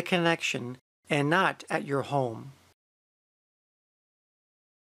of the connection and not at your home.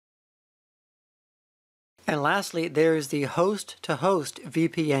 And lastly, there is the host-to-host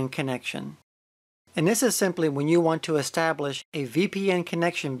VPN connection. And this is simply when you want to establish a VPN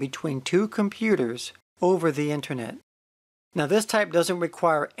connection between 2 computers over the Internet. Now, this type doesn't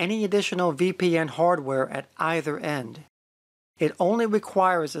require any additional VPN hardware at either end. It only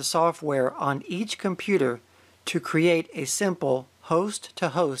requires the software on each computer to create a simple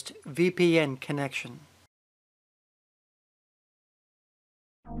host-to-host VPN connection.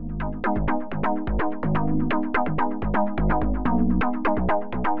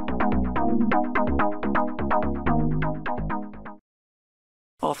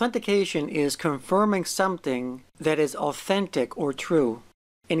 Authentication is confirming something that is authentic or true.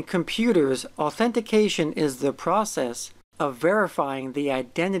 In computers, authentication is the process of verifying the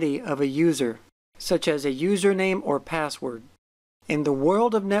identity of a user, such as a username or password. In the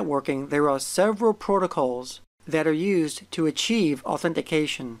world of networking, there are several protocols that are used to achieve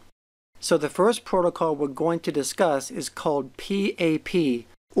authentication. So the first protocol we're going to discuss is called PAP,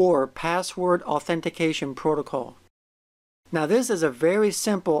 or Password Authentication Protocol. Now this is a very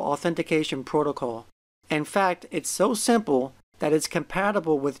simple authentication protocol. In fact, it's so simple that it's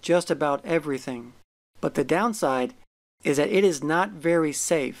compatible with just about everything. But the downside is that it is not very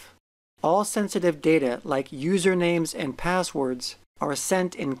safe. All sensitive data like usernames and passwords are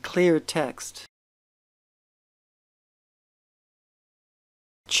sent in clear text.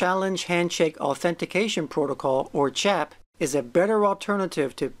 Challenge Handshake Authentication Protocol, or CHAP, is a better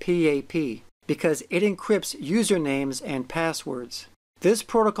alternative to PAP because it encrypts usernames and passwords. This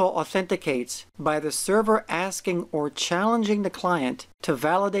protocol authenticates by the server asking or challenging the client to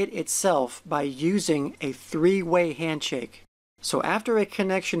validate itself by using a three-way handshake. So after a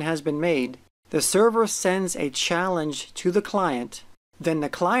connection has been made, the server sends a challenge to the client. Then the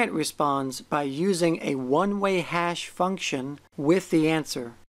client responds by using a one-way hash function with the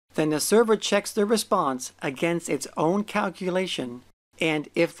answer. Then the server checks the response against its own calculation, and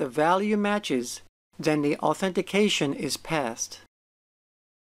if the value matches, then the authentication is passed.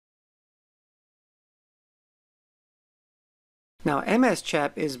 Now,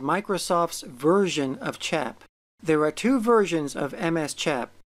 MS-CHAP is Microsoft's version of CHAP. There are two versions of MS-CHAP.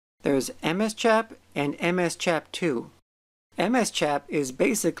 There's MS-CHAP and MS-CHAP 2. MS-CHAP is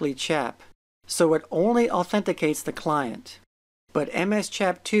basically CHAP, so it only authenticates the client. But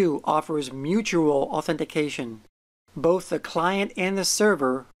MS-CHAP 2 offers mutual authentication. Both the client and the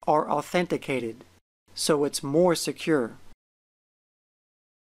server are authenticated, so it's more secure.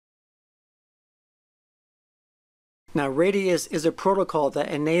 Now, Radius is a protocol that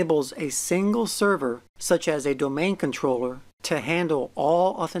enables a single server, such as a domain controller, to handle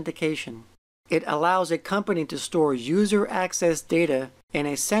all authentication. It allows a company to store user access data in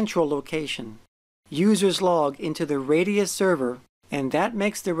a central location. Users log into the Radius server, and that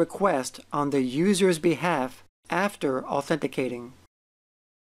makes the request on the user's behalf after authenticating.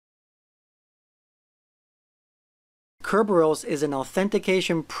 Kerberos is an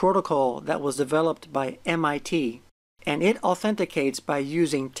authentication protocol that was developed by MIT, and it authenticates by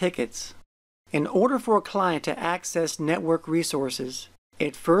using tickets. In order for a client to access network resources,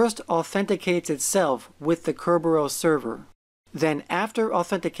 it first authenticates itself with the Kerberos server. Then after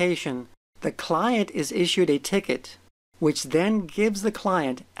authentication, the client is issued a ticket, which then gives the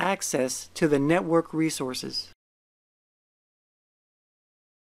client access to the network resources.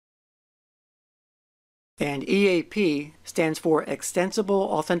 And EAP stands for Extensible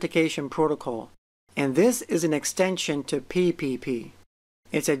Authentication Protocol, and this is an extension to PPP.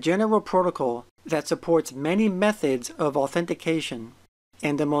 It's a general protocol that supports many methods of authentication,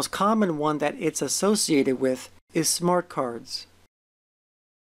 and the most common one that it's associated with is smart cards.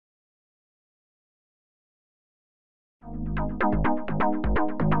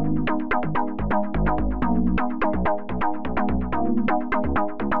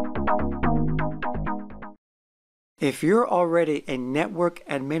 If you're already a network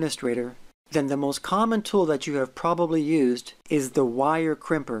administrator, then the most common tool that you have probably used is the wire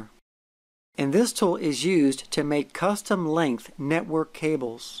crimper. And this tool is used to make custom length network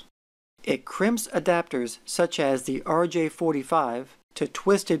cables. It crimps adapters such as the RJ45 to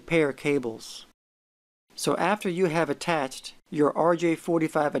twisted pair cables. So after you have attached your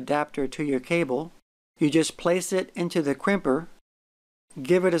RJ45 adapter to your cable, you just place it into the crimper,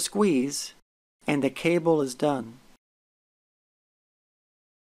 give it a squeeze, and the cable is done.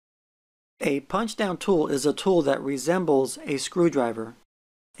 A punch-down tool is a tool that resembles a screwdriver,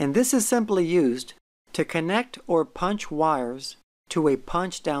 and this is simply used to connect or punch wires to a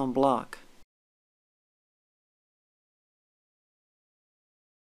punch-down block.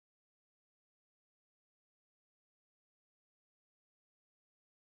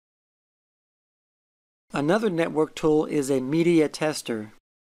 Another network tool is a media tester.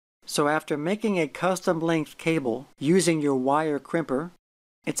 So after making a custom length cable using your wire crimper,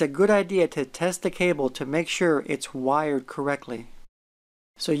 it's a good idea to test the cable to make sure it's wired correctly.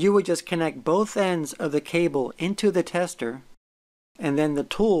 So you would just connect both ends of the cable into the tester, and then the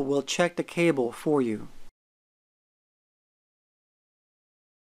tool will check the cable for you.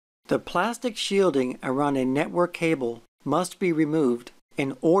 The plastic shielding around a network cable must be removed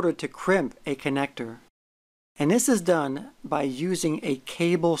in order to crimp a connector. And this is done by using a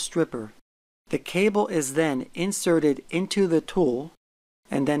cable stripper. The cable is then inserted into the tool,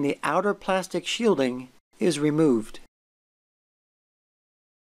 and then the outer plastic shielding is removed.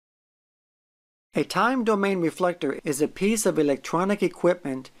 A time domain reflector is a piece of electronic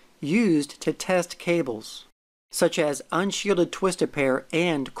equipment used to test cables, such as unshielded twisted pair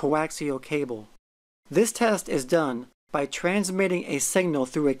and coaxial cable. This test is done by transmitting a signal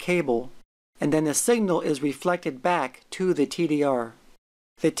through a cable, and then the signal is reflected back to the TDR.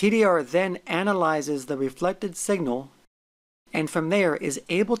 The TDR then analyzes the reflected signal, and from there is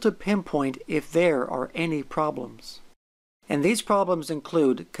able to pinpoint if there are any problems. And these problems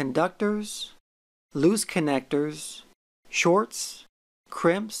include conductors, loose connectors, shorts,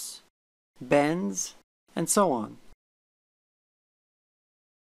 crimps, bends, and so on.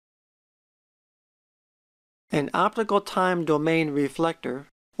 An optical time domain reflector,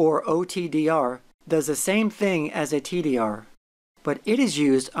 or OTDR, does the same thing as a TDR, but it is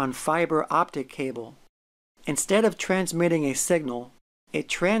used on fiber optic cable. Instead of transmitting a signal, it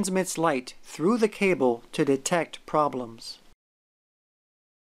transmits light through the cable to detect problems.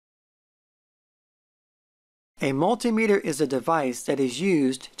 A multimeter is a device that is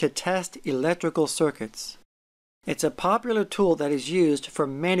used to test electrical circuits. It's a popular tool that is used for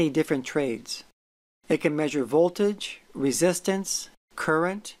many different trades. It can measure voltage, resistance,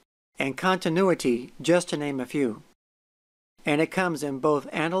 current, and continuity, just to name a few. And it comes in both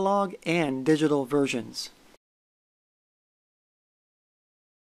analog and digital versions.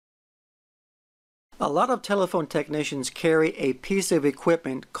 A lot of telephone technicians carry a piece of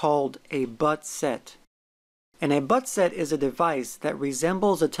equipment called a butt set. And a butt set is a device that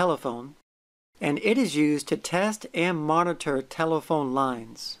resembles a telephone, and it is used to test and monitor telephone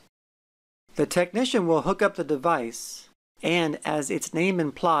lines. The technician will hook up the device and, as its name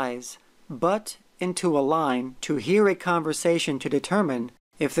implies, butt into a line to hear a conversation to determine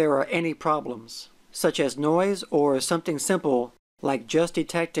if there are any problems, such as noise or something simple like just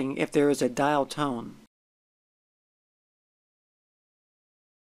detecting if there is a dial tone.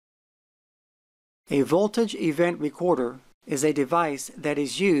 A voltage event recorder is a device that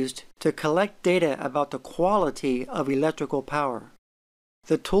is used to collect data about the quality of electrical power.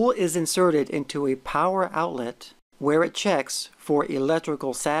 The tool is inserted into a power outlet where it checks for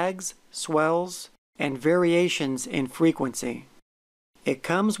electrical sags, swells, and variations in frequency. It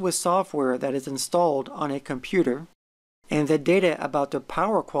comes with software that is installed on a computer, and the data about the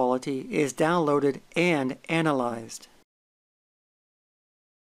power quality is downloaded and analyzed.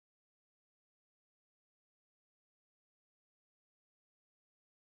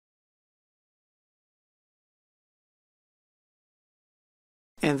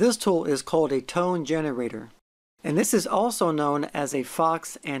 And this tool is called a tone generator, and this is also known as a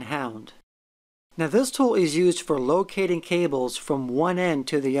fox and hound. Now this tool is used for locating cables from one end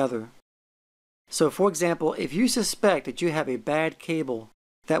to the other. So for example, if you suspect that you have a bad cable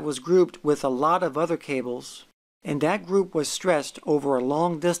that was grouped with a lot of other cables, and that group was stressed over a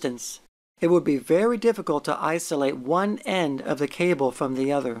long distance, it would be very difficult to isolate one end of the cable from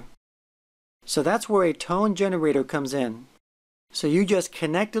the other. So that's where a tone generator comes in. So you just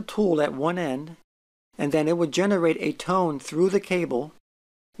connect the tool at one end, and then it would generate a tone through the cable,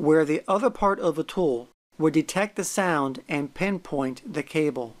 where the other part of the tool would detect the sound and pinpoint the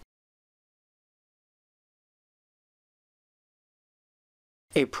cable.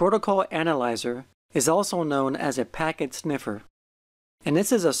 A protocol analyzer is also known as a packet sniffer, and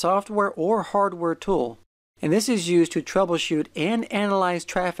this is a software or hardware tool, and this is used to troubleshoot and analyze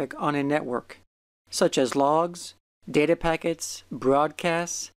traffic on a network, such as logs, data packets,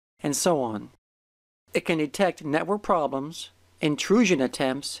 broadcasts, and so on. It can detect network problems, intrusion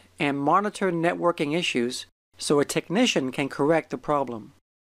attempts, and monitor networking issues so a technician can correct the problem.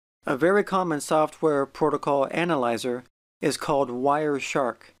 A very common software protocol analyzer is called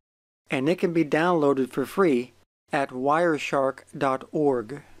Wireshark, and it can be downloaded for free at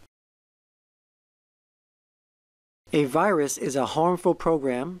wireshark.org. A virus is a harmful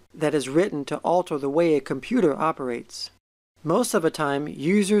program that is written to alter the way a computer operates. Most of the time,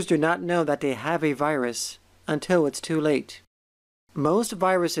 users do not know that they have a virus until it's too late. Most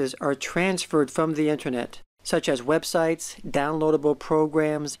viruses are transferred from the Internet, such as websites, downloadable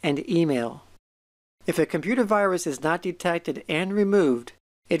programs, and email. If a computer virus is not detected and removed,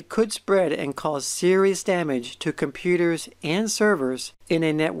 it could spread and cause serious damage to computers and servers in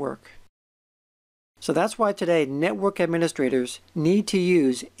a network. So that's why today network administrators need to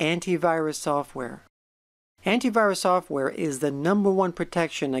use antivirus software. Antivirus software is the #1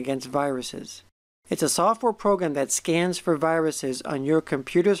 protection against viruses. It's a software program that scans for viruses on your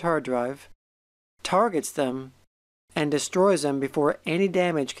computer's hard drive, targets them, and destroys them before any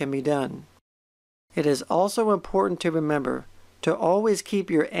damage can be done. It is also important to remember to always keep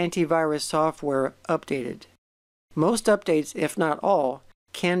your antivirus software updated. Most updates, if not all,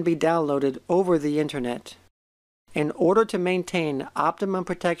 can be downloaded over the Internet. In order to maintain optimum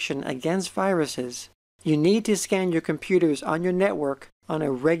protection against viruses, you need to scan your computers on your network on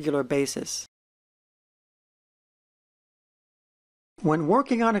a regular basis. When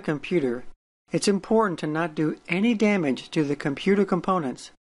working on a computer, it's important to not do any damage to the computer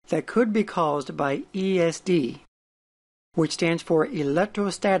components that could be caused by ESD, which stands for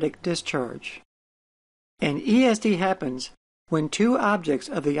electrostatic discharge. And ESD happens when two objects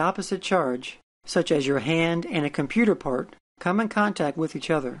of the opposite charge, such as your hand and a computer part, come in contact with each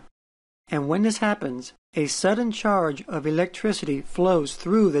other. And when this happens, a sudden charge of electricity flows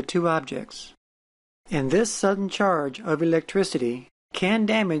through the two objects. And this sudden charge of electricity can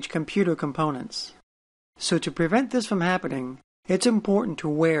damage computer components. So to prevent this from happening, it's important to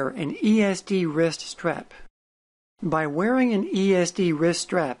wear an ESD wrist strap. By wearing an ESD wrist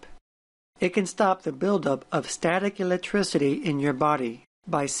strap, it can stop the buildup of static electricity in your body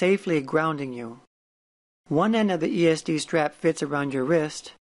by safely grounding you. One end of the ESD strap fits around your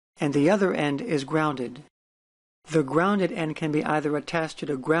wrist, and the other end is grounded. The grounded end can be either attached to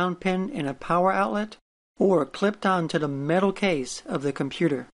the ground pin in a power outlet or clipped onto the metal case of the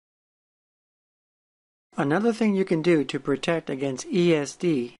computer. Another thing you can do to protect against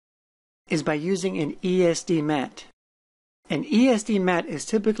ESD is by using an ESD mat. An ESD mat is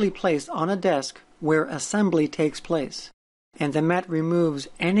typically placed on a desk where assembly takes place, and the mat removes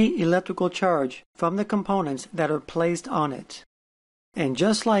any electrical charge from the components that are placed on it. And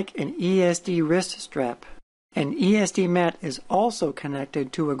just like an ESD wrist strap, an ESD mat is also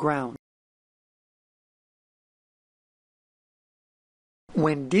connected to a ground.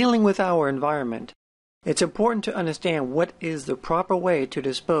 When dealing with our environment, it's important to understand what is the proper way to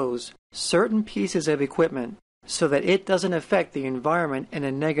dispose certain pieces of equipment so that it doesn't affect the environment in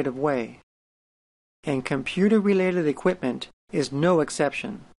a negative way. And computer-related equipment is no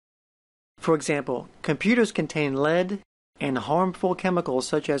exception. For example, computers contain lead and harmful chemicals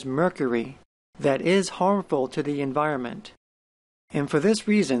such as mercury that is harmful to the environment. And for this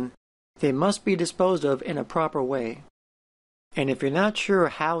reason, they must be disposed of in a proper way. And if you're not sure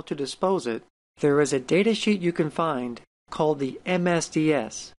how to dispose it, there is a data sheet you can find called the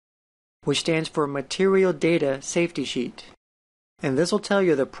MSDS, which stands for Material Data Safety Sheet. And this will tell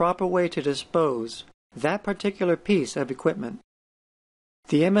you the proper way to dispose that particular piece of equipment.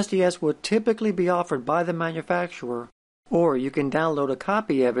 The MSDS will typically be offered by the manufacturer, or you can download a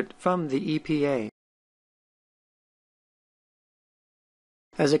copy of it from the EPA.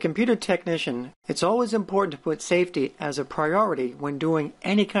 As a computer technician, it's always important to put safety as a priority when doing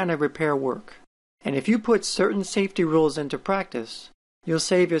any kind of repair work. And if you put certain safety rules into practice, you'll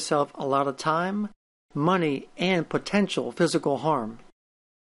save yourself a lot of time, money, and potential physical harm.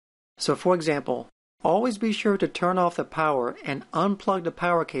 So for example, always be sure to turn off the power and unplug the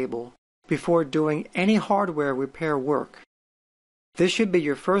power cable before doing any hardware repair work. This should be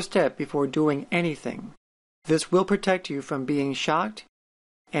your first step before doing anything. This will protect you from being shocked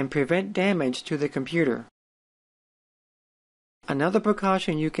and prevent damage to the computer. Another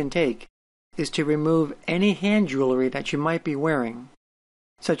precaution you can take is to remove any hand jewelry that you might be wearing,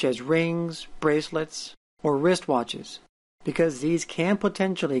 such as rings, bracelets, or wristwatches, because these can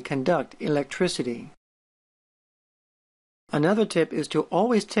potentially conduct electricity. Another tip is to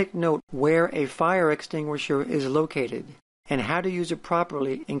always take note where a fire extinguisher is located and how to use it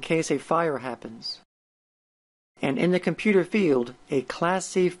properly in case a fire happens. And in the computer field, a Class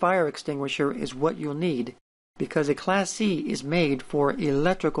C fire extinguisher is what you'll need because a Class C is made for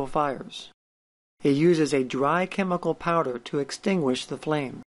electrical fires. It uses a dry chemical powder to extinguish the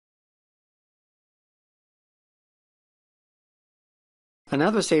flame.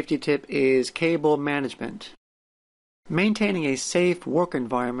 Another safety tip is cable management. Maintaining a safe work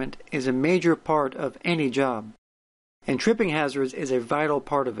environment is a major part of any job, and tripping hazards is a vital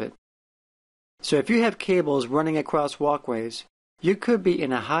part of it. So if you have cables running across walkways, you could be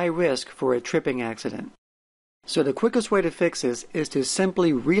in a high risk for a tripping accident. So the quickest way to fix this is to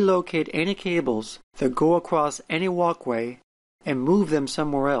simply relocate any cables that go across any walkway and move them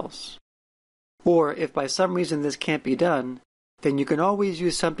somewhere else. Or if by some reason this can't be done, then you can always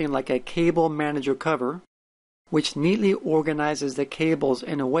use something like a cable manager cover, which neatly organizes the cables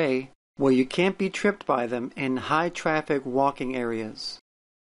in a way where you can't be tripped by them in high traffic walking areas.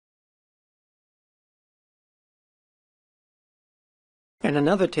 And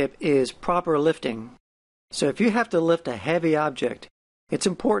another tip is proper lifting. So if you have to lift a heavy object, it's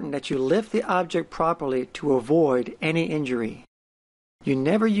important that you lift the object properly to avoid any injury. You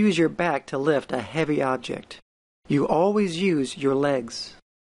never use your back to lift a heavy object. you always use your legs.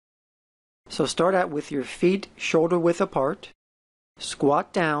 So start out with your feet shoulder width apart,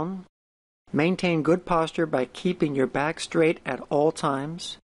 squat down, maintain good posture by keeping your back straight at all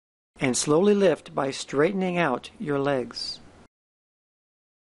times, and slowly lift by straightening out your legs.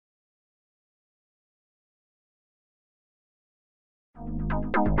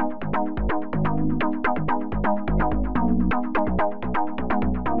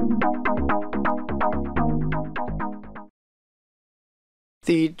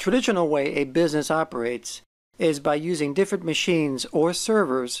 The traditional way a business operates is by using different machines or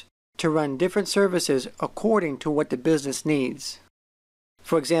servers to run different services according to what the business needs.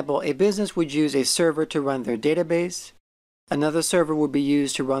 For example, a business would use a server to run their database, another server would be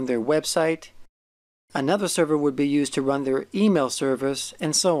used to run their website, another server would be used to run their email service,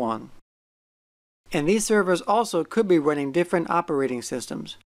 and so on. And these servers also could be running different operating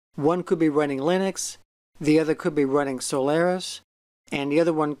systems. One could be running Linux, the other could be running Solaris, and the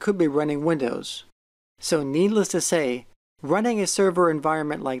other one could be running Windows. So needless to say, running a server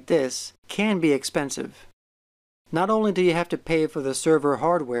environment like this can be expensive. Not only do you have to pay for the server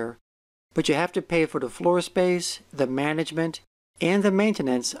hardware, but you have to pay for the floor space, the management, and the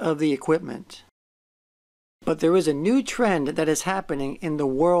maintenance of the equipment. But there is a new trend that is happening in the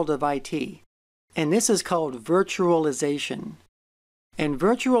world of IT, and this is called virtualization. And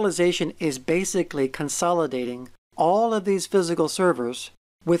virtualization is basically consolidating all of these physical servers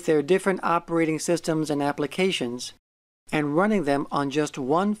with their different operating systems and applications and running them on just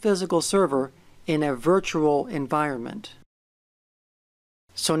one physical server in a virtual environment.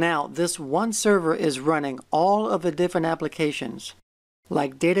 So now this one server is running all of the different applications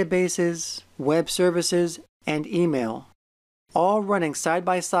like databases, web services, and email, all running side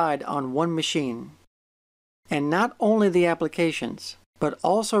by side on one machine. And not only the applications, but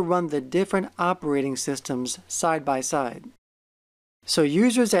also run the different operating systems side by side. So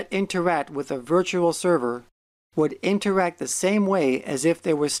users that interact with a virtual server would interact the same way as if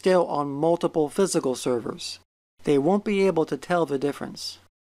they were still on multiple physical servers. They won't be able to tell the difference.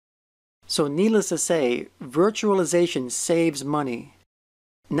 So needless to say, virtualization saves money.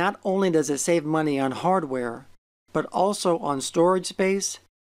 Not only does it save money on hardware, but also on storage space,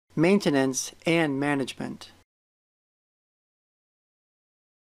 maintenance, and management.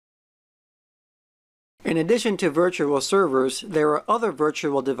 In addition to virtual servers, there are other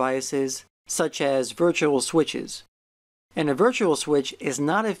virtual devices such as virtual switches. And a virtual switch is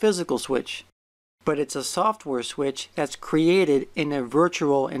not a physical switch, but it's a software switch that's created in a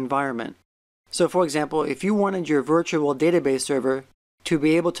virtual environment. So for example, if you wanted your virtual database server to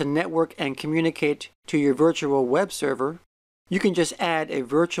be able to network and communicate to your virtual web server, you can just add a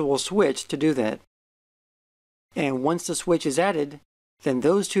virtual switch to do that. And once the switch is added, then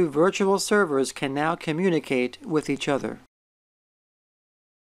those two virtual servers can now communicate with each other.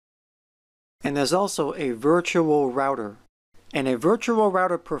 And there's also a virtual router. And a virtual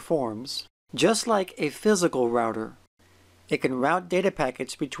router performs just like a physical router. It can route data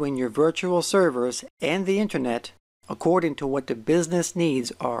packets between your virtual servers and the Internet according to what the business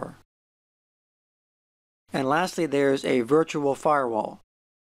needs are. And lastly, there's a virtual firewall,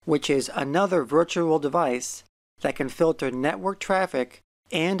 which is another virtual device that can filter network traffic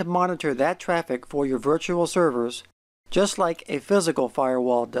and monitor that traffic for your virtual servers, just like a physical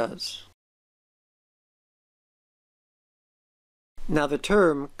firewall does. Now the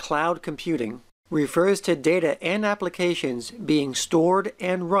term cloud computing refers to data and applications being stored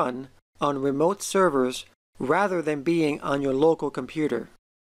and run on remote servers rather than being on your local computer.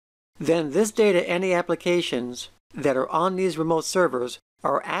 Then this data and the applications that are on these remote servers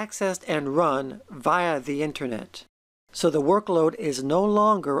are accessed and run via the Internet. So the workload is no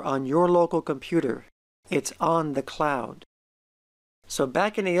longer on your local computer, it's on the cloud. So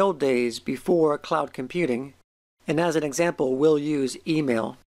back in the old days before cloud computing, and as an example we'll use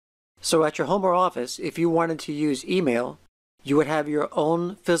email. So at your home or office, if you wanted to use email, you would have your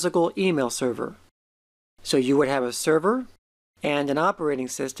own physical email server. So you would have a server and an operating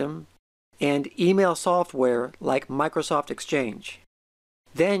system and email software like Microsoft Exchange.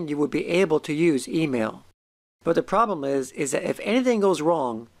 Then you would be able to use email. But the problem is that if anything goes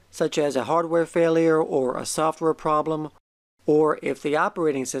wrong, such as a hardware failure or a software problem, or if the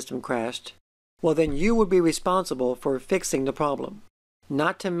operating system crashed, well then you would be responsible for fixing the problem,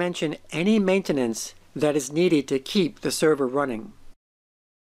 not to mention any maintenance that is needed to keep the server running.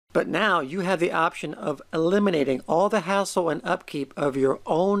 But now you have the option of eliminating all the hassle and upkeep of your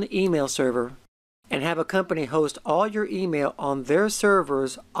own email server and have a company host all your email on their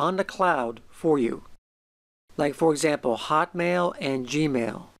servers on the cloud for you. Like for example, Hotmail and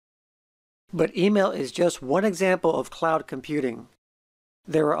Gmail. But email is just one example of cloud computing.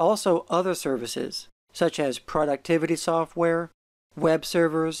 There are also other services, such as productivity software, web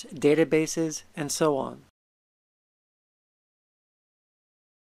servers, databases, and so on.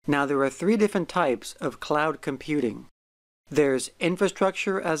 Now there are three different types of cloud computing. There's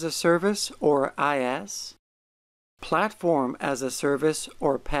Infrastructure as a Service, or IaaS, Platform as a Service,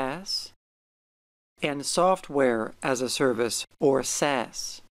 or PaaS, and Software as a Service, or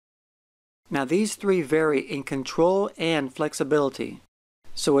SaaS. Now these three vary in control and flexibility,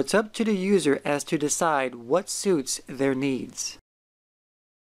 so it's up to the user as to decide what suits their needs.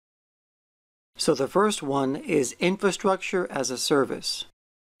 So the first one is Infrastructure as a Service.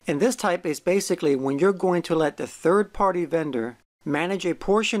 And this type is basically when you're going to let the third-party vendor manage a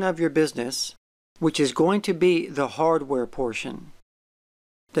portion of your business, which is going to be the hardware portion.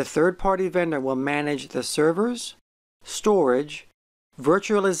 The third-party vendor will manage the servers, storage,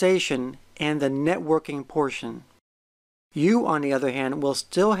 virtualization, and the networking portion. You, on the other hand, will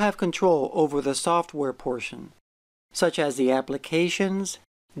still have control over the software portion, such as the applications,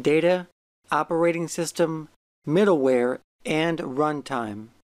 data, operating system, middleware, and runtime.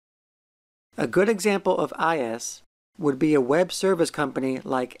 A good example of IaaS would be a web service company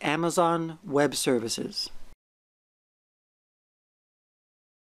like Amazon Web Services.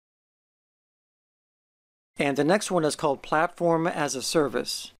 And the next one is called Platform as a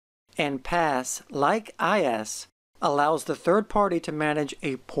Service. And PaaS, like IaaS, allows the third party to manage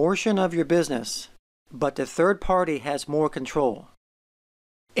a portion of your business, but the third party has more control.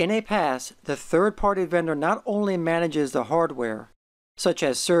 In a PaaS, the third-party vendor not only manages the hardware, such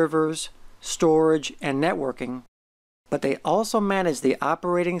as servers, storage, and networking, but they also manage the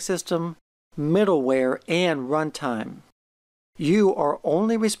operating system, middleware, and runtime. You are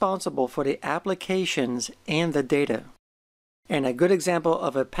only responsible for the applications and the data. And a good example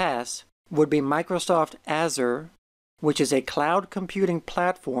of a PaaS would be Microsoft Azure, which is a cloud computing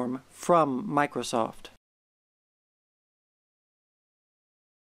platform from Microsoft.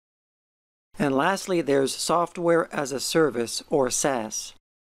 And lastly, there's Software as a Service, or SaaS.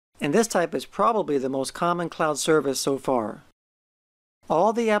 And this type is probably the most common cloud service so far.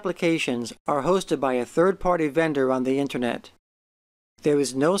 All the applications are hosted by a third-party vendor on the Internet. There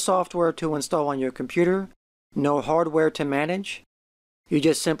is no software to install on your computer, no hardware to manage. You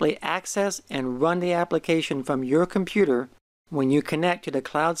just simply access and run the application from your computer when you connect to the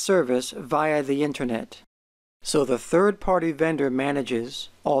cloud service via the Internet. So the third-party vendor manages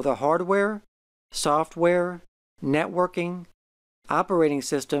all the hardware, software, networking, operating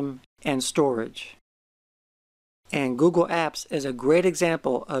system, and storage. And Google Apps is a great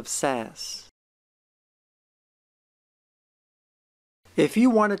example of SaaS. If you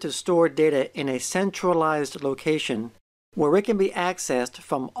wanted to store data in a centralized location where it can be accessed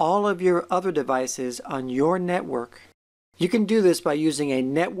from all of your other devices on your network, you can do this by using a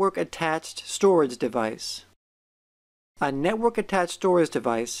network-attached storage device. A network-attached storage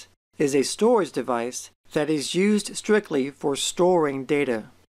device is a storage device that is used strictly for storing data.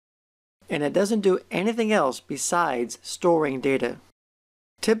 And it doesn't do anything else besides storing data.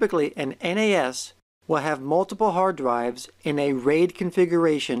 Typically, an NAS will have multiple hard drives in a RAID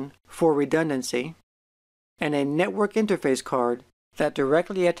configuration for redundancy, and a network interface card that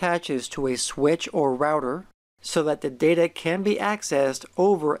directly attaches to a switch or router so that the data can be accessed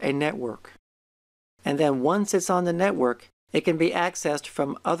over a network. And then once it's on the network, it can be accessed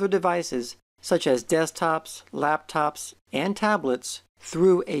from other devices such as desktops, laptops, and tablets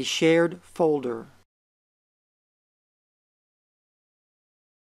through a shared folder.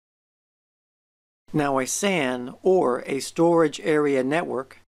 Now a SAN, or a Storage Area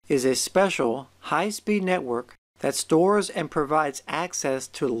Network, is a special, high-speed network that stores and provides access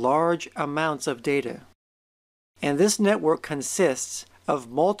to large amounts of data. And this network consists of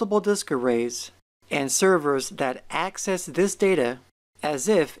multiple disk arrays and servers that access this data as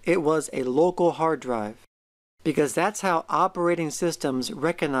if it was a local hard drive, because that's how operating systems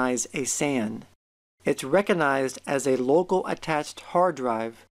recognize a SAN. It's recognized as a local attached hard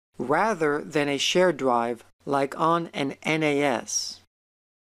drive rather than a shared drive like on an NAS.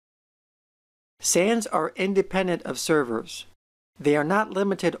 SANs are independent of servers. They are not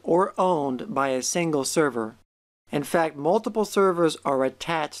limited or owned by a single server. In fact, multiple servers are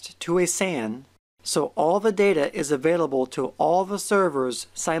attached to a SAN, so all the data is available to all the servers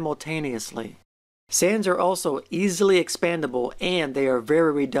simultaneously. SANs are also easily expandable and they are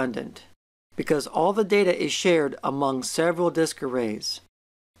very redundant, because all the data is shared among several disk arrays.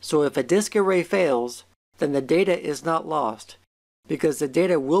 So if a disk array fails, then the data is not lost, because the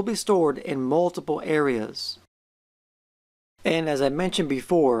data will be stored in multiple areas. And as I mentioned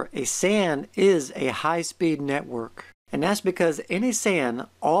before, a SAN is a high-speed network. And that's because in a SAN,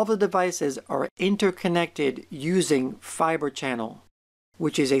 all the devices are interconnected using fiber channel,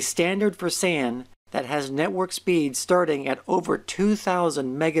 which is a standard for SAN that has network speeds starting at over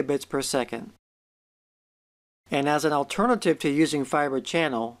 2,000 megabits per second. And as an alternative to using fiber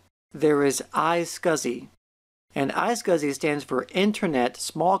channel, there is iSCSI. And iSCSI stands for Intranet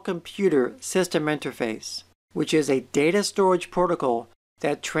Small Computer System Interface, which is a data storage protocol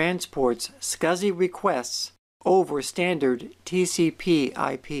that transports SCSI requests over standard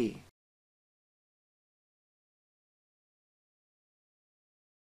TCP/IP.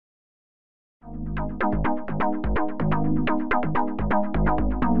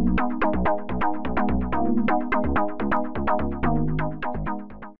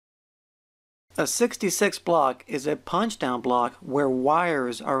 A 66 block is a punch-down block where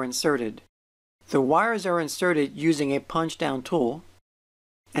wires are inserted. The wires are inserted using a punch-down tool,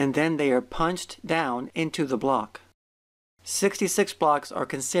 and then they are punched down into the block. 66 blocks are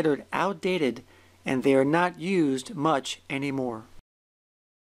considered outdated and they are not used much anymore.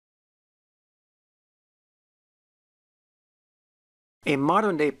 A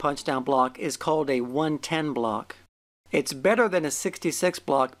modern-day punch-down block is called a 110 block. It's better than a 66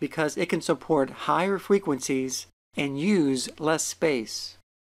 block because it can support higher frequencies and use less space.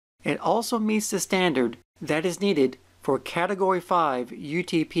 It also meets the standard that is needed for Category 5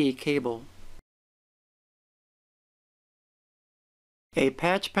 UTP cable. A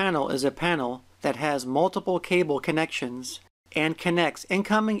patch panel is a panel that has multiple cable connections and connects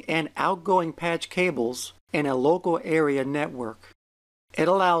incoming and outgoing patch cables in a local area network. It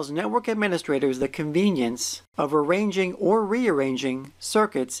allows network administrators the convenience of arranging or rearranging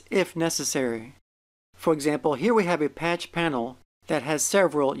circuits if necessary. For example, here we have a patch panel that has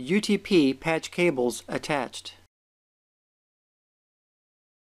several UTP patch cables attached.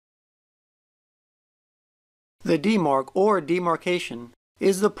 The demarc or demarcation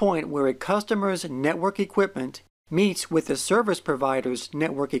is the point where a customer's network equipment meets with the service provider's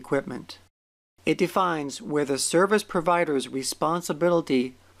network equipment. It defines where the service provider's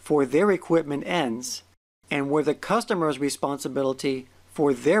responsibility for their equipment ends and where the customer's responsibility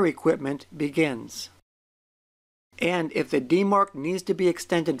for their equipment begins. And if the demarc needs to be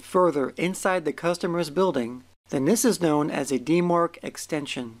extended further inside the customer's building, then this is known as a demarc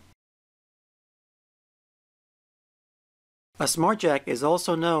extension. A smart jack is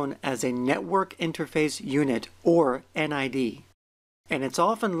also known as a Network Interface Unit, or NID, and it's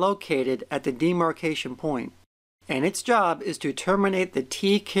often located at the demarcation point, and its job is to terminate the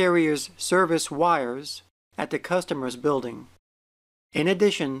T-carrier's service wires at the customer's building. In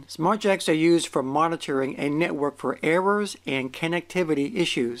addition, smart jacks are used for monitoring a network for errors and connectivity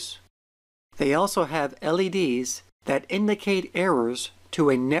issues. They also have LEDs that indicate errors to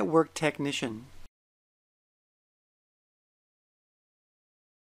a network technician.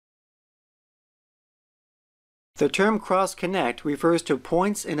 The term cross-connect refers to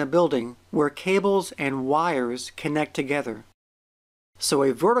points in a building where cables and wires connect together. So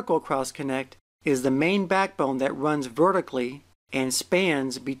a vertical cross-connect is the main backbone that runs vertically and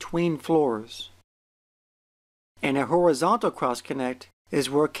spans between floors. And a horizontal cross-connect is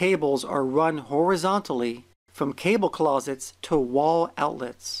where cables are run horizontally from cable closets to wall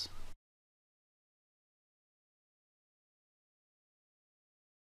outlets.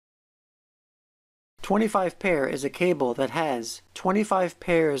 "25 pair is a cable that has 25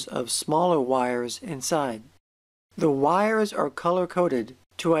 pairs of smaller wires inside. The wires are color-coded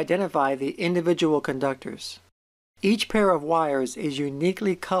to identify the individual conductors. Each pair of wires is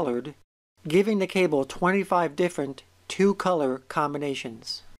uniquely colored, giving the cable 25 different two-color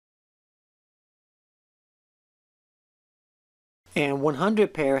combinations. And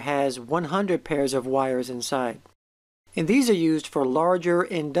 100 pair has 100 pairs of wires inside. And these are used for larger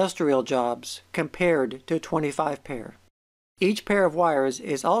industrial jobs compared to 25 pair. Each pair of wires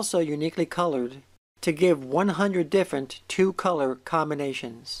is also uniquely colored to give 100 different two-color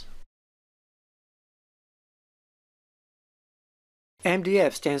combinations.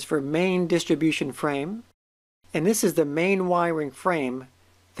 MDF stands for Main Distribution Frame, and this is the main wiring frame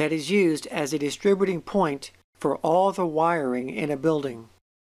that is used as a distributing point for all the wiring in a building.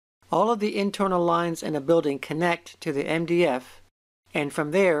 All of the internal lines in a building connect to the MDF, and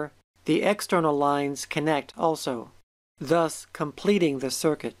from there, the external lines connect also, thus completing the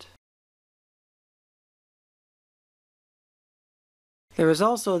circuit. There is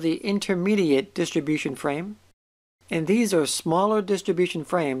also the intermediate distribution frame, and these are smaller distribution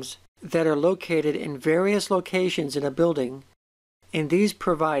frames that are located in various locations in a building, and these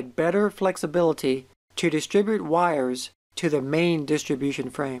provide better flexibility to distribute wires to the main distribution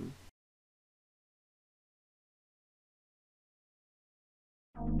frame.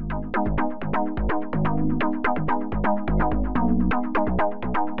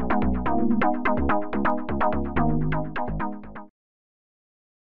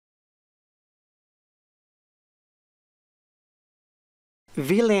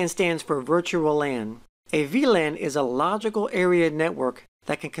 VLAN stands for Virtual LAN. A VLAN is a logical area network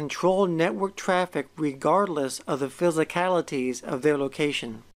that can control network traffic regardless of the physicalities of their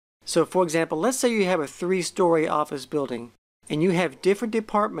location. So for example, let's say you have a 3-story office building and you have different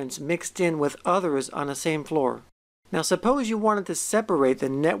departments mixed in with others on the same floor. Now suppose you wanted to separate the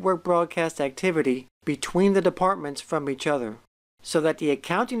network broadcast activity between the departments from each other, so that the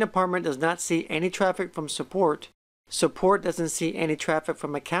accounting department does not see any traffic from support, support doesn't see any traffic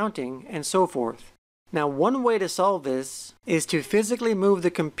from accounting, and so forth. Now one way to solve this is to physically move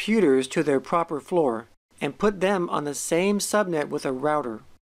the computers to their proper floor and put them on the same subnet with a router.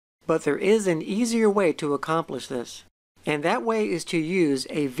 But there is an easier way to accomplish this, and that way is to use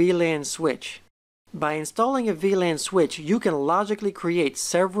a VLAN switch. By installing a VLAN switch, you can logically create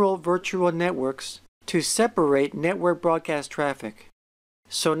several virtual networks to separate network broadcast traffic.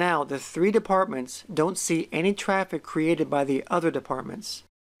 So now the 3 departments don't see any traffic created by the other departments.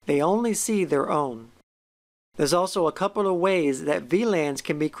 They only see their own. There's also a couple of ways that VLANs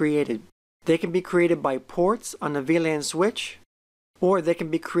can be created. They can be created by ports on the VLAN switch, or they can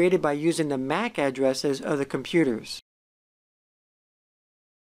be created by using the MAC addresses of the computers.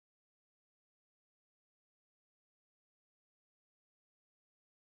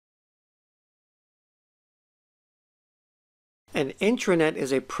 An intranet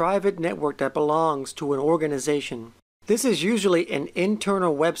is a private network that belongs to an organization. This is usually an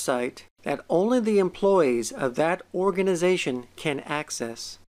internal website that only the employees of that organization can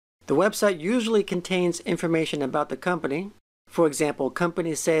access. The website usually contains information about the company, for example,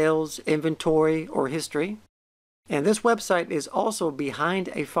 company sales, inventory, or history. And this website is also behind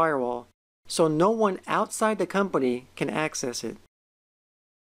a firewall, so no one outside the company can access it.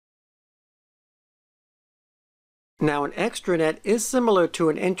 Now, an extranet is similar to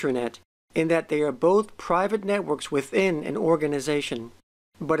an intranet in that they are both private networks within an organization.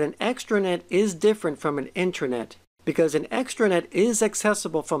 But an extranet is different from an intranet because an extranet is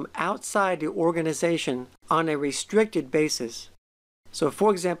accessible from outside the organization on a restricted basis. So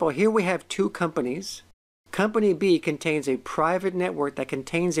for example, here we have 2 companies. Company B contains a private network that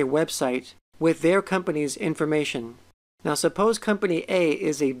contains a website with their company's information. Now suppose Company A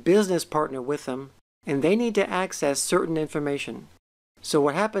is a business partner with them, and they need to access certain information. So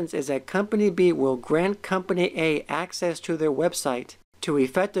what happens is that Company B will grant Company A access to their website to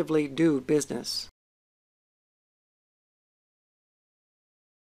effectively do business.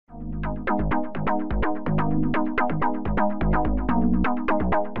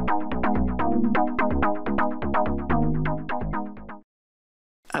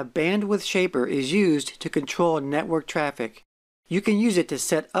 A bandwidth shaper is used to control network traffic. You can use it to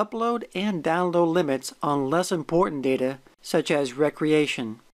set upload and download limits on less important data, such as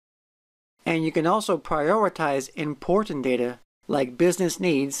recreation. And you can also prioritize important data, like business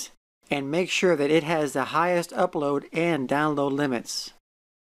needs, and make sure that it has the highest upload and download limits.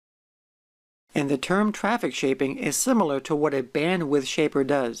 And the term traffic shaping is similar to what a bandwidth shaper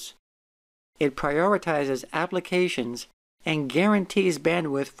does. It prioritizes applications and guarantees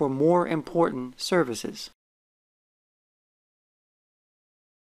bandwidth for more important services.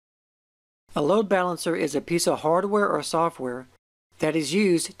 A load balancer is a piece of hardware or software that is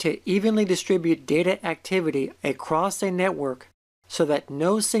used to evenly distribute data activity across a network so that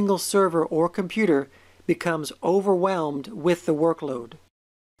no single server or computer becomes overwhelmed with the workload.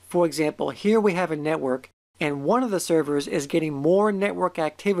 For example, here we have a network and one of the servers is getting more network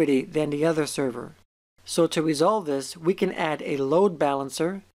activity than the other server. So to resolve this, we can add a load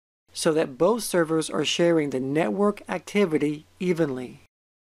balancer so that both servers are sharing the network activity evenly.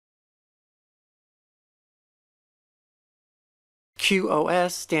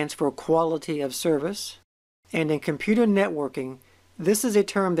 QoS stands for Quality of Service, and in computer networking, this is a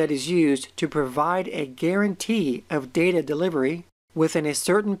term that is used to provide a guarantee of data delivery within a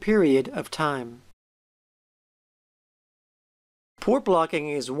certain period of time. Port blocking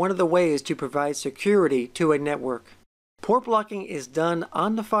is one of the ways to provide security to a network. Port blocking is done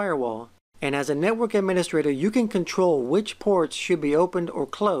on the firewall, and as a network administrator, you can control which ports should be opened or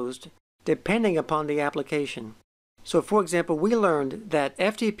closed depending upon the application. So for example, we learned that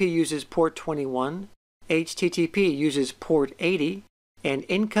FTP uses port 21, HTTP uses port 80, and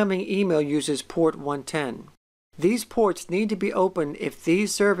incoming email uses port 110. These ports need to be opened if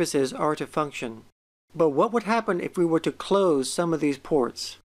these services are to function. But what would happen if we were to close some of these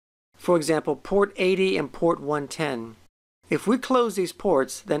ports? For example, port 80 and port 110. If we close these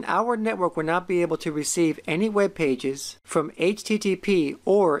ports, then our network will not be able to receive any web pages from HTTP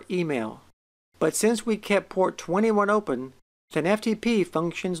or email. But since we kept port 21 open, then FTP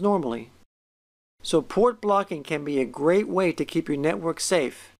functions normally. So port blocking can be a great way to keep your network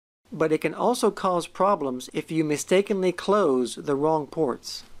safe, but it can also cause problems if you mistakenly close the wrong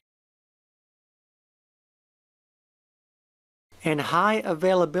ports. And high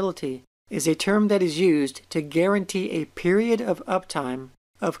availability is a term that is used to guarantee a period of uptime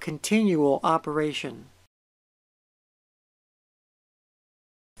of continual operation.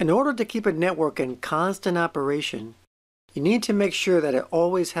 In order to keep a network in constant operation, you need to make sure that it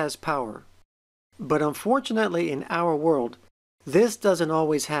always has power. But unfortunately in our world, this doesn't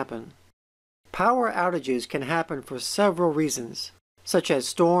always happen. Power outages can happen for several reasons, such as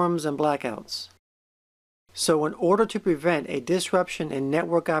storms and blackouts. So in order to prevent a disruption in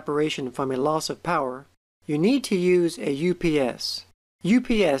network operation from a loss of power, you need to use a UPS.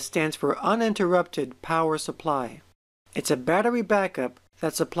 UPS stands for Uninterrupted Power Supply. It's a battery backup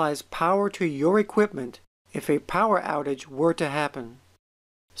that supplies power to your equipment if a power outage were to happen.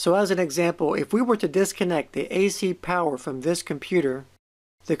 So as an example, if we were to disconnect the AC power from this computer,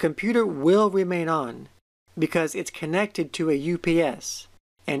 the computer will remain on because it's connected to a UPS,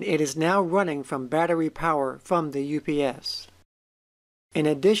 and it is now running from battery power from the UPS. In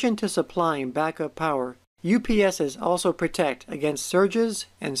addition to supplying backup power, UPSs also protect against surges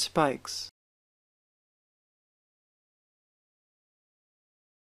and spikes.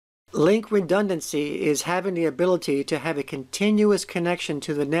 Link redundancy is having the ability to have a continuous connection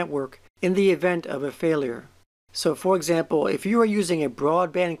to the network in the event of a failure. So for example, if you are using a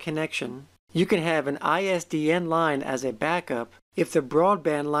broadband connection, you can have an ISDN line as a backup if the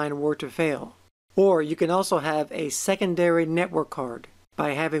broadband line were to fail. Or you can also have a secondary network card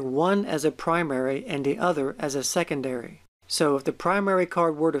by having one as a primary and the other as a secondary. So if the primary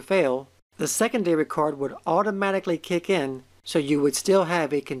card were to fail, the secondary card would automatically kick in, so you would still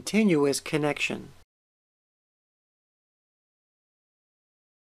have a continuous connection.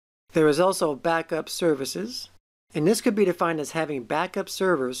 There is also backup services, and this could be defined as having backup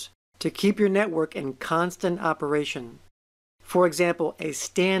servers to keep your network in constant operation. For example, a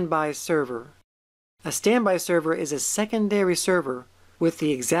standby server. A standby server is a secondary server with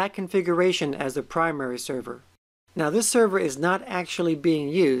the exact configuration as the primary server. Now this server is not actually being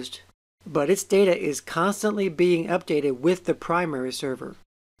used, but its data is constantly being updated with the primary server.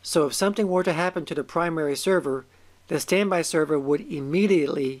 So if something were to happen to the primary server, the standby server would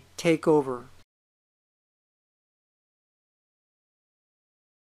immediately take over.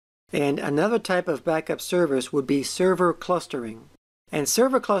 And another type of backup service would be server clustering. And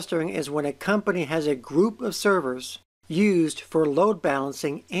server clustering is when a company has a group of servers used for load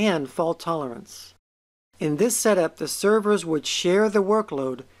balancing and fault tolerance. In this setup, the servers would share the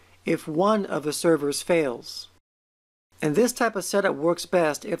workload if one of the servers fails. And this type of setup works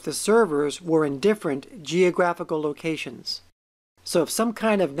best if the servers were in different geographical locations. So if some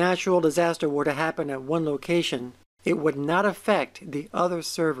kind of natural disaster were to happen at one location, it would not affect the other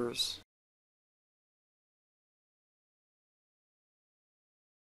servers.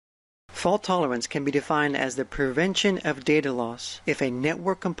 Fault tolerance can be defined as the prevention of data loss if a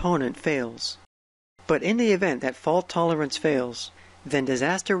network component fails. But in the event that fault tolerance fails, then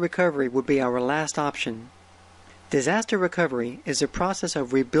disaster recovery would be our last option. Disaster recovery is the process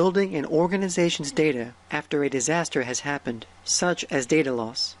of rebuilding an organization's data after a disaster has happened, such as data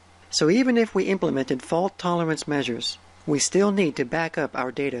loss. So even if we implemented fault tolerance measures, we still need to back up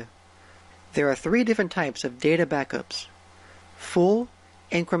our data. There are 3 different types of data backups: full,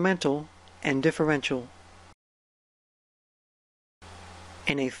 incremental, and differential.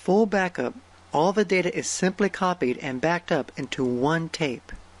 In a full backup, all the data is simply copied and backed up into one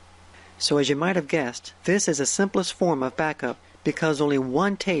tape. So as you might have guessed, this is the simplest form of backup because only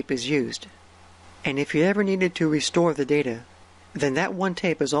one tape is used. And if you ever needed to restore the data, then that one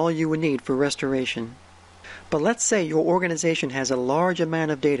tape is all you would need for restoration. But let's say your organization has a large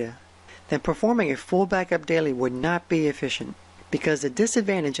amount of data, then performing a full backup daily would not be efficient, because the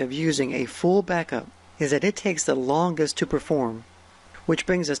disadvantage of using a full backup is that it takes the longest to perform. Which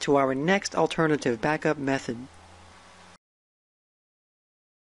brings us to our next alternative backup method.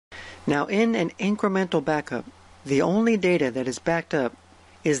 Now in an incremental backup, the only data that is backed up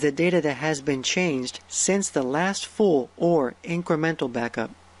is the data that has been changed since the last full or incremental backup.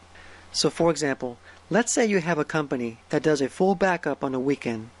 So for example, let's say you have a company that does a full backup on a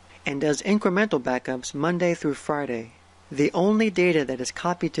weekend and does incremental backups Monday through Friday. The only data that is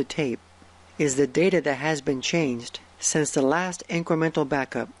copied to tape is the data that has been changed since the last incremental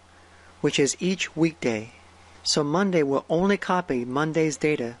backup, which is each weekday. So Monday will only copy Monday's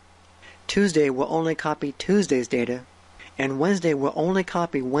data, Tuesday will only copy Tuesday's data, and Wednesday will only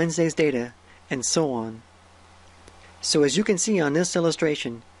copy Wednesday's data, and so on. So as you can see on this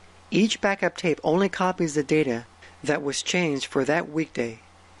illustration, each backup tape only copies the data that was changed for that weekday.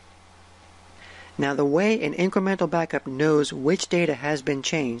 Now the way an incremental backup knows which data has been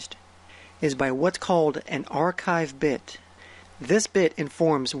changed is by what's called an archive bit. This bit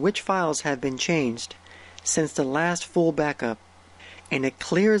informs which files have been changed since the last full backup, and it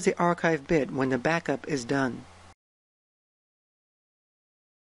clears the archive bit when the backup is done.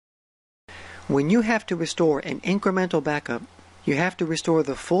 When you have to restore an incremental backup, you have to restore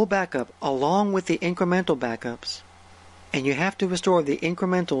the full backup along with the incremental backups, and you have to restore the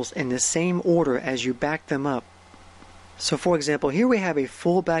incrementals in the same order as you back them up. So for example, here we have a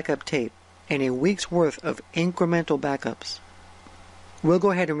full backup tape and a week's worth of incremental backups. We'll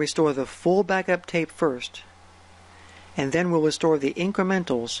go ahead and restore the full backup tape first, and then we'll restore the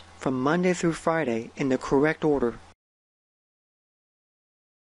incrementals from Monday through Friday in the correct order.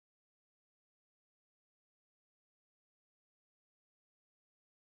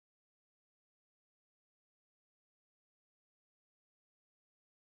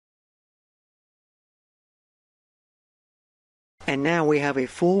 And now we have a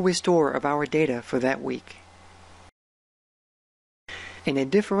full restore of our data for that week. In a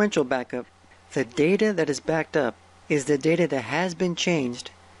differential backup, the data that is backed up is the data that has been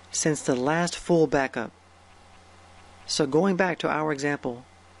changed since the last full backup. So going back to our example,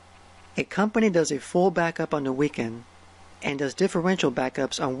 a company does a full backup on the weekend and does differential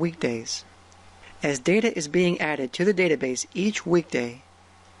backups on weekdays. As data is being added to the database each weekday,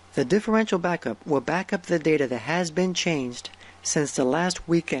 the differential backup will back up the data that has been changed since the last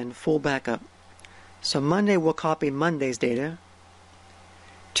weekend full backup. So Monday will copy Monday's data,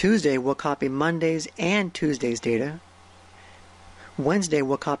 Tuesday will copy Monday's and Tuesday's data, Wednesday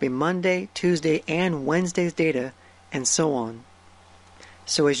will copy Monday, Tuesday, and Wednesday's data, and so on.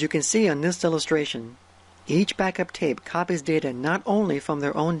 So as you can see on this illustration, each backup tape copies data not only from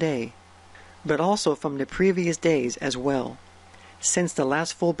their own day, but also from the previous days as well, since the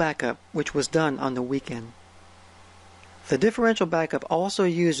last full backup, which was done on the weekend. The differential backup also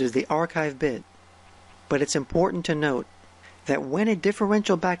uses the archive bit, but it's important to note that when a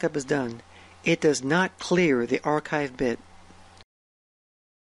differential backup is done, it does not clear the archive bit.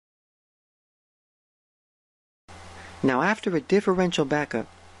 Now after a differential backup,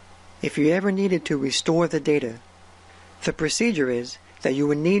 if you ever needed to restore the data, the procedure is that you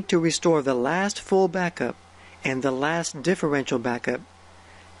would need to restore the last full backup and the last differential backup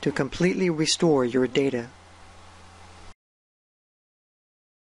to completely restore your data.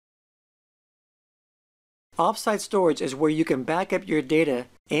 Offsite storage is where you can back up your data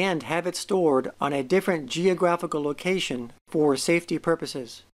and have it stored on a different geographical location for safety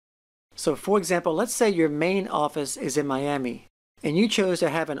purposes. So for example, let's say your main office is in Miami, and you chose to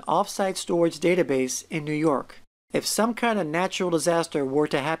have an offsite storage database in New York. If some kind of natural disaster were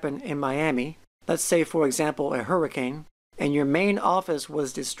to happen in Miami, let's say for example a hurricane, and your main office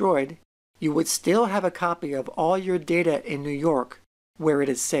was destroyed, you would still have a copy of all your data in New York where it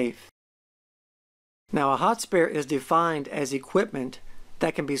is safe. Now a hot spare is defined as equipment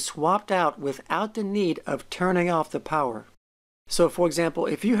that can be swapped out without the need of turning off the power. So for example,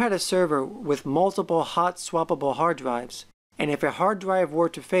 if you had a server with multiple hot swappable hard drives, and if a hard drive were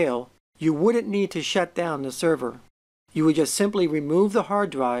to fail, you wouldn't need to shut down the server. You would just simply remove the hard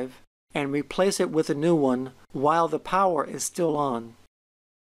drive and replace it with a new one while the power is still on.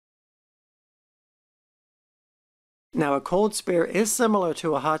 Now a cold spare is similar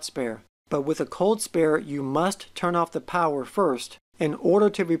to a hot spare, but with a cold spare you must turn off the power first in order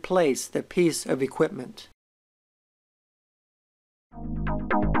to replace the piece of equipment.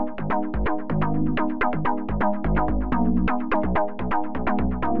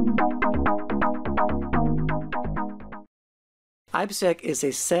 IPsec is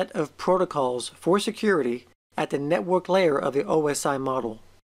a set of protocols for security at the network layer of the OSI model.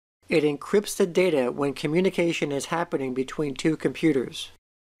 It encrypts the data when communication is happening between two computers.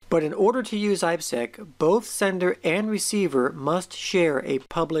 But in order to use IPsec, both sender and receiver must share a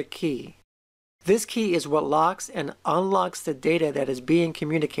public key. This key is what locks and unlocks the data that is being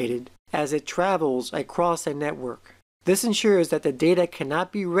communicated as it travels across a network. This ensures that the data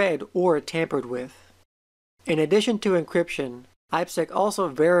cannot be read or tampered with. In addition to encryption, IPsec also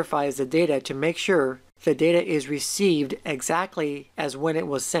verifies the data to make sure the data is received exactly as when it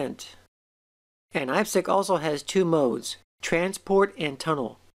was sent. And IPsec also has two modes, transport and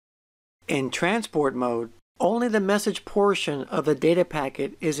tunnel. In transport mode, only the message portion of the data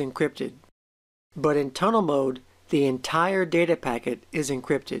packet is encrypted, but in tunnel mode, the entire data packet is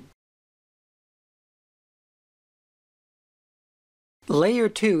encrypted. Layer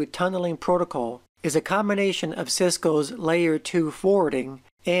 2 tunneling protocol is a combination of Cisco's Layer 2 forwarding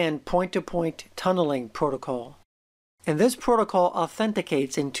and point-to-point tunneling protocol. And this protocol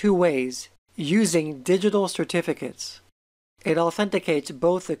authenticates in two ways using digital certificates. It authenticates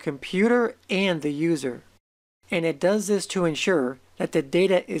both the computer and the user, and it does this to ensure that the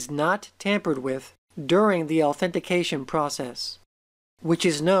data is not tampered with during the authentication process, which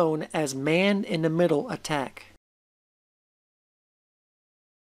is known as man-in-the-middle attack.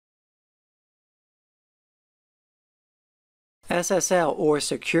 SSL, or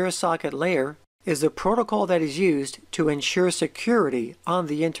Secure Socket Layer, is the protocol that is used to ensure security on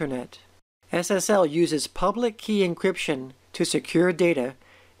the Internet. SSL uses public key encryption to secure data,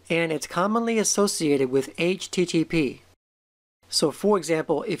 and it's commonly associated with HTTP. So for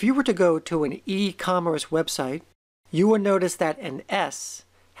example, if you were to go to an e-commerce website, you will notice that an S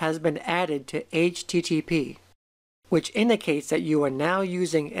has been added to HTTP, which indicates that you are now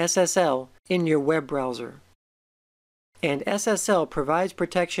using SSL in your web browser. And SSL provides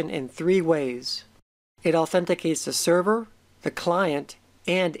protection in three ways. It authenticates the server, the client,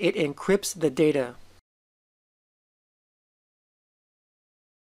 and it encrypts the data.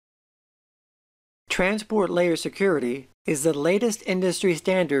 Transport Layer Security is the latest industry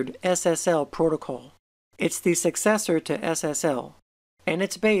standard SSL protocol. It's the successor to SSL, and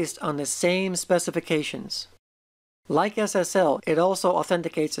it's based on the same specifications. Like SSL, it also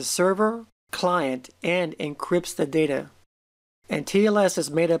authenticates the server, client, and encrypts the data. And TLS is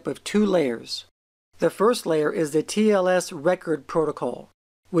made up of two layers. The first layer is the TLS record protocol,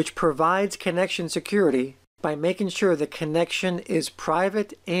 which provides connection security by making sure the connection is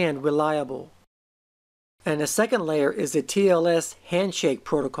private and reliable. And the second layer is the TLS handshake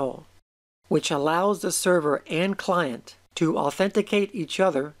protocol, which allows the server and client to authenticate each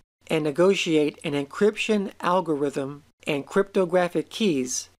other and negotiate an encryption algorithm and cryptographic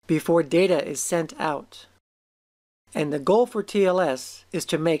keys before data is sent out. And the goal for TLS is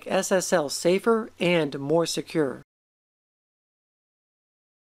to make SSL safer and more secure.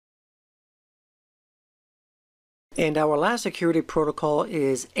 And our last security protocol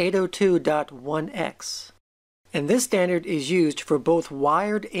is 802.1x. And this standard is used for both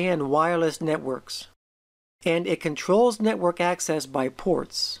wired and wireless networks. And it controls network access by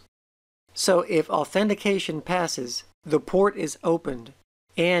ports. So if authentication passes, the port is opened.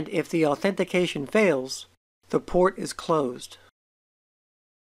 And if the authentication fails, the port is closed.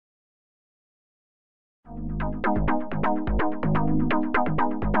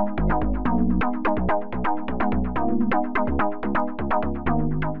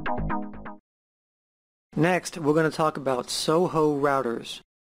 Next, we're going to talk about SOHO Routers,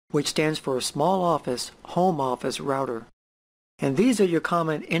 which stands for Small Office Home Office Router. And these are your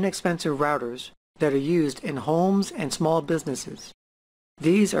common inexpensive routers that are used in homes and small businesses.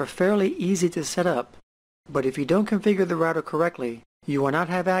 These are fairly easy to set up, but if you don't configure the router correctly, you will not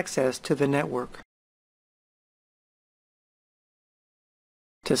have access to the network.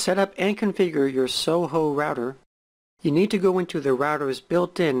 To set up and configure your SOHO router, you need to go into the router's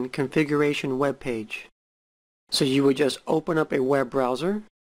built-in configuration web page. So you would just open up a web browser,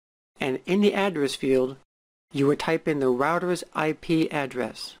 and in the address field, you would type in the router's IP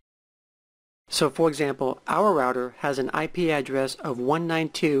address. So for example, our router has an IP address of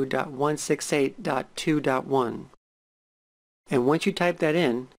 192.168.2.1. And once you type that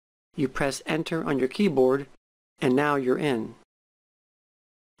in, you press enter on your keyboard, and now you're in.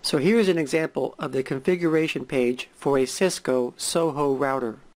 So here's an example of the configuration page for a Cisco SOHO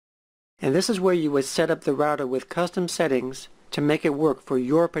router. And this is where you would set up the router with custom settings to make it work for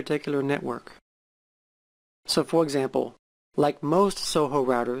your particular network. So for example, like most SOHO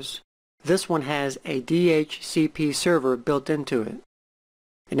routers, this one has a DHCP server built into it.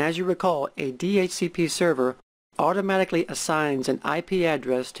 And as you recall, a DHCP server automatically assigns an IP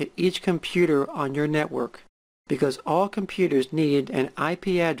address to each computer on your network because all computers need an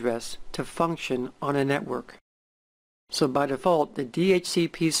IP address to function on a network. So by default, the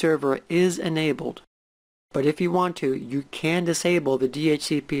DHCP server is enabled. But if you want to, you can disable the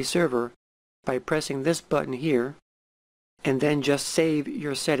DHCP server by pressing this button here, and then just save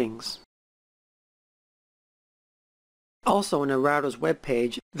your settings. Also on the router's web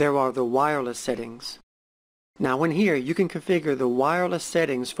page, there are the wireless settings. Now in here, you can configure the wireless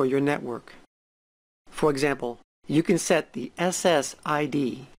settings for your network. For example, you can set the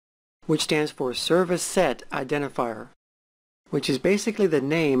SSID, which stands for Service Set Identifier, which is basically the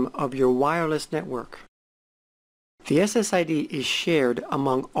name of your wireless network. The SSID is shared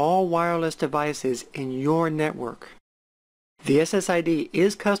among all wireless devices in your network. The SSID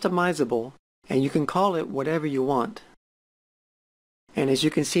is customizable, and you can call it whatever you want. And as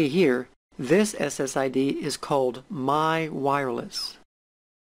you can see here, this SSID is called My Wireless.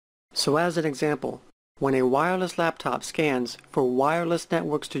 So as an example, when a wireless laptop scans for wireless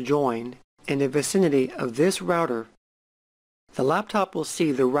networks to join in the vicinity of this router, the laptop will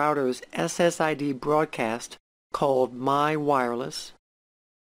see the router's SSID broadcast called My Wireless,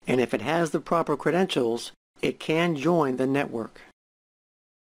 and if it has the proper credentials, it can join the network.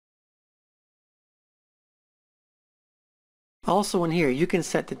 Also in here, you can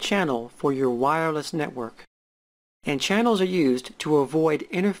set the channel for your wireless network. And channels are used to avoid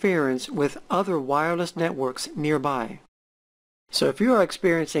interference with other wireless networks nearby. So if you are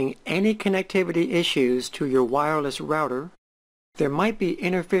experiencing any connectivity issues to your wireless router, there might be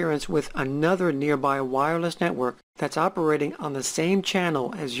interference with another nearby wireless network that's operating on the same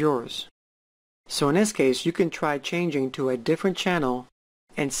channel as yours. So in this case, you can try changing to a different channel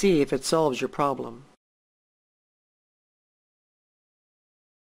and see if it solves your problem.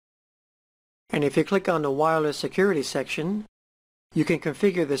 And if you click on the Wireless Security section, you can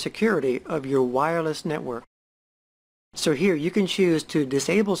configure the security of your wireless network. So here you can choose to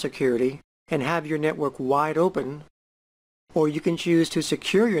disable security and have your network wide open, or you can choose to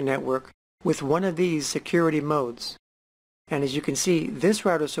secure your network with one of these security modes. And as you can see, this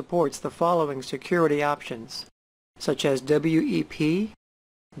router supports the following security options, such as WEP,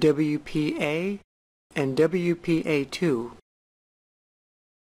 WPA, and WPA2.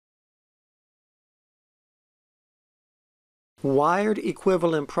 Wired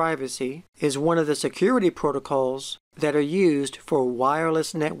Equivalent Privacy is one of the security protocols that are used for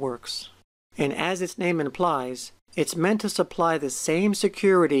wireless networks. And as its name implies, it's meant to supply the same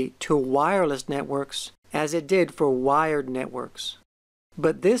security to wireless networks as it did for wired networks.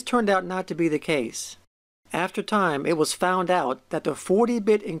 But this turned out not to be the case. After time, it was found out that the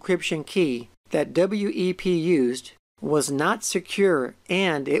 40-bit encryption key that WEP used was not secure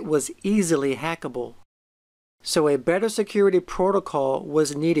and it was easily hackable. So a better security protocol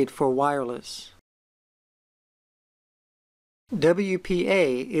was needed for wireless.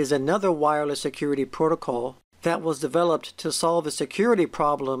 WPA is another wireless security protocol that was developed to solve the security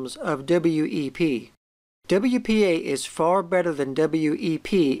problems of WEP. WPA is far better than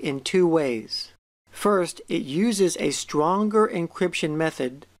WEP in two ways. First, it uses a stronger encryption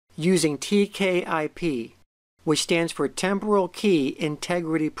method using TKIP, which stands for Temporal Key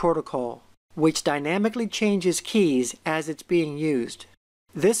Integrity Protocol, which dynamically changes keys as it's being used.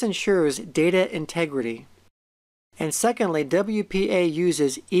 This ensures data integrity. And secondly, WPA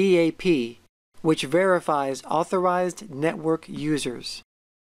uses EAP, which verifies authorized network users.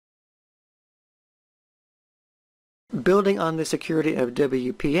 Building on the security of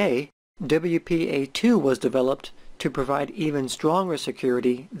WPA, WPA2 was developed to provide even stronger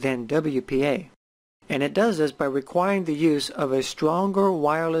security than WPA. And it does this by requiring the use of a stronger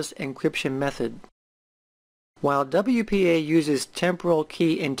wireless encryption method. While WPA uses Temporal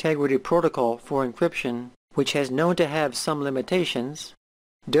Key Integrity Protocol for encryption, which has known to have some limitations,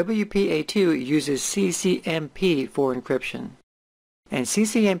 WPA2 uses CCMP for encryption. And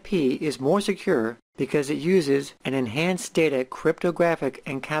CCMP is more secure because it uses an enhanced data cryptographic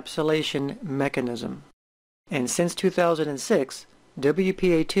encapsulation mechanism. And since 2006,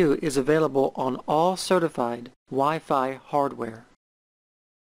 WPA2 is available on all certified Wi-Fi hardware.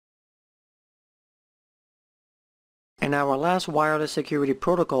 And our last wireless security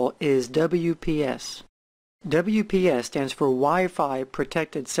protocol is WPS. WPS stands for Wi-Fi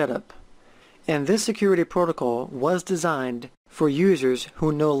Protected Setup. And this security protocol was designed for users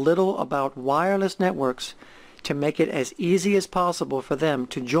who know little about wireless networks to make it as easy as possible for them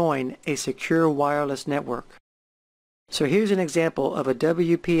to join a secure wireless network. So here's an example of a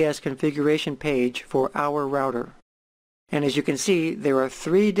WPS configuration page for our router. And as you can see, there are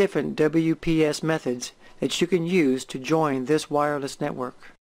 3 different WPS methods that you can use to join this wireless network.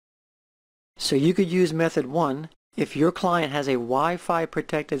 So you could use method 1 if your client has a Wi-Fi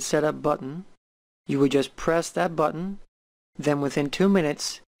protected setup button. You would just press that button, then within 2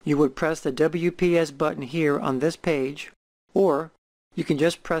 minutes you would press the WPS button here on this page, or you can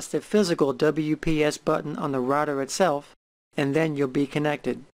just press the physical WPS button on the router itself, and then you'll be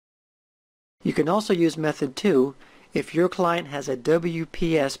connected. You can also use method 2 if your client has a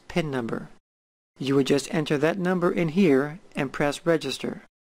WPS PIN number. You would just enter that number in here and press register.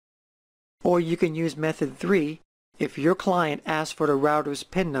 Or you can use method 3 if your client asks for the router's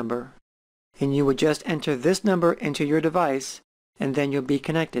PIN number. and you would just enter this number into your device, and then you'll be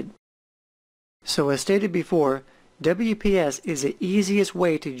connected. So as stated before, WPS is the easiest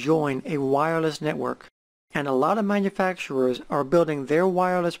way to join a wireless network, and a lot of manufacturers are building their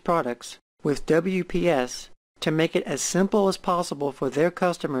wireless products with WPS to make it as simple as possible for their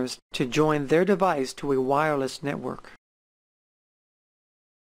customers to join their device to a wireless network.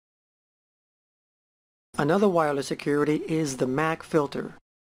 Another wireless security is the MAC filter.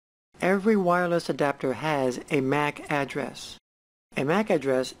 Every wireless adapter has a MAC address. A MAC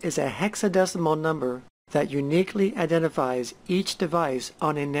address is a hexadecimal number that uniquely identifies each device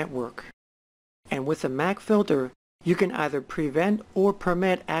on a network. And with the MAC filter, you can either prevent or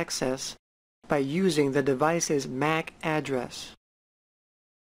permit access by using the device's MAC address.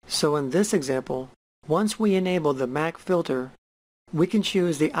 So in this example, once we enable the MAC filter, we can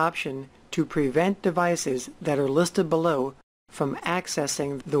choose the option to prevent devices that are listed below from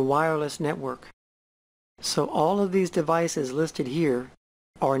accessing the wireless network. So all of these devices listed here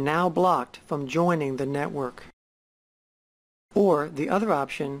are now blocked from joining the network. Or the other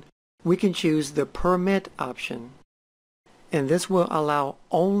option, we can choose the permit option, and this will allow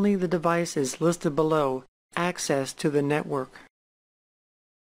only the devices listed below access to the network.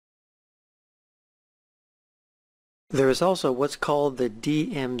 There is also what's called the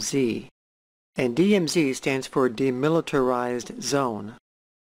DMZ, and DMZ stands for Demilitarized Zone.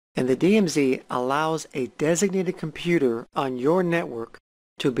 And the DMZ allows a designated computer on your network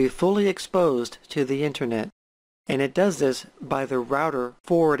to be fully exposed to the Internet. And it does this by the router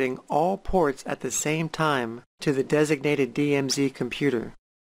forwarding all ports at the same time to the designated DMZ computer.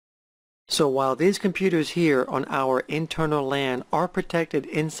 So while these computers here on our internal LAN are protected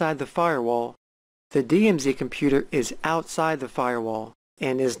inside the firewall, the DMZ computer is outside the firewall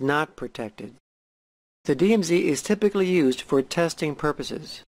and is not protected. The DMZ is typically used for testing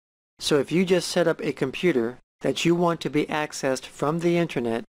purposes. So if you just set up a computer that you want to be accessed from the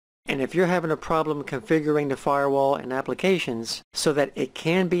Internet, and if you're having a problem configuring the firewall and applications so that it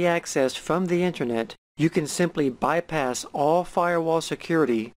can be accessed from the Internet, you can simply bypass all firewall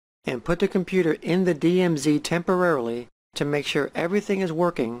security and put the computer in the DMZ temporarily to make sure everything is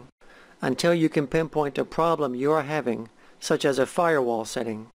working until you can pinpoint a problem you are having, such as a firewall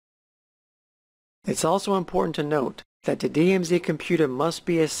setting. It's also important to note that the DMZ computer must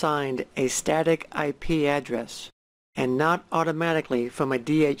be assigned a static IP address and not automatically from a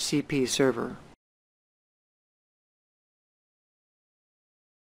DHCP server.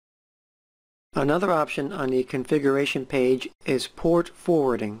 Another option on the configuration page is port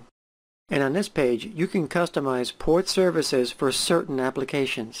forwarding. And on this page, you can customize port services for certain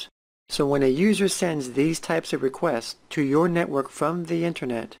applications. So when a user sends these types of requests to your network from the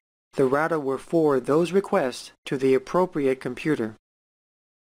Internet, the router will forward those requests to the appropriate computer.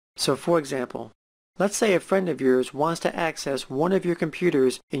 So for example, let's say a friend of yours wants to access one of your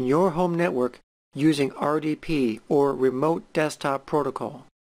computers in your home network using RDP or Remote Desktop Protocol.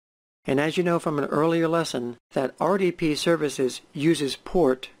 And as you know from an earlier lesson, that RDP services uses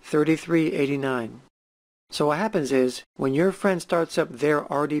port 3389. So what happens is, when your friend starts up their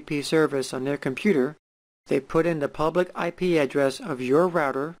RDP service on their computer, they put in the public IP address of your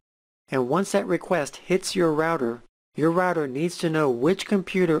router, and once that request hits your router needs to know which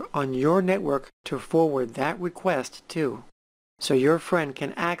computer on your network to forward that request to, so your friend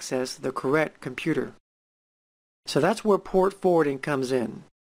can access the correct computer. So that's where port forwarding comes in.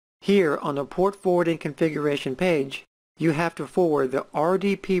 Here on the port forwarding configuration page, you have to forward the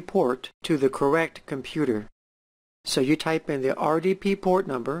RDP port to the correct computer. So you type in the RDP port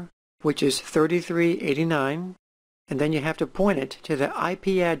number, which is 3389, and then you have to point it to the IP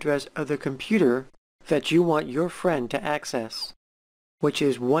address of the computer that you want your friend to access, which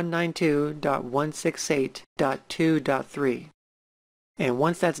is 192.168.2.3. And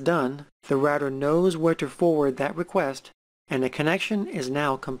once that's done, the router knows where to forward that request, and the connection is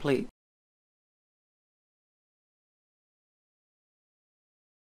now complete.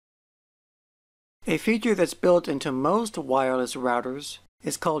 A feature that's built into most wireless routers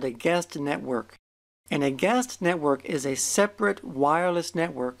is called a guest network. And a guest network is a separate wireless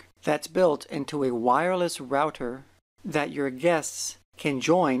network that's built into a wireless router that your guests can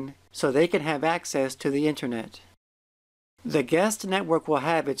join so they can have access to the Internet. The guest network will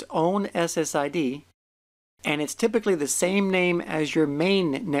have its own SSID, and it's typically the same name as your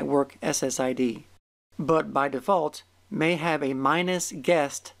main network SSID, but by default may have a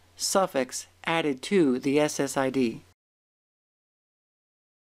 -guest suffix added to the SSID.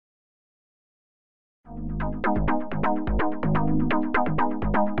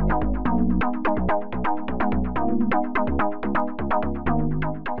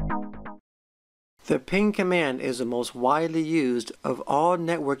 The ping command is the most widely used of all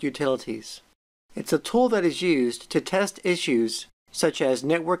network utilities. It's a tool that is used to test issues such as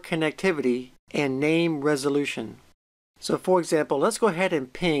network connectivity and name resolution. So for example, let's go ahead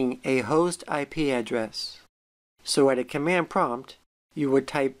and ping a host IP address. So at a command prompt, you would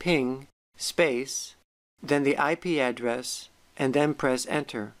type ping space, then the IP address, and then press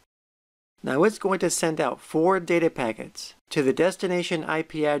enter. Now it's going to send out 4 data packets to the destination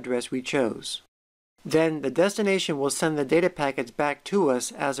IP address we chose. Then the destination will send the data packets back to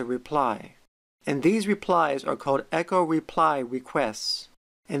us as a reply. And these replies are called echo reply requests.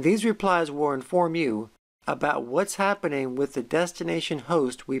 And these replies will inform you about what's happening with the destination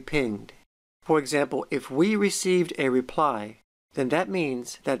host we pinged. For example, if we received a reply, then that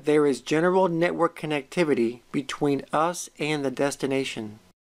means that there is general network connectivity between us and the destination.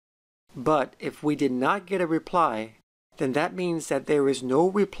 But if we did not get a reply, then that means that there is no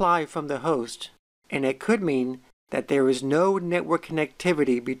reply from the host, and it could mean that there is no network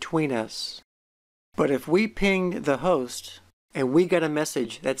connectivity between us. But if we pinged the host, and we got a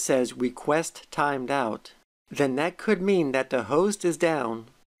message that says request timed out, then that could mean that the host is down,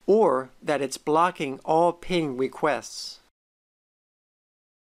 or that it's blocking all ping requests.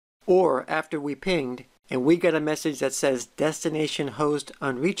 Or after we pinged, and we get a message that says destination host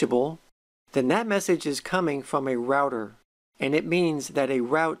unreachable, then that message is coming from a router, and it means that a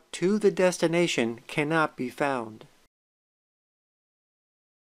route to the destination cannot be found.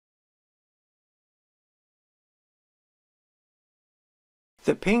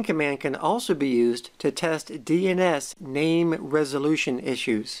 The ping command can also be used to test DNS name resolution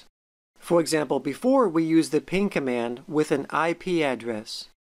issues. For example, before we used the ping command with an IP address,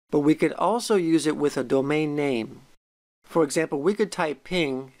 but we could also use it with a domain name. For example, we could type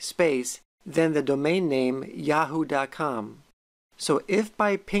ping space, then the domain name yahoo.com. So if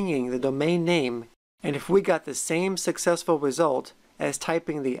by pinging the domain name, and if we got the same successful result as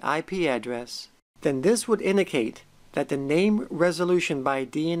typing the IP address, then this would indicate that the name resolution by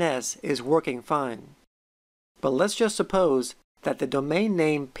DNS is working fine. But let's just suppose that the domain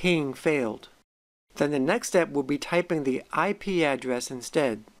name ping failed. Then the next step will be typing the IP address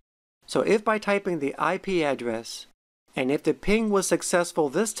instead. So if by typing the IP address, and if the ping was successful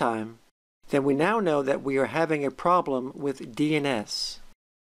this time, then we now know that we are having a problem with DNS.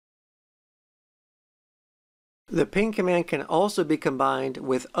 The ping command can also be combined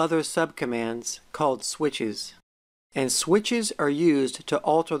with other subcommands called switches. And switches are used to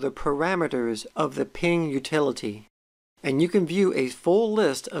alter the parameters of the ping utility. And you can view a full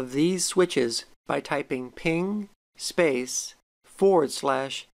list of these switches by typing ping space /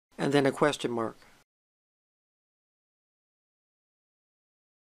 and then a question mark.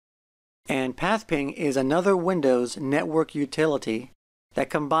 And PathPing is another Windows network utility that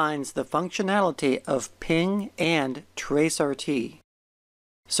combines the functionality of ping and traceRT.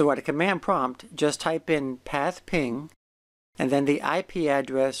 So at a command prompt, just type in pathping and then the IP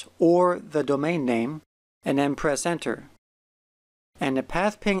address or the domain name, and then press enter. And the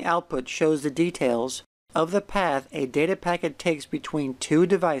pathping output shows the details of the path a data packet takes between 2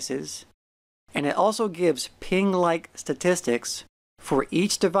 devices, and it also gives ping-like statistics for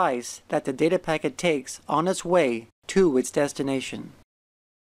each device that the data packet takes on its way to its destination.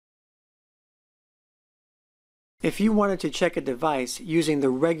 If you wanted to check a device using the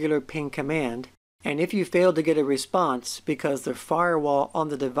regular ping command, and if you fail to get a response because the firewall on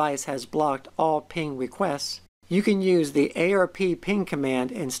the device has blocked all ping requests, you can use the ARP ping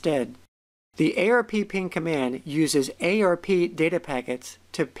command instead. The ARP ping command uses ARP data packets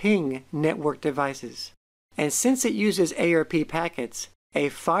to ping network devices. And since it uses ARP packets, a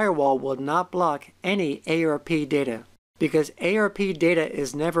firewall will not block any ARP data, because ARP data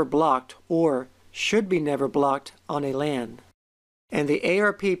is never blocked or should be never blocked on a LAN. And the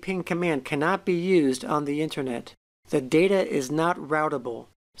ARP ping command cannot be used on the Internet. The data is not routable,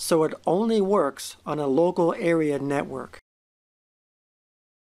 so it only works on a local area network.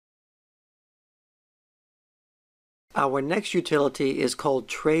 Our next utility is called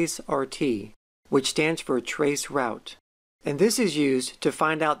traceRT, which stands for trace route. And this is used to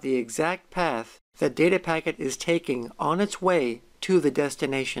find out the exact path the data packet is taking on its way to the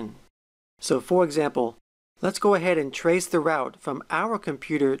destination. So for example, let's go ahead and trace the route from our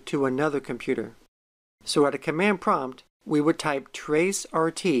computer to another computer. So at a command prompt, we would type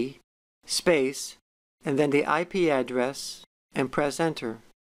traceRT space and then the IP address and press enter.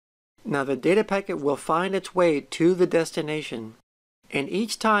 Now the data packet will find its way to the destination, and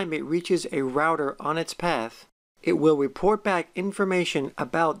each time it reaches a router on its path, it will report back information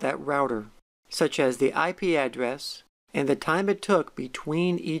about that router, such as the IP address and the time it took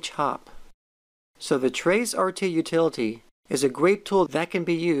between each hop. So the TraceRT utility is a great tool that can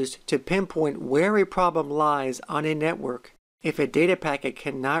be used to pinpoint where a problem lies on a network if a data packet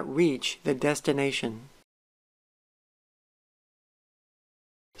cannot reach the destination.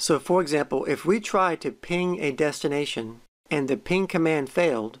 So for example, if we try to ping a destination and the ping command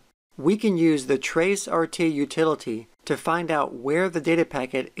failed, we can use the TraceRT utility to find out where the data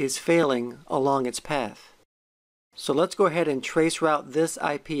packet is failing along its path. So let's go ahead and trace route this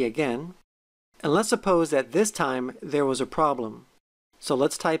IP again. And let's suppose that this time there was a problem. So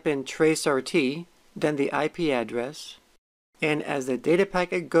let's type in TraceRT, then the IP address, and as the data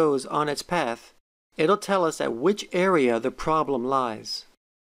packet goes on its path, it'll tell us at which area the problem lies.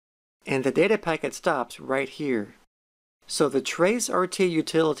 And the data packet stops right here. So the TraceRT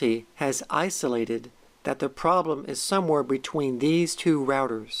utility has isolated that the problem is somewhere between these two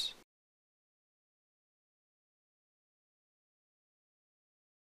routers.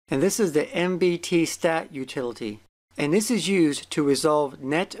 And this is the MBTstat utility, and this is used to resolve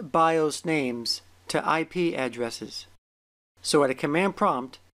NetBIOS names to IP addresses. So at a command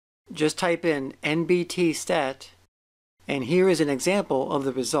prompt, just type in NBTstat, and here is an example of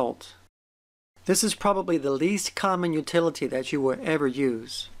the result. This is probably the least common utility that you will ever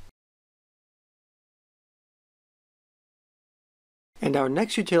use. And our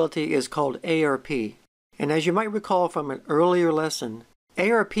next utility is called ARP, and as you might recall from an earlier lesson,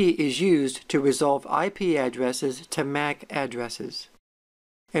 ARP is used to resolve IP addresses to MAC addresses.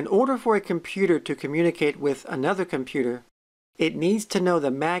 In order for a computer to communicate with another computer, it needs to know the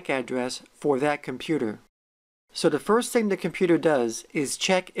MAC address for that computer. So the first thing the computer does is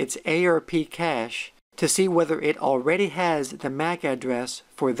check its ARP cache to see whether it already has the MAC address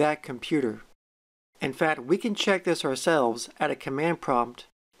for that computer. In fact, we can check this ourselves at a command prompt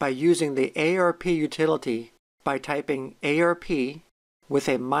by using the ARP utility by typing ARP with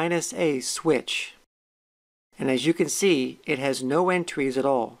a -A switch. And as you can see, it has no entries at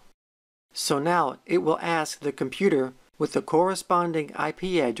all. So now it will ask the computer with the corresponding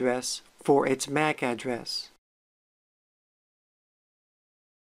IP address for its MAC address.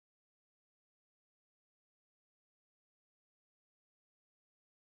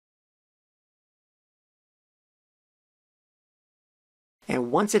 And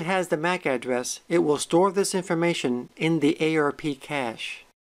once it has the MAC address, it will store this information in the ARP cache.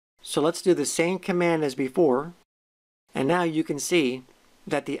 So let's do the same command as before, and now you can see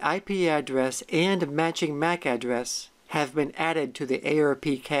that the IP address and matching MAC address have been added to the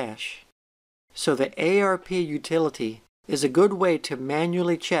ARP cache. So the ARP utility is a good way to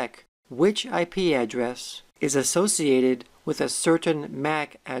manually check which IP address is associated with a certain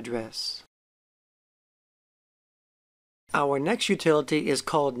MAC address. Our next utility is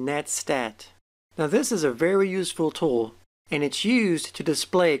called NetStat. Now this is a very useful tool, and it's used to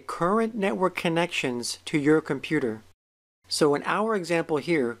display current network connections to your computer. So in our example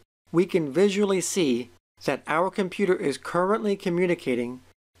here, we can visually see that our computer is currently communicating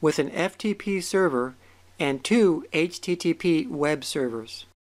with an FTP server and 2 HTTP web servers.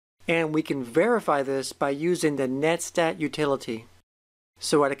 And we can verify this by using the NetStat utility.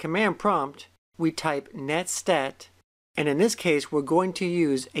 So at a command prompt, we type NetStat, and in this case we're going to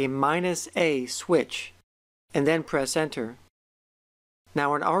use a -A switch, and then press enter.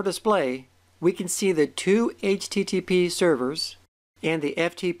 Now in our display, we can see the 2 HTTP servers and the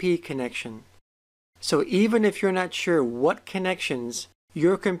FTP connection. So even if you're not sure what connections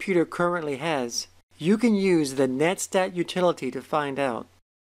your computer currently has, you can use the NetStat utility to find out.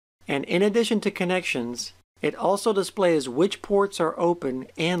 And in addition to connections, it also displays which ports are open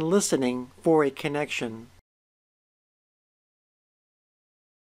and listening for a connection.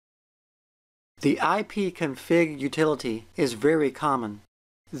 The ipconfig utility is very common.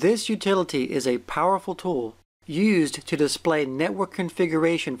 This utility is a powerful tool used to display network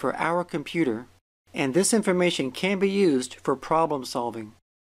configuration for our computer, and this information can be used for problem solving.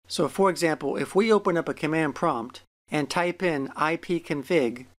 So for example, if we open up a command prompt and type in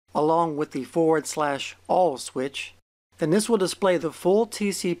ipconfig along with the /all switch, then this will display the full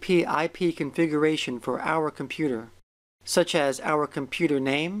TCP IP configuration for our computer, such as our computer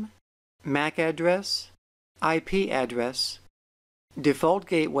name, MAC address, IP address, default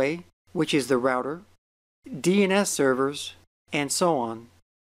gateway, which is the router, DNS servers, and so on.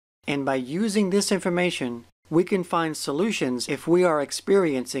 And by using this information, we can find solutions if we are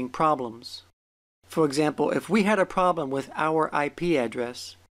experiencing problems. For example, if we had a problem with our IP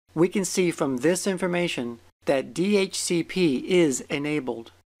address, we can see from this information that DHCP is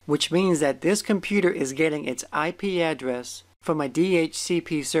enabled, which means that this computer is getting its IP address from a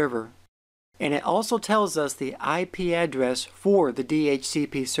DHCP server. And it also tells us the IP address for the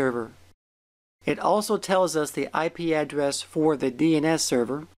DHCP server. It also tells us the IP address for the DNS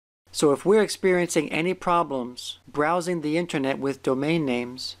server, so if we're experiencing any problems browsing the Intranet with domain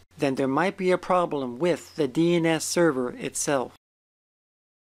names, then there might be a problem with the DNS server itself.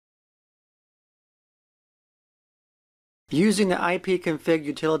 Using the ipconfig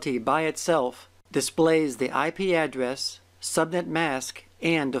utility by itself displays the IP address, subnet mask,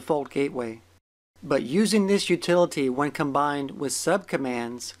 and default gateway. But using this utility when combined with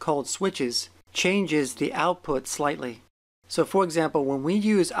subcommands called switches changes the output slightly. So for example, when we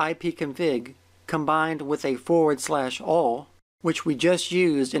use ipconfig combined with a /all, which we just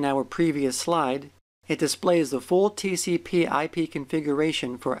used in our previous slide, it displays the full TCP IP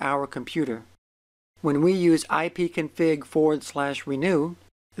configuration for our computer. When we use ipconfig /renew,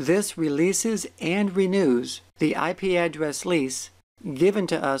 this releases and renews the IP address lease given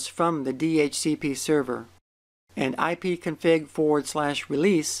to us from the DHCP server, and ipconfig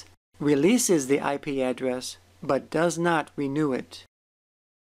 /release releases the IP address but does not renew it.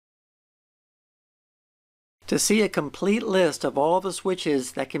 To see a complete list of all the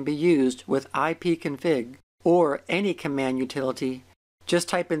switches that can be used with ipconfig or any command utility, just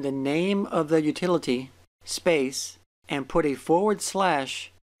type in the name of the utility, space, and put a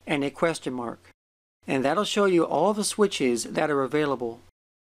 / and a question mark. And that'll show you all the switches that are available.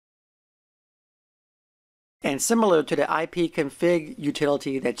 And similar to the ipconfig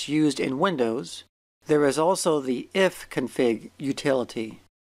utility that's used in Windows, there is also the ifconfig utility.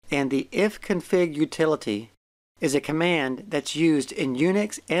 And the ifconfig utility is a command that's used in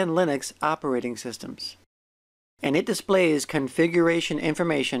Unix and Linux operating systems. And it displays configuration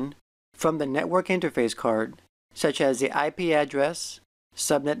information from the network interface card, such as the IP address,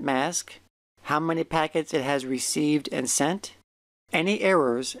 subnet mask, how many packets it has received and sent, any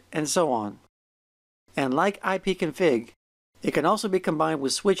errors, and so on. And like ipconfig, it can also be combined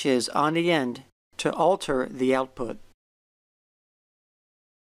with switches on the end to alter the output.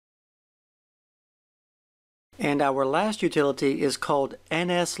 And our last utility is called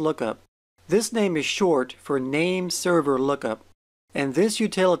NSLookup. This name is short for Name Server Lookup, and this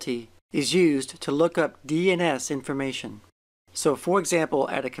utility is used to look up DNS information. So for example,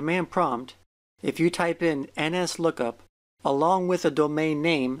 at a command prompt, if you type in NSLookup along with a domain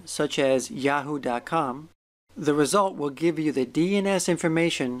name such as yahoo.com, the result will give you the DNS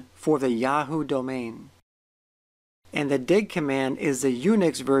information for the Yahoo domain. And the dig command is the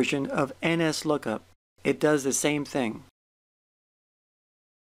Unix version of NSLookup. It does the same thing.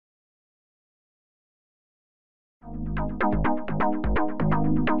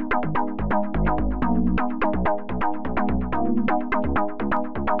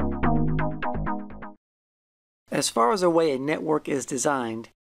 As far as the way a network is designed,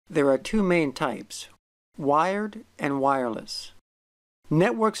 there are two main types, wired and wireless.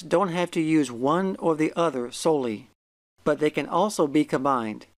 Networks don't have to use one or the other solely, but they can also be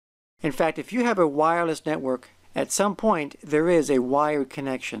combined. In fact, if you have a wireless network, at some point there is a wired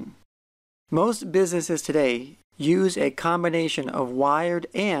connection. Most businesses today use a combination of wired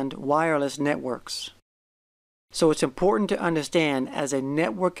and wireless networks. So it's important to understand as a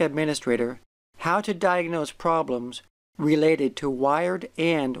network administrator how to diagnose problems related to wired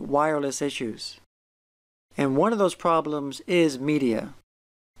and wireless issues. And one of those problems is media.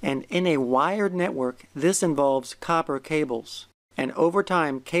 And in a wired network, this involves copper cables. And over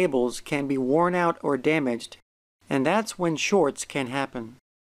time, cables can be worn out or damaged, and that's when shorts can happen.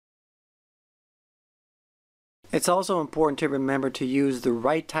 It's also important to remember to use the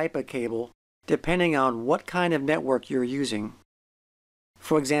right type of cable depending on what kind of network you're using.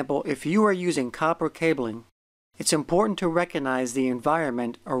 For example, if you are using copper cabling, it's important to recognize the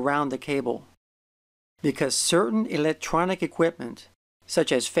environment around the cable, because certain electronic equipment,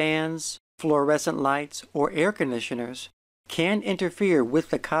 such as fans, fluorescent lights, or air conditioners, can interfere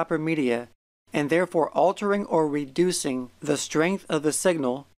with the copper media and therefore altering or reducing the strength of the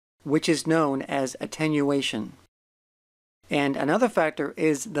signal, which is known as attenuation. And another factor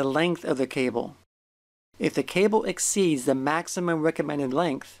is the length of the cable. If the cable exceeds the maximum recommended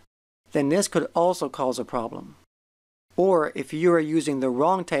length, then this could also cause a problem. Or if you are using the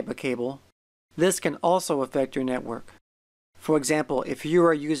wrong type of cable, this can also affect your network. For example, if you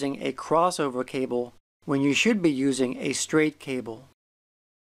are using a crossover cable when you should be using a straight cable.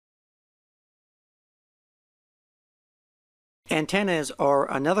 Antennas are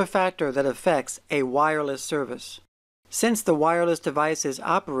another factor that affects a wireless service. Since the wireless devices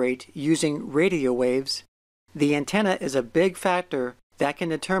operate using radio waves, the antenna is a big factor that can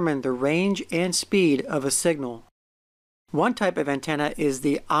determine the range and speed of a signal. One type of antenna is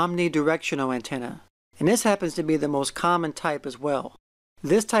the omnidirectional antenna, and this happens to be the most common type as well.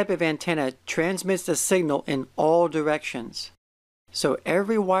 This type of antenna transmits the signal in all directions. So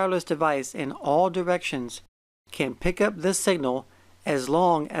every wireless device in all directions can pick up this signal as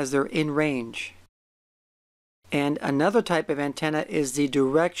long as they're in range. And another type of antenna is the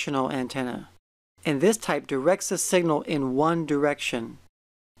directional antenna. And this type directs the signal in one direction.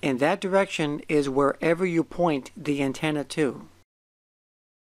 And that direction is wherever you point the antenna to.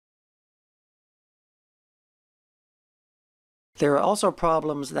 There are also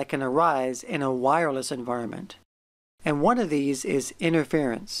problems that can arise in a wireless environment. And one of these is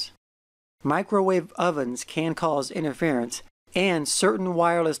interference. Microwave ovens can cause interference, and certain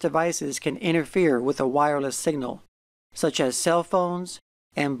wireless devices can interfere with a wireless signal, such as cell phones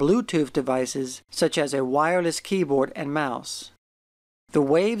and Bluetooth devices such as a wireless keyboard and mouse. The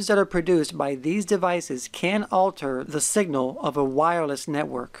waves that are produced by these devices can alter the signal of a wireless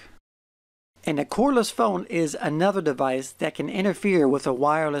network. And a cordless phone is another device that can interfere with a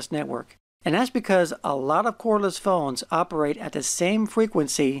wireless network. And that's because a lot of cordless phones operate at the same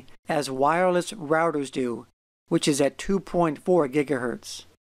frequency as wireless routers do, which is at 2.4 gigahertz.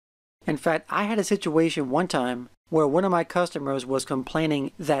 In fact, I had a situation one time where one of my customers was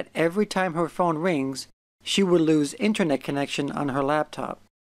complaining that every time her phone rings, she would lose internet connection on her laptop.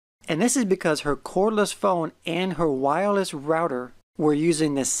 And this is because her cordless phone and her wireless router were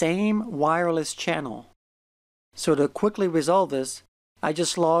using the same wireless channel. So to quickly resolve this, I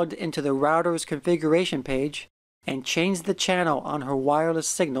just logged into the router's configuration page and changed the channel on her wireless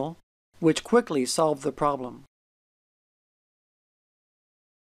signal, which quickly solved the problem.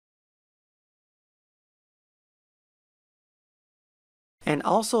 And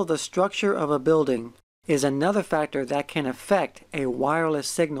also the structure of a building is another factor that can affect a wireless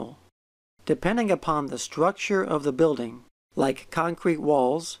signal. Depending upon the structure of the building, like concrete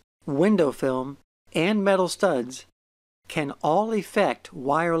walls, window film, and metal studs, can all affect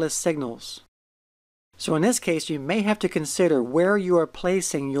wireless signals. So in this case, you may have to consider where you are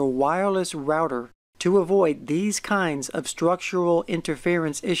placing your wireless router to avoid these kinds of structural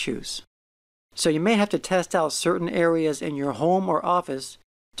interference issues. So you may have to test out certain areas in your home or office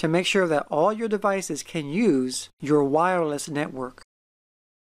to make sure that all your devices can use your wireless network.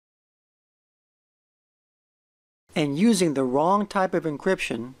 And using the wrong type of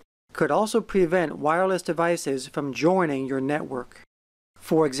encryption could also prevent wireless devices from joining your network.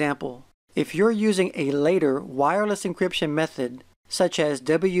 For example, if you're using a later wireless encryption method, such as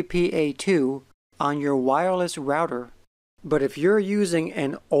WPA2, on your wireless router, but if you're using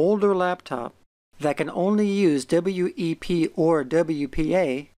an older laptop that can only use WEP or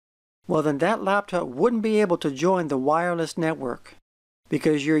WPA, well then that laptop wouldn't be able to join the wireless network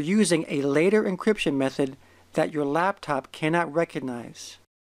because you're using a later encryption method that your laptop cannot recognize.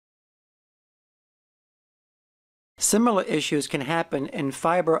 Similar issues can happen in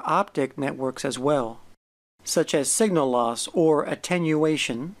fiber optic networks as well, such as signal loss or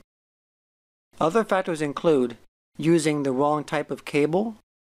attenuation. Other factors include using the wrong type of cable,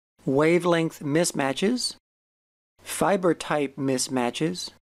 wavelength mismatches, fiber type mismatches,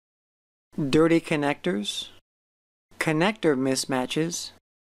 dirty connectors, connector mismatches,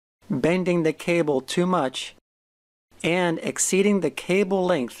 bending the cable too much, and exceeding the cable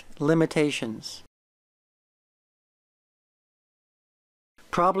length limitations.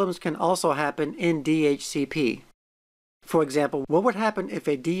 Problems can also happen in DHCP. For example, what would happen if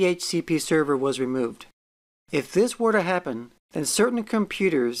a DHCP server was removed? If this were to happen, then certain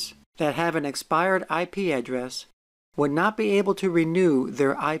computers that have an expired IP address would not be able to renew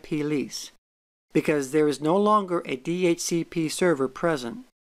their IP lease because there is no longer a DHCP server present.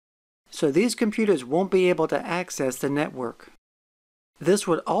 So these computers won't be able to access the network. This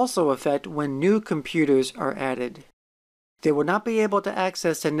would also affect when new computers are added. They will not be able to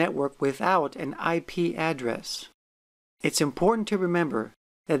access the network without an IP address. It's important to remember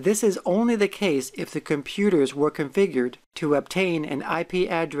that this is only the case if the computers were configured to obtain an IP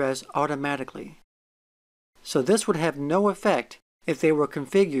address automatically. So this would have no effect if they were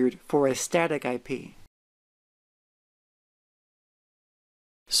configured for a static IP.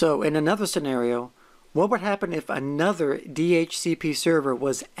 So in another scenario, what would happen if another DHCP server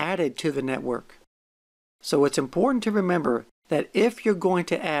was added to the network? So it's important to remember that if you're going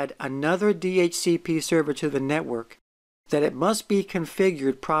to add another DHCP server to the network, that it must be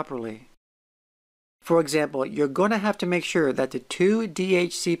configured properly. For example, you're going to have to make sure that the two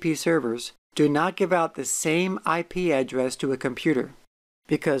DHCP servers do not give out the same IP address to a computer,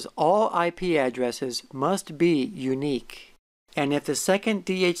 because all IP addresses must be unique. And if the second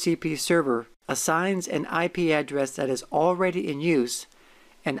DHCP server assigns an IP address that is already in use,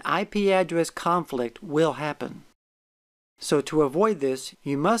 an IP address conflict will happen. So to avoid this,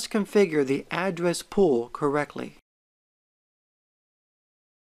 you must configure the address pool correctly.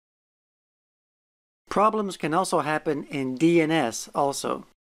 Problems can also happen in DNS also.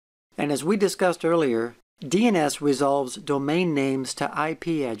 And as we discussed earlier, DNS resolves domain names to IP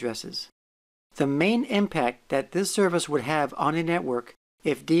addresses. The main impact that this service would have on a network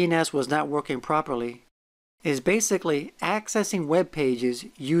if DNS was not working properly is basically accessing web pages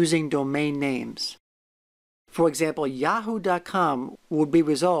using domain names. For example, yahoo.com would be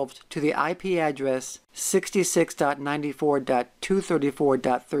resolved to the IP address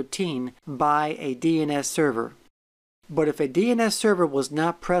 66.94.234.13 by a DNS server. But if a DNS server was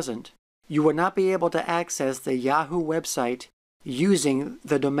not present, you would not be able to access the Yahoo website using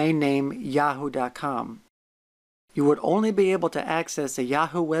the domain name yahoo.com. You would only be able to access the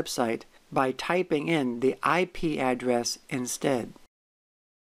Yahoo website by typing in the IP address instead.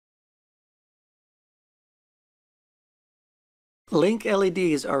 Link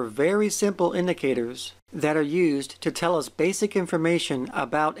LEDs are very simple indicators that are used to tell us basic information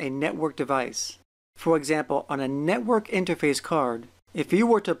about a network device. For example, on a network interface card, if you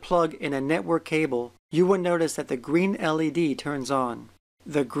were to plug in a network cable, you would notice that the green LED turns on.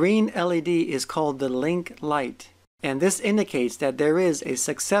 The green LED is called the link light, and this indicates that there is a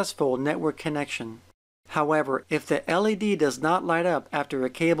successful network connection. However, if the LED does not light up after a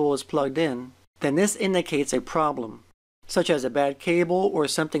cable is plugged in, then this indicates a problem, such as a bad cable or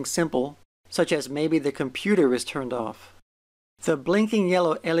something simple, such as maybe the computer is turned off. The blinking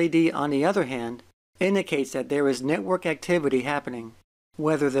yellow LED, on the other hand, indicates that there is network activity happening.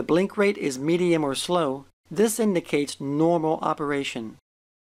 Whether the blink rate is medium or slow, this indicates normal operation.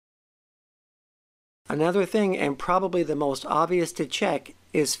 Another thing, and probably the most obvious to check,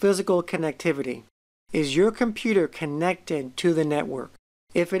 is physical connectivity. Is your computer connected to the network?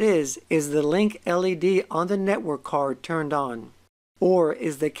 If it is the link LED on the network card turned on? Or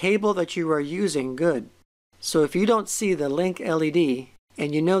is the cable that you are using good? So if you don't see the link LED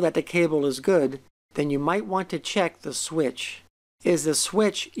and you know that the cable is good, then you might want to check the switch. Is the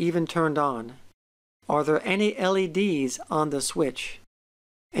switch even turned on? Are there any LEDs on the switch?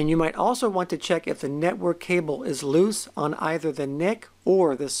 And you might also want to check if the network cable is loose on either the NIC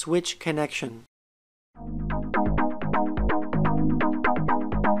or the switch connection.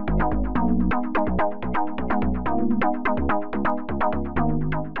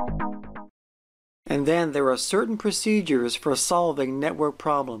 And then there are certain procedures for solving network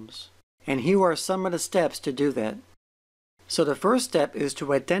problems. And here are some of the steps to do that. So the first step is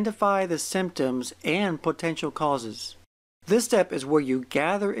to identify the symptoms and potential causes. This step is where you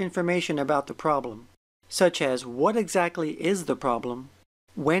gather information about the problem, such as what exactly is the problem,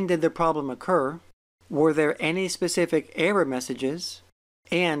 when did the problem occur, were there any specific error messages,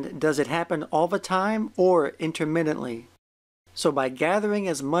 and does it happen all the time or intermittently? So by gathering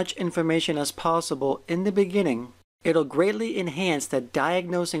as much information as possible in the beginning, it'll greatly enhance the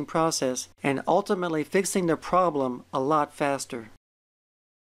diagnosing process and ultimately fixing the problem a lot faster.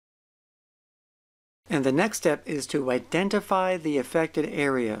 And the next step is to identify the affected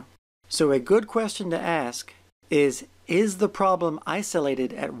area. So a good question to ask is the problem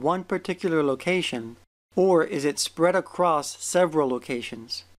isolated at one particular location, or is it spread across several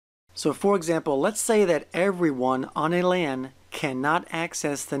locations? So for example, let's say that everyone on a LAN cannot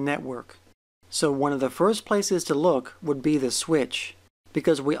access the network. So one of the first places to look would be the switch,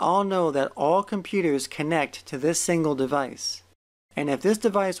 because we all know that all computers connect to this single device. And if this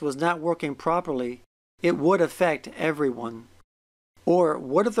device was not working properly, it would affect everyone. Or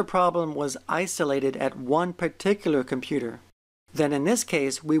what if the problem was isolated at one particular computer? Then in this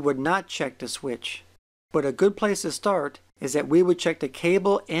case, we would not check the switch. But a good place to start is that we would check the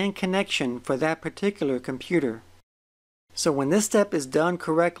cable and connection for that particular computer. So when this step is done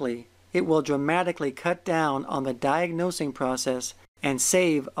correctly, it will dramatically cut down on the diagnosing process and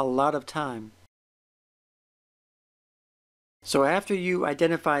save a lot of time. So after you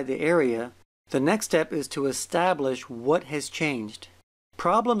identify the area, the next step is to establish what has changed.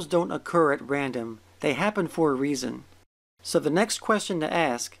 Problems don't occur at random, they happen for a reason. So the next question to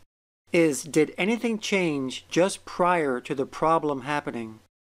ask is, did anything change just prior to the problem happening?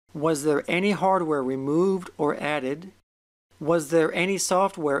 Was there any hardware removed or added? Was there any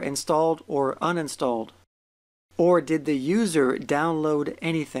software installed or uninstalled? Or did the user download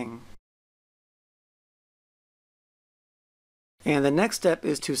anything? And the next step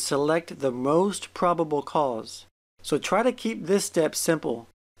is to select the most probable cause. So try to keep this step simple.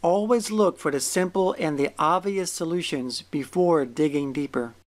 Always look for the simple and the obvious solutions before digging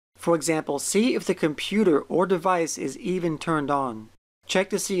deeper. For example, see if the computer or device is even turned on. Check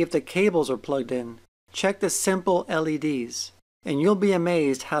to see if the cables are plugged in. check the simple LEDs, and you'll be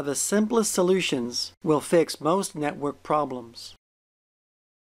amazed how the simplest solutions will fix most network problems.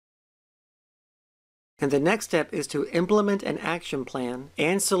 And the next step is to implement an action plan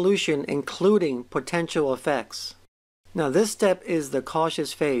and solution including potential effects. Now this step is the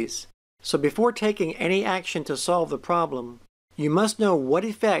cautious phase, so before taking any action to solve the problem, you must know what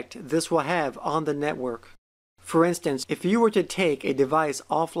effect this will have on the network. For instance, if you were to take a device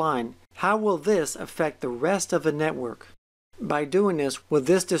offline, how will this affect the rest of the network? By doing this, will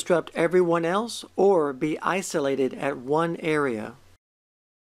this disrupt everyone else or be isolated at one area?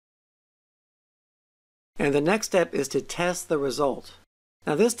 And the next step is to test the result.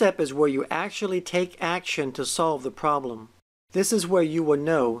 Now this step is where you actually take action to solve the problem. This is where you will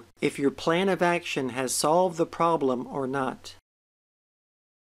know if your plan of action has solved the problem or not.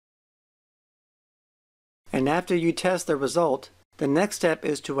 And after you test the result, the next step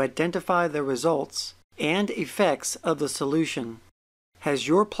is to identify the results and effects of the solution. Has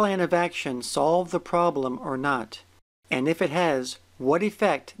your plan of action solved the problem or not? And if it has, what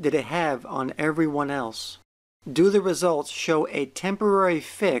effect did it have on everyone else? Do the results show a temporary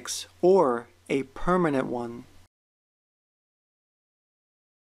fix or a permanent one?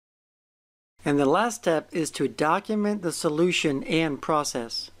 And the last step is to document the solution and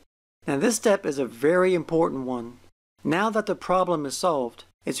process. Now this step is a very important one. Now that the problem is solved,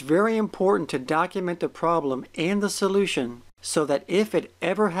 it's very important to document the problem and the solution so that if it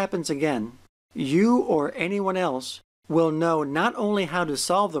ever happens again, you or anyone else will know not only how to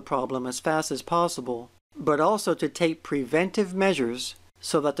solve the problem as fast as possible, but also to take preventive measures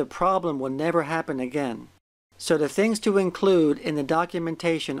so that the problem will never happen again. So the things to include in the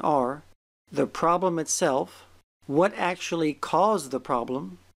documentation are the problem itself, what actually caused the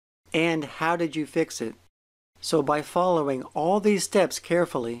problem, and how did you fix it. So by following all these steps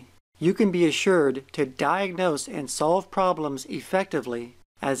carefully, you can be assured to diagnose and solve problems effectively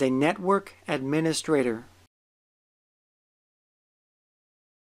as a network administrator.